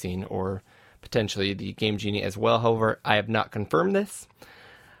Virtua Racing or potentially the Game Genie as well. However, I have not confirmed this.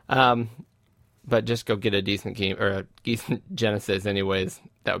 But just go get a decent game or a decent Genesis anyways.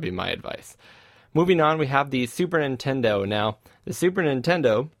 That would be my advice. Moving on, we have the Super Nintendo. Now, the Super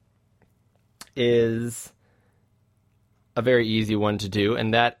Nintendo is a very easy one to do,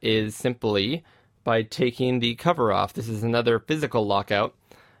 and that is simply by taking the cover off. This is another physical lockout.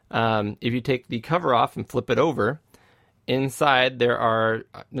 If you take the cover off and flip it over, inside there are,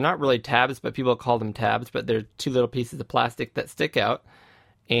 they're not really tabs, but people call them tabs, but they're two little pieces of plastic that stick out.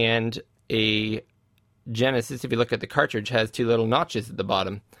 And a Genesis, if you look at the cartridge, has two little notches at the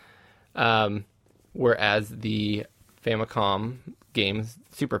bottom. Whereas the Famicom games,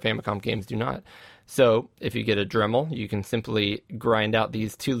 Super Famicom games, do not. So if you get a Dremel, you can simply grind out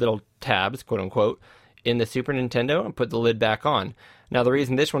these two little tabs, quote unquote, in the Super Nintendo and put the lid back on. Now, the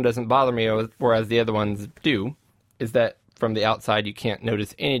reason this one doesn't bother me, whereas the other ones do, is that from the outside you can't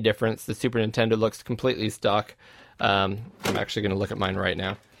notice any difference. The Super Nintendo looks completely stock. I'm actually going to look at mine right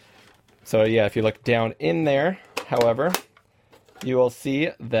now. So yeah, if you look down in there, however, you will see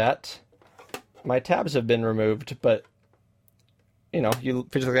that my tabs have been removed, but you know, you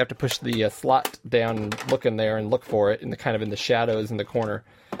physically have to push the slot down and look in there and look for it in the kind of in the shadows in the corner.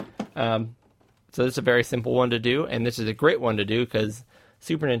 So this is a very simple one to do, and this is a great one to do because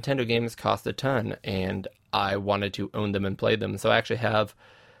Super Nintendo games cost a ton, and I wanted to own them and play them. So I actually have,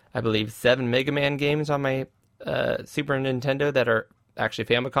 I believe, 7 Mega Man games on my Super Nintendo that are actually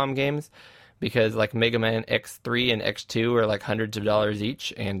Famicom games, because like Mega Man X3 and X2 are like hundreds of dollars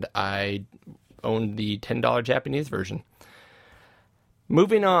each, and I owned the $10 Japanese version.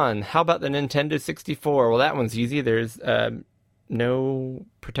 Moving on, how about the Nintendo 64? Well, that one's easy. There's no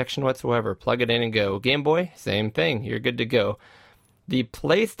protection whatsoever. Plug it in and go. Game Boy, same thing. You're good to go. The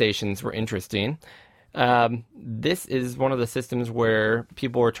PlayStations were interesting. This is one of the systems where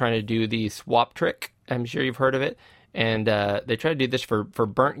people were trying to do the swap trick. I'm sure you've heard of it. And they tried to do this for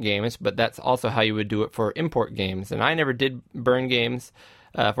burnt games, but that's also how you would do it for import games. And I never did burn games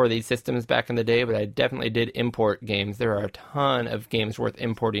for these systems back in the day, but I definitely did import games. There are a ton of games worth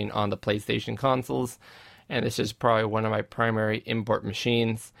importing on the PlayStation consoles, and this is probably one of my primary import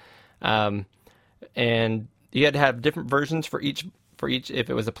machines. And you had to have different versions for each, if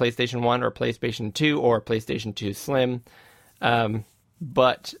it was a PlayStation 1 or a PlayStation 2 or a PlayStation 2 Slim.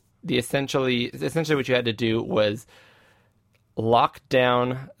 But essentially what you had to do was lock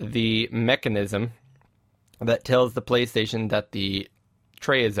down the mechanism that tells the PlayStation that the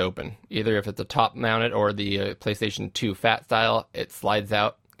tray is open. Either if it's a top mounted or the PlayStation 2 fat style, it slides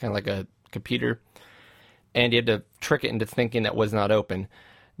out kind of like a computer, and you had to trick it into thinking that was not open.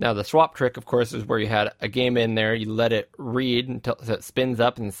 Now the swap trick, of course, is where you had a game in there, you let it read until it spins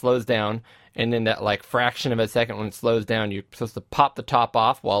up and slows down, and then that like fraction of a second when it slows down, you're supposed to pop the top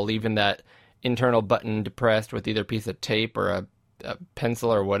off while leaving that internal button depressed with either a piece of tape or a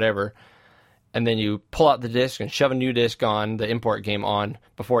pencil or whatever. And then you pull out the disc and shove a new disc on, the import game on,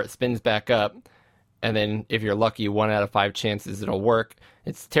 before it spins back up. And then if you're lucky, 1 out of 5 chances it'll work.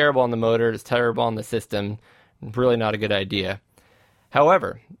 It's terrible on the motor, it's terrible on the system, really not a good idea.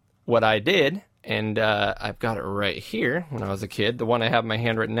 However, what I did, and I've got it right here when I was a kid, the one I have in my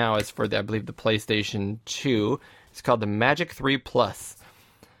hand right now is for, I believe, the PlayStation 2. It's called the Magic 3 Plus.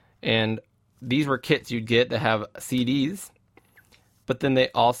 And these were kits you'd get that have CDs, but then they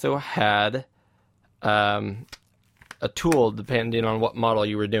also had a tool depending on what model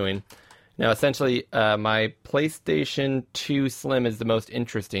you were doing. Now, essentially, my PlayStation 2 Slim is the most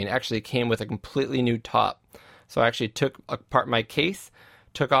interesting. It actually came with a completely new top. So I actually took apart my case,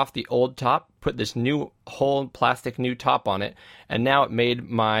 took off the old top, put this new whole plastic new top on it, and now it made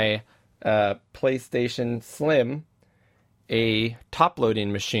my PlayStation Slim a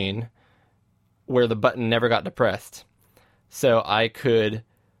top-loading machine where the button never got depressed. So I could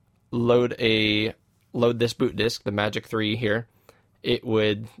load this boot disk, the Magic 3 here. It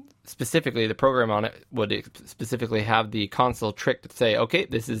would specifically, the program on it would specifically have the console trick to say, okay,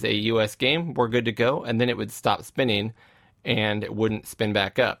 this is a US game, we're good to go, and then it would stop spinning and it wouldn't spin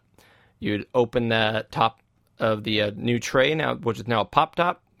back up. You'd open the top of the new tray now, which is now a pop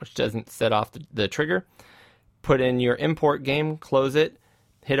top, which doesn't set off the trigger. Put in your import game, close it,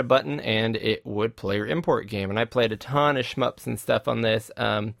 hit a button, and it would play your import game. And I played a ton of shmups and stuff on this.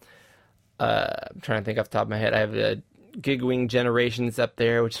 I'm trying to think off the top of my head. I have Gigwing Generations up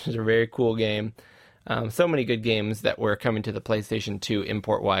there, which is a very cool game. So many good games that were coming to the PlayStation 2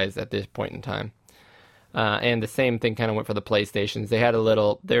 import-wise at this point in time. And the same thing kind of went for the PlayStations. They had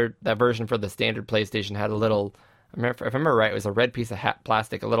that version for the standard PlayStation had a little, if I remember right, it was a red piece of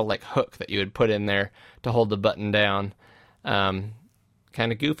plastic, a little like hook that you would put in there to hold the button down.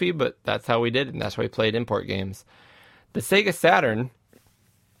 Kind of goofy, but that's how we did it, and that's why we played import games. The Sega Saturn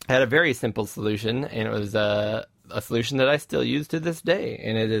had a very simple solution, and it was a solution that I still use to this day,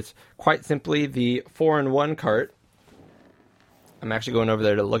 and it is quite simply the 4-in-1 cart. I'm actually going over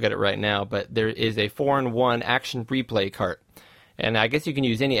there to look at it right now, but there is a 4-in-1 Action Replay cart. And I guess you can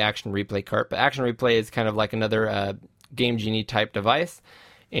use any Action Replay cart, but Action Replay is kind of like another Game Genie type device.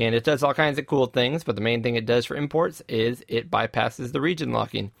 And it does all kinds of cool things, but the main thing it does for imports is it bypasses the region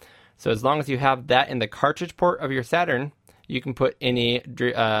locking. So as long as you have that in the cartridge port of your Saturn, you can put any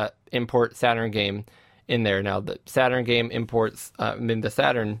import Saturn game in there. Now, the Saturn game imports, the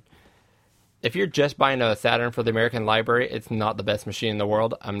Saturn, if you're just buying a Saturn for the American library, it's not the best machine in the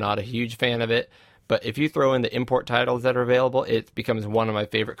world. I'm not a huge fan of it. But if you throw in the import titles that are available, it becomes one of my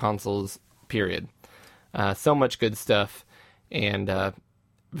favorite consoles, period. So much good stuff. And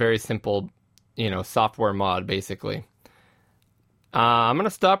very simple, software mod, basically. I'm going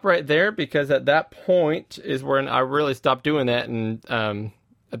to stop right there because at that point is when I really stopped doing that. And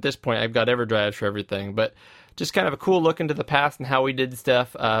at this point, I've got EverDrives for everything. But just kind of a cool look into the past and how we did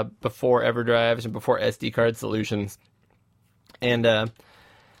stuff before EverDrives and before SD card solutions. And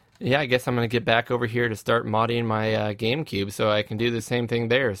yeah, I guess I'm going to get back over here to start modding my GameCube so I can do the same thing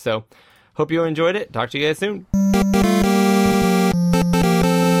there. So hope you enjoyed it. Talk to you guys soon.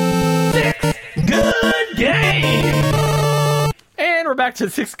 Good game! And we're back to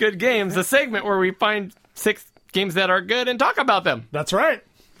 6 Good Games, the segment where we find 6 games that are good and talk about them That's right.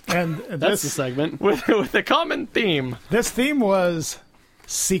 And That's the segment. with a common theme. this theme was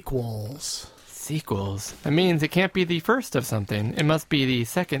sequels. Sequels. That means it can't be the first of something. It must be the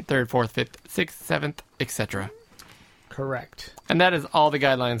second, third, fourth, fifth, sixth, seventh, etc. Correct. And that is all the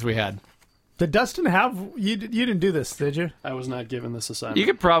guidelines we had. Did Dustin have... You didn't do this, did you? I was not given this assignment. You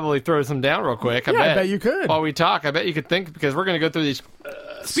could probably throw some down real quick. Yeah, I bet you could. While we talk, I bet you could think, because we're going to go through these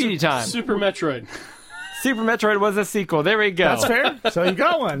speedy time. Super Metroid. Super Metroid was a sequel. There we go. That's fair. So you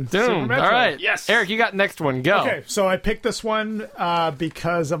got one. Super Boom. All Metroid. right. Yes. Eric, you got next one. Go. Okay, so I picked this one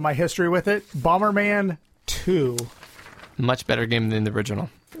because of my history with it. Bomberman 2. Much better game than the original.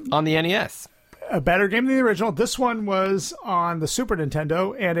 On the NES. A better game than the original. This one was on the Super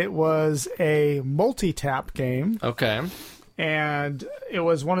Nintendo, and it was a multi-tap game. Okay. And it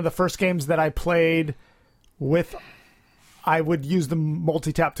was one of the first games that I played with... I would use the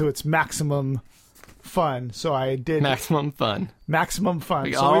multi-tap to its maximum fun. So I did... Maximum fun. Maximum fun.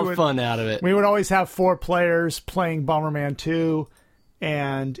 We So got we all would- fun out of it. We would always have 4 players playing Bomberman 2,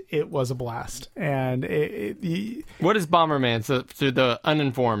 and it was a blast. And What is Bomberman? So, to the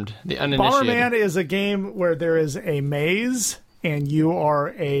uninformed, the uninitiated. Bomberman is a game where there is a maze, and you are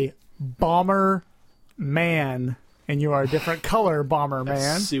a bomber man, and you are a different color bomber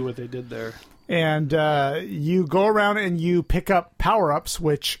man. See what they did there. And you go around and you pick up power-ups,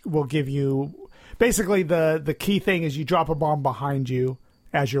 which will give you... Basically, the key thing is you drop a bomb behind you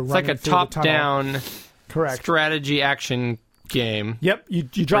as you're It's running like a through the tunnel. top-down Correct. strategy action game. Yep, you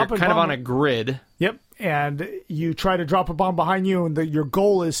drop You're a kind bomb. of on a grid. Yep, and you try to drop a bomb behind you, and your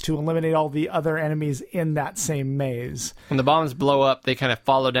goal is to eliminate all the other enemies in that same maze. When the bombs blow up, they kind of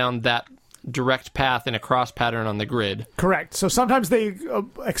follow down that direct path in a cross pattern on the grid. Correct. So sometimes they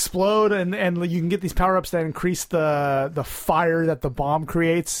explode, and you can get these power-ups that increase the fire that the bomb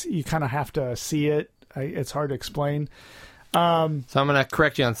creates. You kind of have to see it. It's hard to explain. So I'm going to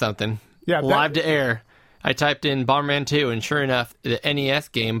correct you on something. Yeah, Live to air. I typed in Bomberman 2, and sure enough, the NES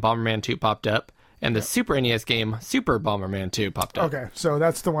game Bomberman 2 popped up, and the Super NES game Super Bomberman 2 popped up. Okay, so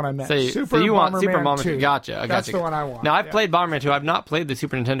that's the one I meant. So you want Super Bomberman 2. Gotcha. I That's gotcha. the one I want. Now, I've Yeah. played Bomberman 2. I've not played the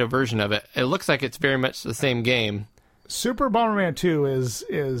Super Nintendo version of it. It looks like it's very much the same game. Super Bomberman 2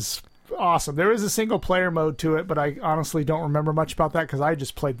 is awesome. There is a single-player mode to it, but I honestly don't remember much about that because I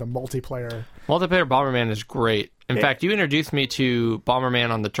just played the multiplayer. Multiplayer Bomberman is great. In fact, you introduced me to Bomberman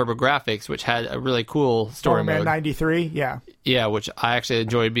on the TurboGrafx, which had a really cool story Bomberman mode. 93, yeah. Yeah, which I actually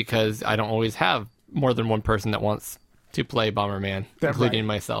enjoyed because I don't always have more than one person that wants to play Bomberman, That's including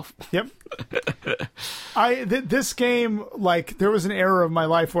right. myself. Yep. This game, like, there was an era of my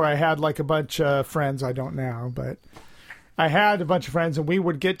life where I had like a bunch of friends. I don't now, but I had a bunch of friends, and we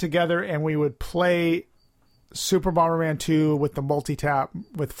would get together and we would play Super Bomberman 2 with the multi-tap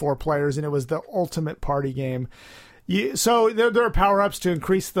with 4 players, and it was the ultimate party game. So there are power-ups to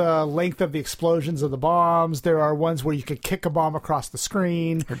increase the length of the explosions of the bombs. There are ones where you can kick a bomb across the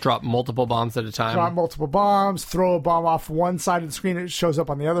screen, Or drop multiple bombs at a time. drop multiple bombs, throw a bomb off one side of the screen, it shows up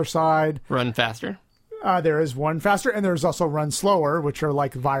on the other side. Run faster. There is one faster, and there's also run slower, which are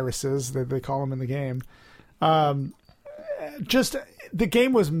like viruses that they call them in the game. Just the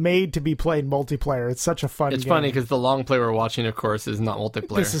game was made to be played multiplayer. It's such a fun It's game. funny because the long play we're watching, of course, is not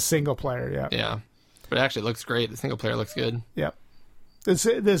multiplayer. This is single player, yeah. Yeah. But it actually looks great. The single player looks good. Yep. This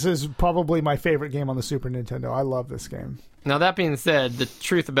is probably my favorite game on the Super Nintendo. I love this game. Now, that being said, the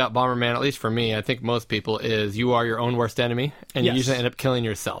truth about Bomberman, at least for me, I think most people, is you are your own worst enemy, and you Yes. usually end up killing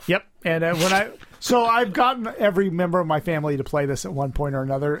yourself. Yep. And so I've gotten every member of my family to play this at one point or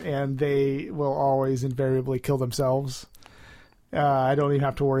another, and they will always invariably kill themselves. I don't even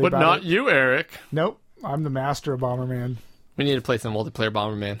have to worry But about not it. you, Eric. Nope. I'm the master of Bomberman. We need to play some multiplayer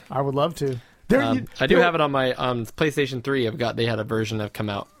Bomberman. I would love to. There, I do have it on my PlayStation 3. They had a version of come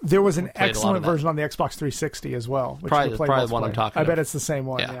out. There was an played a lot excellent of that. version on the Xbox 360 as well. Which Probably- you could play probably the one I'm multiplayer. talking I bet of. it's the same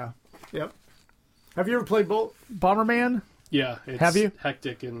one. Yeah. Yeah. Yep. Have you ever played Bomberman? Yeah. It's Have you?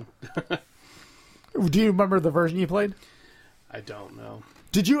 hectic and Do you remember the version you played? I don't know.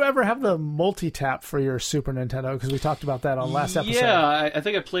 Did you ever have the multi-tap for your Super Nintendo? Because we talked about that on last episode. Yeah, I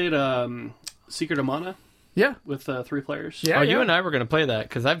think I played Secret of Mana Yeah. with 3 players. Yeah. You and I were going to play that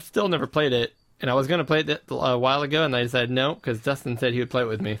because I've still never played it. And I was going to play it a while ago, and I decided no, because Dustin said he would play it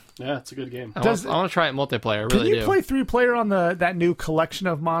with me. Yeah, it's a good game. I want to try it multiplayer. I Can really you do. play 3-player on that new collection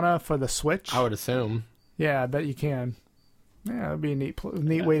of Mana for the Switch? I would assume. Yeah, I bet you can. Yeah, that'd be a neat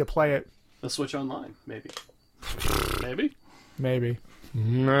way to play it. The Switch Online, maybe. Maybe. Maybe.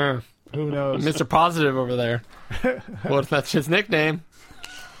 Nah. Who knows? Mr. Positive over there. What if that's his nickname?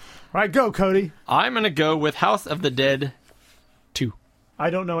 All right, go, Cody. I'm going to go with House of the Dead 2. I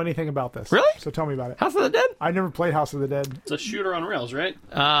don't know anything about this. Really? So tell me about it. House of the Dead? I never played House of the Dead. It's a shooter on rails, right?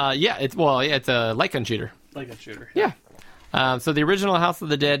 It's a light gun shooter. Like a shooter. Yeah. So the original House of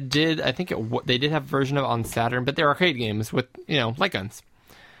the Dead they did have a version of it on Saturn, but they're arcade games with, light guns.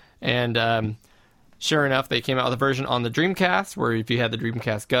 And sure enough, they came out with a version on the Dreamcast, where if you had the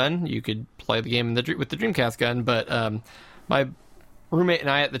Dreamcast gun, you could play the game with the Dreamcast gun. But my roommate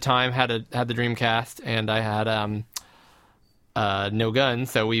and I at the time had the Dreamcast, and I had no gun,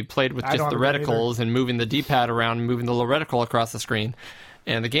 so we played with I just don't the have a gun reticles and moving the D-pad around and moving the little reticle across the screen.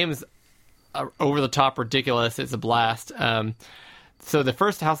 And the game is over the top ridiculous. It's a blast. So the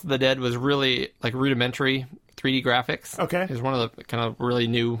first House of the Dead was really like rudimentary 3D graphics. Okay. It's one of the kind of really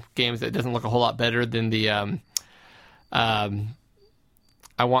new games that doesn't look a whole lot better than the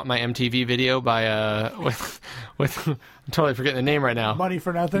I Want My MTV video by with I'm totally forgetting the name right now. Money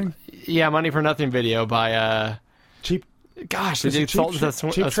for nothing. Yeah, Money for Nothing video by Cheap. gosh, Was they it did Sultans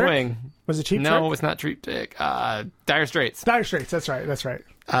of Cheap Trick? Swing. Was it Cheap No, Trick? it's not Cheap Trick. Dire Straits. Dire Straits. That's right. That's right.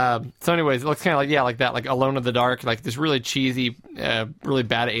 So anyways, it looks kind of like that, like Alone in the Dark, like this really cheesy, really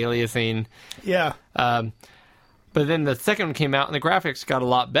bad aliasing. Yeah. But then the second one came out, and the graphics got a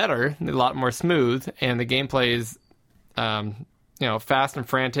lot better, a lot more smooth, and the gameplay is, fast and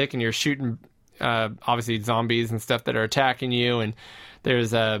frantic, and you're shooting, obviously, zombies and stuff that are attacking you, and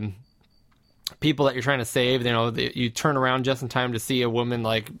there's people that you're trying to save. You turn around just in time to see a woman,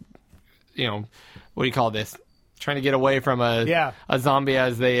 like, what do you call this? Trying to get away from a zombie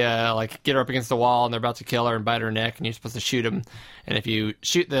as they get her up against the wall and they're about to kill her and bite her neck, and you're supposed to shoot him. And if you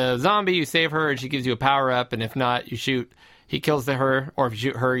shoot the zombie, you save her and she gives you a power up, and if not, he kills her, or if you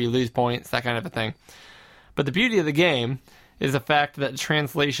shoot her, you lose points, that kind of a thing. But the beauty of the game is the fact that the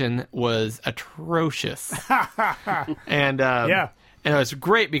translation was atrocious. And and it was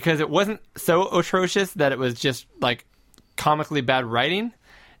great because it wasn't so atrocious that it was just like comically bad writing.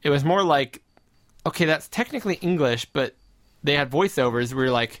 It was more like, okay, that's technically English, but they had voiceovers. We were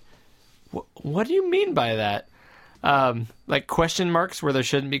like, what do you mean by that? Like question marks where there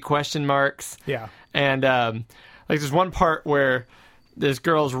shouldn't be question marks. Yeah. And there's one part where this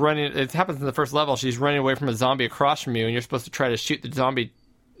girl's running. It happens in the first level. She's running away from a zombie across from you, and you're supposed to try to shoot the zombie,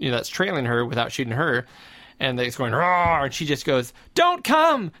 that's trailing her without shooting her. And it's going roar, and she just goes, "Don't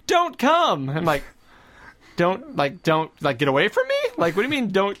come, don't come." I'm like, don't get away from me. Like, what do you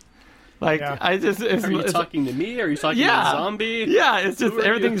mean, don't? Like, Yeah. Are you talking to me? Are you talking to a zombie? Yeah, it's just Who are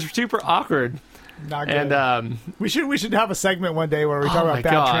everything's you? super awkward. Not good. And we should have a segment one day where we talk my about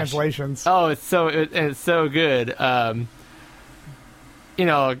bad gosh. translations. it's so good.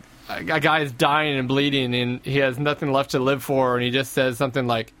 A guy's dying and bleeding, and he has nothing left to live for, and he just says something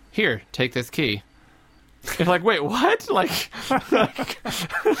like, "Here, take this key." It's like, wait, what? Like,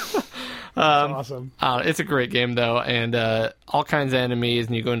 Awesome. it's a great game though, and all kinds of enemies,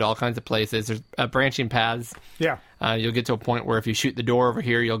 and you go into all kinds of places. There's branching paths. Yeah. You'll get to a point where if you shoot the door over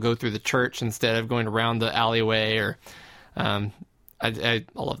here, you'll go through the church instead of going around the alleyway. Or, I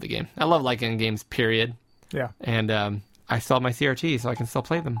love the game. I love liking games, period. Yeah. And I still have my CRT, so I can still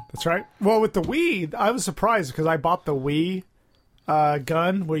play them. That's right. Well, with the Wii, I was surprised because I bought the Wii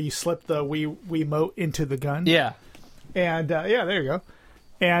gun where you slip the Wiimote into the gun. Yeah. And there you go.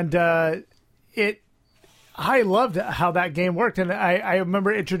 And I loved how that game worked. And I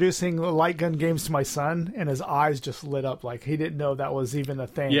remember introducing light gun games to my son, and his eyes just lit up like he didn't know that was even a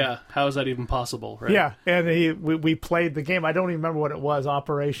thing. Yeah. How is that even possible? Right? Yeah, and we played the game. I don't even remember what it was.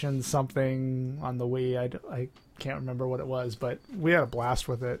 Operation something on the Wii. I can't remember what it was, but we had a blast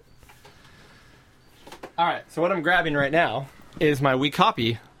with it. All right. So what I'm grabbing right now is my Wii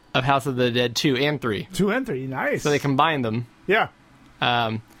copy of House of the Dead 2 and 3. 2 and 3, nice. So they combined them.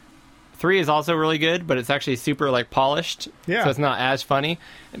 Yeah. 3 is also really good, but it's actually super like polished. Yeah. So it's not as funny.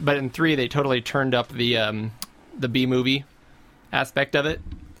 But in 3, they totally turned up the B movie aspect of it.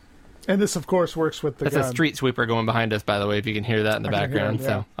 And this, of course, works with the That's gun. a street sweeper going behind us, by the way, if you can hear that in the I can hear background. it, yeah.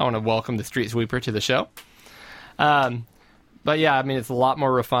 So I want to welcome the street sweeper to the show. But yeah, I mean, it's a lot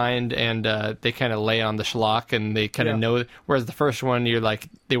more refined, and they kind of lay on the schlock, and they kind of know. Whereas the first one, you're like,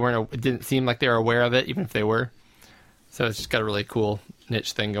 it didn't seem like they were aware of it, even if they were. So it's just got a really cool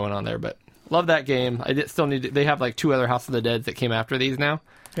niche thing going on there. But love that game. They have like 2 other House of the Dead that came after these now.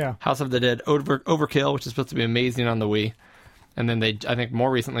 Yeah. House of the Dead Overkill, which is supposed to be amazing on the Wii. And then I think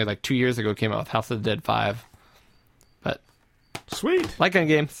more recently, like 2 years ago, came out with House of the Dead 5. But Sweet. like gun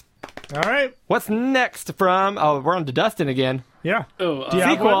games. All right. What's next from? Oh, we're on to Dustin again. Yeah. Oh, Do you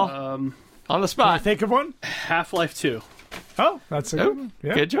have Sequel. one? On the spot. Think of one? Half-Life 2. Oh, that's a good one.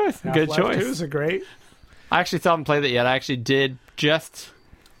 Yeah. Good choice. Good Half-Life choice. 2 is a great. I actually still haven't played it yet. I actually did just.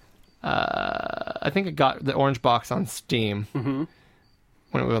 I think I got the orange box on Steam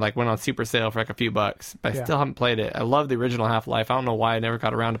when it went on super sale for like a few bucks. But I still haven't played it. I love the original Half-Life. I don't know why I never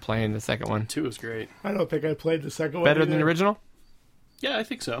got around to playing the second one. 2 was great. I don't think I played the second one. Better than the either. original? Yeah, I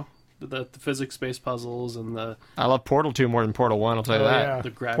think so. The physics-based puzzles and the I love Portal 2 more than Portal 1, I'll tell you Oh, that. yeah.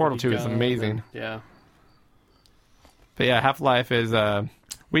 the gravity Portal 2 is gun amazing. and- yeah. But yeah, Half-Life is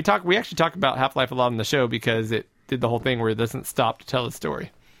we actually talk about Half-Life a lot on the show because it did the whole thing where it doesn't stop to tell the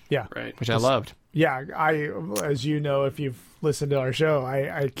story, Yeah. Right. which I loved. Yeah. As you know, if you've listened to our show,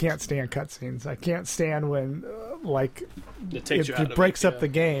 I can't stand cutscenes. I can't stand when, It takes you out it of breaks it, up yeah. the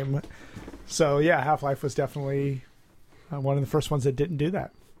game. So, yeah, Half-Life was definitely one of the first ones that didn't do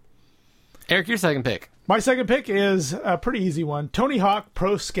that. Eric, your second pick. My second pick is a pretty easy one. Tony Hawk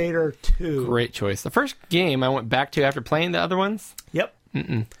Pro Skater 2. Great choice. The first game I went back to after playing the other ones. Yep.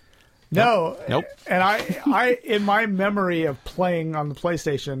 No. Nope. And I in my memory of playing on the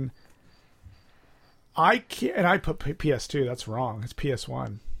PlayStation, I put PS2. That's wrong. It's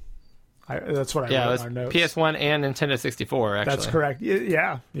PS1. That's what I Yeah, wrote it in was our notes. PS1 and Nintendo 64, actually. That's correct.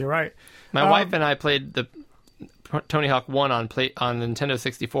 Yeah, you're right. My wife and I played the Tony Hawk 1 on Nintendo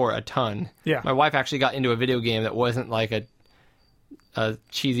 64 a ton. Yeah. My wife actually got into a video game that wasn't like a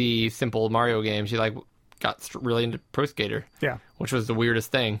cheesy, simple Mario game. She got really into Pro Skater, Yeah. which was the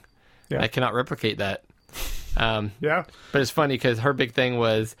weirdest thing. Yeah. I cannot replicate that. Yeah. But it's funny because her big thing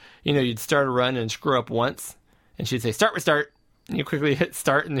was, you'd start a run and screw up once, and she'd say, start, restart. And you quickly hit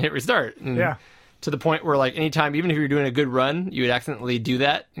start and hit restart. And Yeah. to the point where, anytime, even if you were doing a good run, you would accidentally do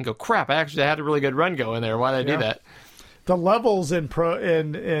that and go, crap, I actually had a really good run going there. Why did I do that? The levels in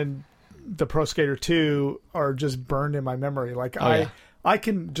the Pro Skater 2 are just burned in my memory. I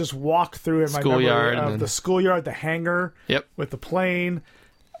can just walk through in my Schoolyard memory and of then- the schoolyard, the hangar Yep. with the plane.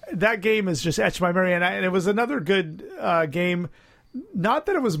 That game is just etched in my memory, and it was another good game. Not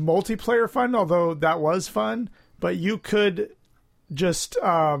that it was multiplayer fun, although that was fun, but you could just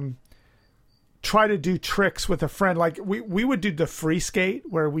try to do tricks with a friend. Like we would do the free skate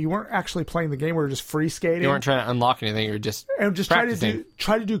where we weren't actually playing the game; we were just free skating. You weren't trying to unlock anything. You were just And just practicing.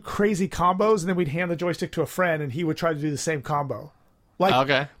 try to do crazy combos, and then we'd hand the joystick to a friend, and he would try to do the same combo.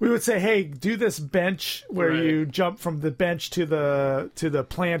 Okay. We would say, "Hey, do this bench where Right. you jump from the bench to the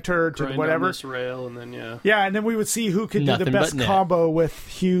planter to Grind whatever." on this rail and then Yeah, and then we would see who could do Nothing the but best net. combo with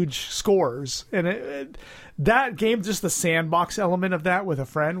huge scores. And that game, just the sandbox element of that with a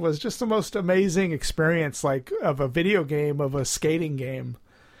friend, was just the most amazing experience, of a video game, of a skating game.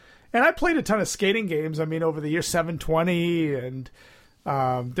 And I played a ton of skating games. I mean, over the years, 720, and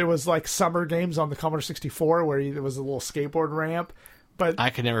there was summer games on the Commodore 64 where there was a little skateboard ramp. But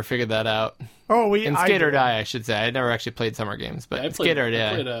I could never figure that out. in Skate or Die, I should say. I never actually played summer games, but I Skate or I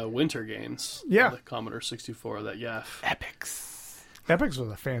Die. played winter games. Yeah. On the Commodore 64. Epics. Epics was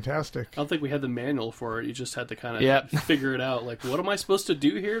a fantastic. I don't think we had the manual for it. You just had to kind of Yep. figure it out. What am I supposed to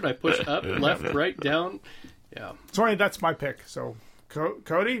do here? Did I push up, left, right, down? Yeah. So that's my pick. So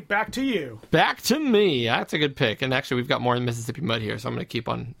Cody, back to you. Back to me. That's a good pick. And actually, we've got more Mississippi Mud here, so I'm going to keep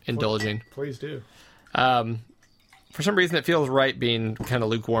on indulging. Please do. For some reason, it feels right being kind of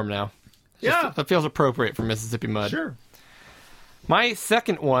lukewarm now. It feels appropriate for Mississippi Mud. Sure. My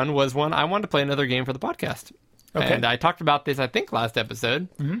second one was one I wanted to play another game for the podcast. Okay. And I talked about this, I think, last episode.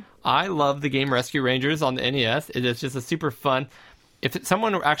 Mm-hmm. I love the game Rescue Rangers on the NES. It is just a super fun. If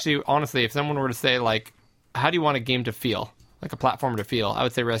someone were to say, how do you want a game to feel? Like a platformer to feel, I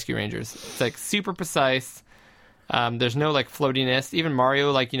would say Rescue Rangers. It's super precise. There's no floatiness. Even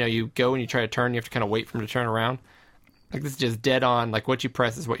Mario, you go and you try to turn, you have to kind of wait for him to turn around. This is just dead on. What you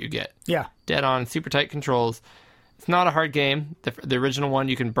press is what you get. Yeah. Dead on, super tight controls. It's not a hard game. The original one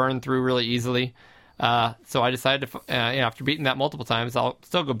you can burn through really easily. So I decided to, after beating that multiple times, I'll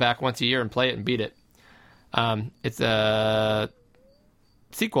still go back once a year and play it and beat it. It's a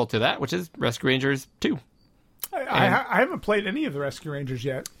sequel to that, which is Rescue Rangers 2. I haven't played any of the Rescue Rangers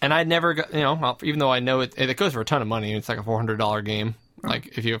yet. And I never got, even though I know it goes for a ton of money. It's like a $400 game.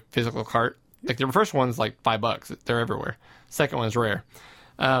 Like if you have a physical cart, like the first one's like $5. They're everywhere. Second one's rare.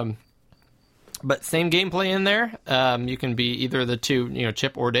 But same gameplay in there. You can be either the two,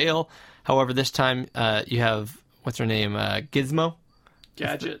 Chip or Dale. However, this time you have, what's her name? Gizmo?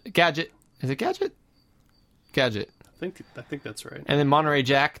 Gadget. Gadget. Is it Gadget? Gadget. I think that's right. And then Monterey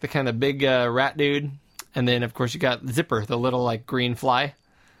Jack, the kind of big rat dude. And then, of course, you got Zipper, the little, like, green fly.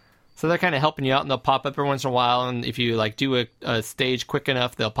 So they're kind of helping you out, and they'll pop up every once in a while. And if you, like, do a stage quick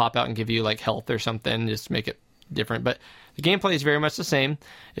enough, they'll pop out and give you, like, health or something, just to make it different. But the gameplay is very much the same.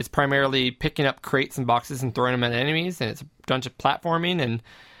 It's primarily picking up crates and boxes and throwing them at enemies, and it's a bunch of platforming, and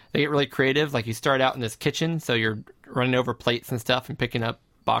they get really creative. Like, you start out in this kitchen, so you're running over plates and stuff and picking up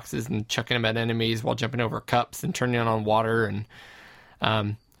boxes and chucking them at enemies while jumping over cups and turning on water.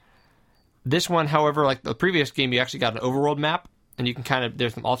 And this one, however, like the previous game, you actually got an overworld map, and you can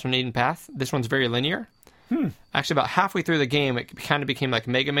there's some alternating paths. This one's very linear. Actually, about halfway through the game, it kind of became like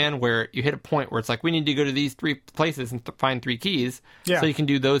Mega Man, where you hit a point where it's like, we need to go to these 3 places and find 3 keys. Yeah. So you can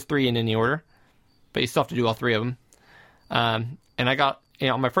do those 3 in any order, but you still have to do all 3 of them. And I got,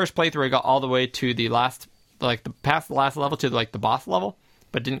 on my first playthrough, I got all the way to the last, past the last level to the boss level,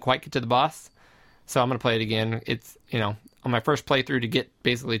 but didn't quite get to the boss. So I'm going to play it again. It's, on my first playthrough to get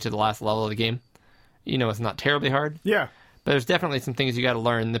basically to the last level of the game. It's not terribly hard. Yeah. But there's definitely some things you got to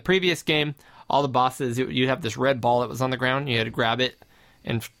learn. The previous game, all the bosses, you'd have this red ball that was on the ground. You had to grab it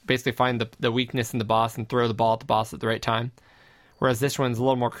and basically find the weakness in the boss and throw the ball at the boss at the right time. Whereas this one's a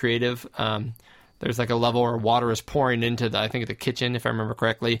little more creative. There's like a level where water is pouring into the kitchen, if I remember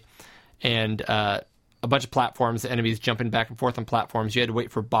correctly. And a bunch of platforms, the enemies jumping back and forth on platforms. You had to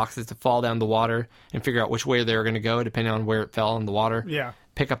wait for boxes to fall down the water and figure out which way they were going to go, depending on where it fell in the water. Yeah.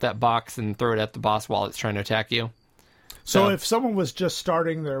 Pick up that box and throw it at the boss while it's trying to attack you. So if someone was just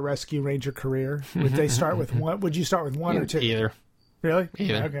starting their Rescue Ranger career, would they start with one? Would you start with 1 or 2? Either. Really?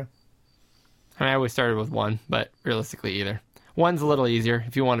 Either. Okay. I always started with 1, but realistically either. 1's a little easier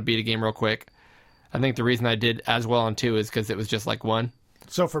if you want to beat a game real quick. I think the reason I did as well on 2 is because it was just like 1.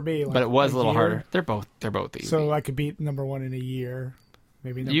 So for me, But it was a little harder. They're both easy. So I could beat number 1 in a year,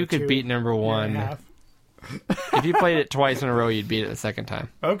 maybe number 2. You could beat number 1. If you played it twice in a row, you'd beat it the second time.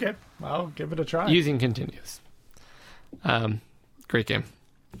 Okay, I'll give it a try. Using continues. Great game.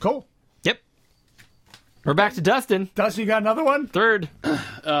 Cool. Yep. We're back to Dustin. Dustin, you got another one? Third.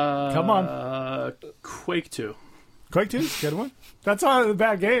 Come on. Quake 2. Quake 2 is a good one. That's not a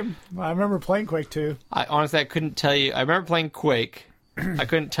bad game. I remember playing Quake 2. I couldn't tell you. I remember playing Quake. I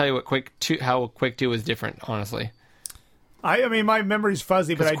couldn't tell you how Quake 2 was different, honestly. I mean, my memory's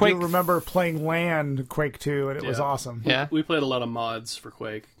fuzzy, but I Quake- do remember playing LAN Quake 2, and it was awesome. Yeah. We played a lot of mods for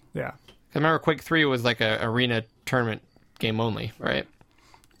Quake. Yeah. I remember Quake 3 was like a arena tournament game only, right?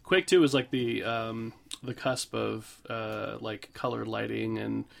 Quake 2 is like the cusp of like color lighting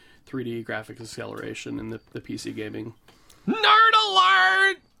and 3D graphics acceleration in the PC gaming. Nerd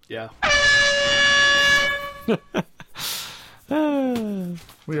alert! Yeah.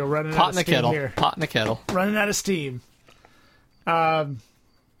 We are running Pot out in of the steam kettle. here. Pot in the kettle. Running out of steam.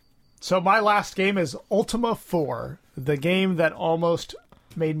 So my last game is Ultima 4, the game that almost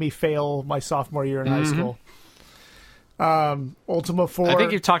made me fail my sophomore year in high school. Ultima 4. I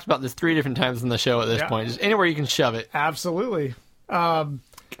think you've talked about this 3 different times on the show at this Yeah. point. Just anywhere you can shove it. Absolutely.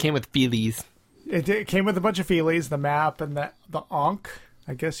 It came with feelies. It came with a bunch of feelies, the map and the Ankh,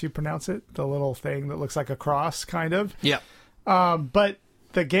 I guess you pronounce it, the little thing that looks like a cross, kind of. Yeah. But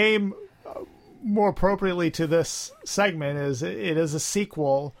the game, more appropriately to this segment, is it is a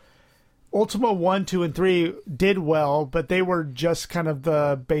sequel. Ultima 1, 2, and 3 did well, but they were just kind of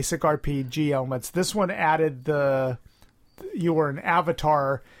the basic RPG elements. This one added you were an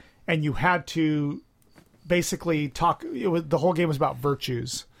avatar, and you had to basically talk. The whole game was about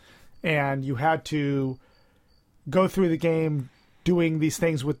virtues, and you had to go through the game doing these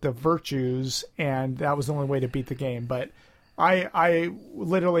things with the virtues, and that was the only way to beat the game. But I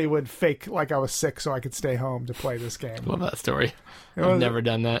literally would fake like I was sick so I could stay home to play this game. Love that story. It I've was- never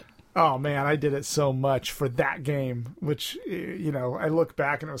done that. Oh man, I did it so much for that game, which, I look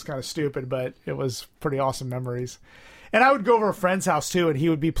back and it was kind of stupid, but it was pretty awesome memories. And I would go over a friend's house too, and he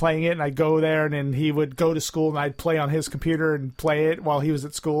would be playing it, and I'd go there, and then he would go to school, and I'd play on his computer and play it while he was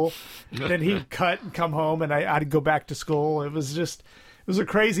at school. Then he'd cut and come home, and I'd go back to school. It was a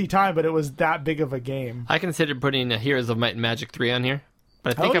crazy time, but it was that big of a game. I considered putting Heroes of Might and Magic 3 on here.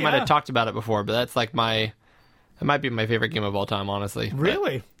 But I think Oh, I might yeah. have talked about it before. But that's like it might be my favorite game of all time, honestly. But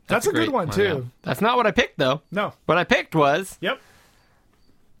Really? That's a good great one, yeah. too. That's not what I picked, though. No. What I picked was Yep.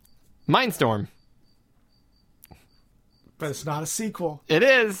 Mindstorm. But it's not a sequel. It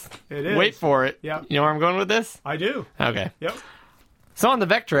is. It is. Wait for it. Yep. You know where I'm going with this? I do. Okay. Yep. So on the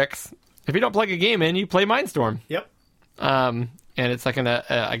Vectrex, if you don't plug a game in, you play Mindstorm. Yep. And it's like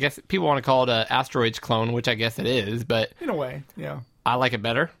I guess people want to call it an Asteroids clone, which I guess it is, but In a way. Yeah. I like it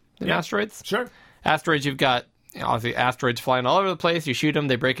better than Yeah. Asteroids. Sure. Asteroids, you've got obviously asteroids flying all over the place. You shoot them,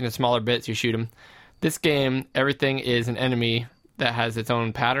 they break into smaller bits. You shoot them. This game, everything is an enemy that has its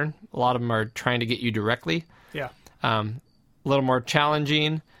own pattern. A lot of them are trying to get you directly. Yeah. A little more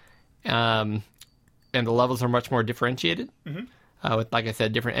challenging, and the levels are much more differentiated. With, like I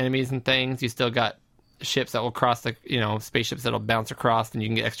said, different enemies and things. You still got ships that will cross the, spaceships that'll bounce across, and you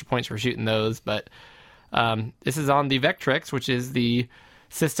can get extra points for shooting those. But this is on the Vectrex, which is the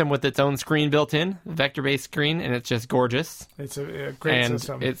system with its own screen built in, vector-based screen, and it's just gorgeous. It's a great And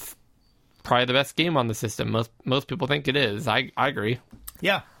system. it's probably the best game on the system. Most people think it is. I agree.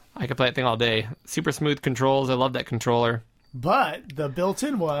 Yeah. I could play that thing all day. Super smooth controls. I love that controller. But the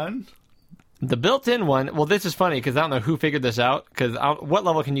built-in one, The built-in one, well, this is funny because I don't know who figured this out. Because what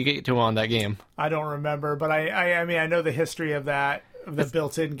level can you get to on that game? I don't remember, but I mean, I know the history of that, of the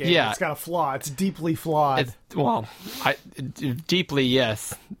built-in game. yeah. It's got a flaw. It's deeply flawed. Deeply,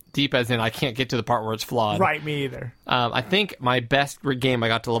 yes. Deep as in I can't get to the part where it's flawed. Right, me either. I think my best game I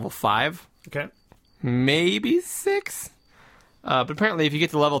got to level 5, Okay. maybe 6. But apparently if you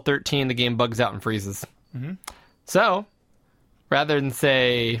get to level 13, the game bugs out and freezes. So, rather than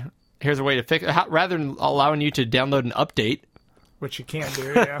say, here's a way to fix it, rather than allowing you to download an update, Which you can't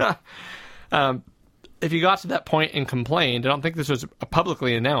do, yeah. if you got to that point and complained, I don't think this was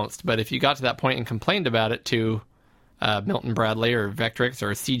publicly announced, but if you got to that point and complained about it to Milton Bradley or Vectrex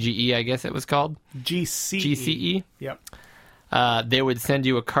or CGE, I guess it was called, GCE, Yep. they would send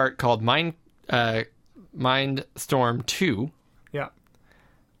you a cart called Mindstorm 2, Yeah.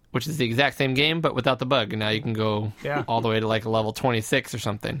 which is the exact same game, but without the bug. And now you can go Yeah. all the way to like level 26 or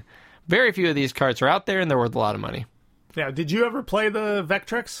something. Very few of these carts are out there, and they're worth a lot of money. Yeah. Did you ever play the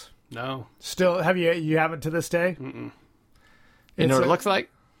Vectrex? No, Still, have you haven't to this day? Mm-mm. You know what it looks like?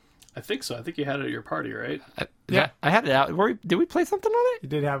 I think so. I think you had it at your party, right? Yeah. I had it out. Did we play something on it? You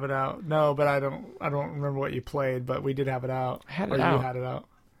did have it out. No, but I don't remember what you played, but we did have it out. I had it Or out. You had it out.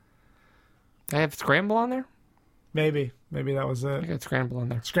 I have Scramble on there? Maybe that was I it. got Scramble on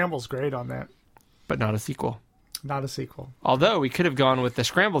there, Scramble's great on that. but not a sequel. Not a sequel. Although we could have gone with the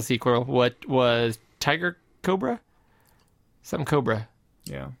Scramble sequel, what was Tiger Cobra? Something Cobra.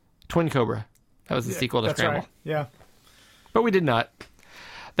 Yeah. Twin Cobra. That was the sequel to That's Scramble. right. Yeah. But we did not.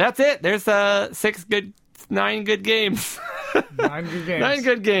 That's it. There's 9 good games. 9 good games. 9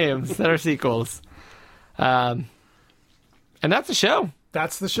 good games that are sequels. And that's the show.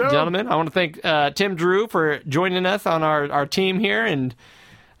 That's the show. Gentlemen, I want to thank Tim Drew for joining us on our team here and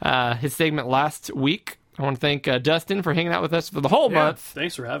his segment last week. I want to thank Dustin for hanging out with us for the whole Yeah. month.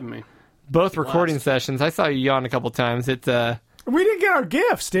 Thanks for having me. Both recording sessions. I saw you yawn a couple times. It's We didn't get our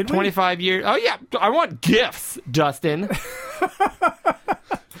gifts, did we? 25 years. Oh, yeah. I want gifts, Dustin.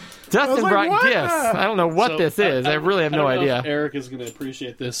 Dustin like, brought what? gifts. I don't know what So, this is. I really have no don't know idea. if Eric is going to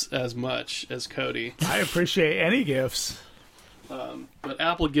appreciate this as much as Cody, I appreciate any gifts. but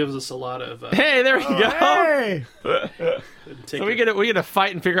Apple gives us a lot of. Hey, there we go. Hey! So we get to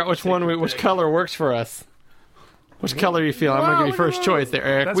fight and figure out which color works for us. Which color you feel? I'm going to give you first choice there,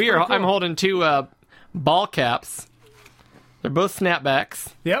 Eric. That's pretty cool. I'm holding 2 ball caps. They're both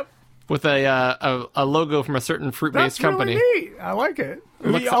snapbacks Yep. with a logo from a certain fruit-based That's company. really neat. I like it.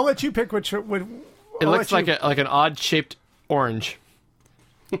 looks I'll let you pick which. It looks like an odd-shaped orange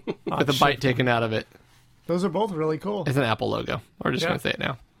with a bite taken out of it. Those are both really cool. It's an Apple logo. We're just Yeah. going to say it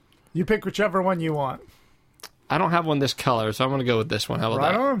now. You pick whichever one you want. I don't have one this color, so I'm going to go with this one. How about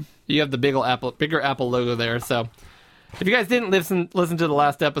Right that? on. You have the bigger Apple logo there. So, if you guys didn't listen to the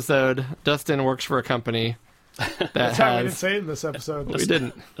last episode, Dustin works for a company that That's how we didn't has. say it in this episode. We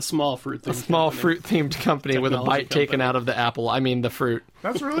didn't. a small fruit thing. Small fruit-themed company with a Technology bite taken company. out of the apple. I mean, the fruit.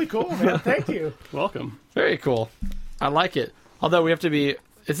 That's really cool, man. Thank you. Welcome. Very cool. I like it. Although we have to be.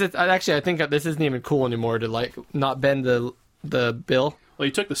 Actually, I think this isn't even cool anymore to not bend the bill. Well,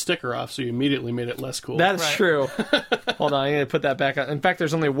 you took the sticker off, so you immediately made it less cool. That is Right. true. Hold on, I'm going to put that back on. In fact,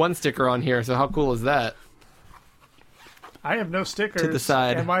 there's only one sticker on here, so how cool is that? I have no stickers. To the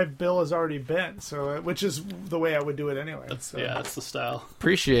side. And my bill is already bent, so which is the way I would do it anyway. So. Yeah, that's the style.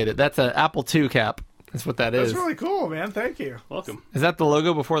 Appreciate it. That's an Apple II cap. That's what that That's is. really cool, man. Thank you. Welcome. Is that the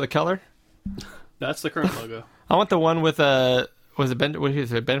logo before the color? That's the current logo. I want the one with Was it Ben? What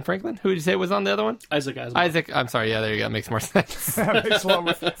was it? Ben Franklin? Who did you say was on the other one? Isaac Asimov. Isaac. I'm sorry. Yeah, there you go. Makes more sense. That makes a lot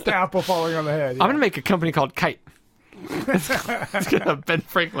more- the apple falling on the head. I'm gonna make a company called Kite. It's gonna have Ben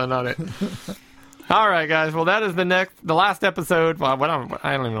Franklin on it. All right, guys. Well, that is the last episode. Well, I don't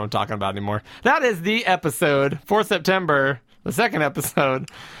even know what I'm talking about anymore. That is the episode for September, the second episode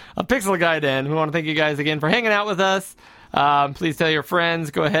of Pixel Gaiden. We want to thank you guys again for hanging out with us. Please tell your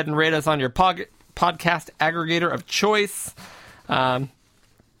friends. Go ahead and rate us on your podcast aggregator of choice. What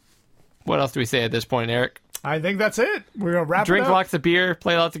else do we say at this point, Eric? I think that's it. We're going to wrap Drink it up. lots of beer,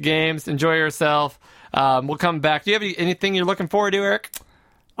 play lots of games, enjoy yourself. We'll come back. Do you have anything you're looking forward to, Eric?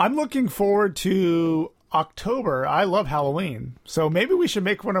 I'm looking forward to October. I love Halloween. So maybe we should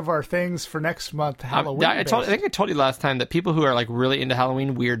make one of our things for next month Halloween. I think I told you last time that people who are like really into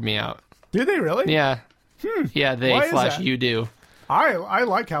Halloween weird me out. Do they really? Yeah. Yeah, Why is that? you do. I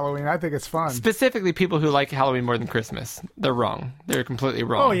like Halloween. I think it's fun. Specifically, people who like Halloween more than Christmas. They're wrong. They're completely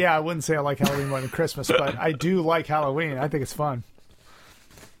wrong. Oh, yeah. I wouldn't say I like Halloween more than Christmas, but I do like Halloween. I think it's fun.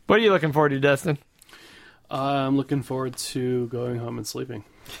 What are you looking forward to, Dustin? I'm looking forward to going home and sleeping.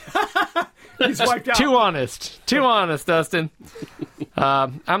 He's wiped out. Too honest, Dustin.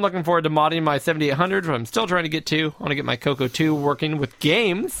 I'm looking forward to modding my 7800, which I'm still trying to get to. I want to get my Coco 2 working with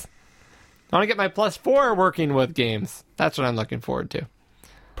games. I want to get my Plus 4 working with games. That's what I'm looking forward to.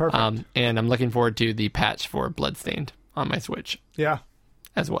 Perfect. And I'm looking forward to the patch for Bloodstained on my Switch Yeah.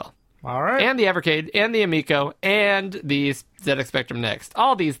 as well. All right. And the Evercade, and the Amico, and the ZX Spectrum Next.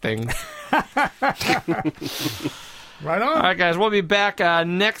 All these things. Right on. All right, guys, we'll be back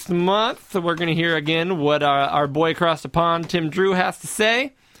next month. We're going to hear again what our boy across the pond, Tim Drew, has to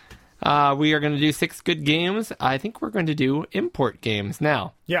say. We are going to do 6 good games. I think we're going to do import games.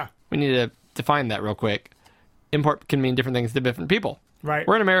 Now, Yeah. we need to define that real quick. Import can mean different things to different people. Right.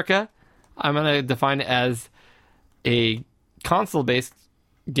 We're in America. I'm going to define it as a console-based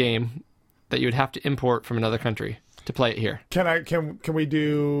game that you would have to import from another country to play it here. Can we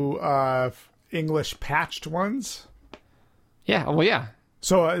do English patched ones? Yeah, well, yeah.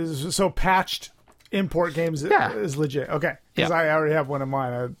 So patched import games Yeah. is legit. Okay. Because Yeah. I already have one of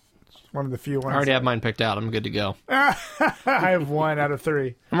mine. One of the few ones. I already have mine picked out. I'm good to go. I have 1 out of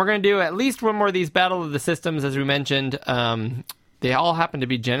 3. And we're going to do at least one more of these Battle of the Systems, as we mentioned. They all happen to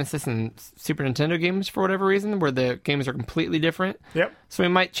be Genesis and Super Nintendo games for whatever reason, where the games are completely different. Yep. So we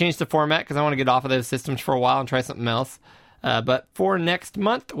might change the format because I want to get off of those systems for a while and try something else. But for next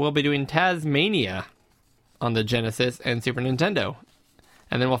month, we'll be doing Tasmania on the Genesis and Super Nintendo.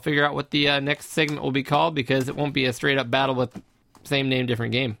 And then we'll figure out what the next segment will be called, because it won't be a straight-up battle with same name,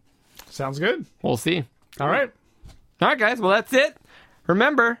 different game. Sounds good. We'll see. All right. All right, guys. Well, that's it.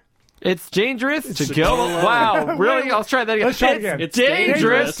 Remember, it's dangerous to go. Wow, really? I'll try that again. Let's try it again. It's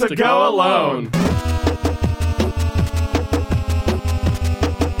dangerous to go alone.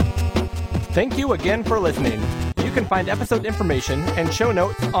 Thank you again for listening. You can find episode information and show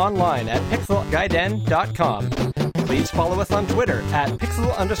notes online at pixelgaiden.com. Please follow us on Twitter at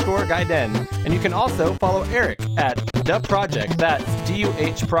pixel_gaiden. And you can also follow Eric at The Project. That's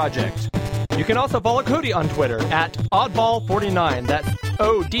DUH Project. You can also follow Cody on Twitter at Oddball49. That's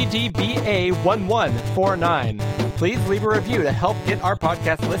ODDBA1149. Please leave a review to help get our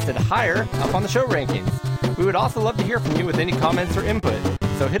podcast listed higher up on the show rankings. We would also love to hear from you with any comments or input.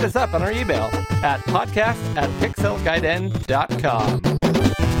 So hit us up on our email at podcast@pixelgaiden.com.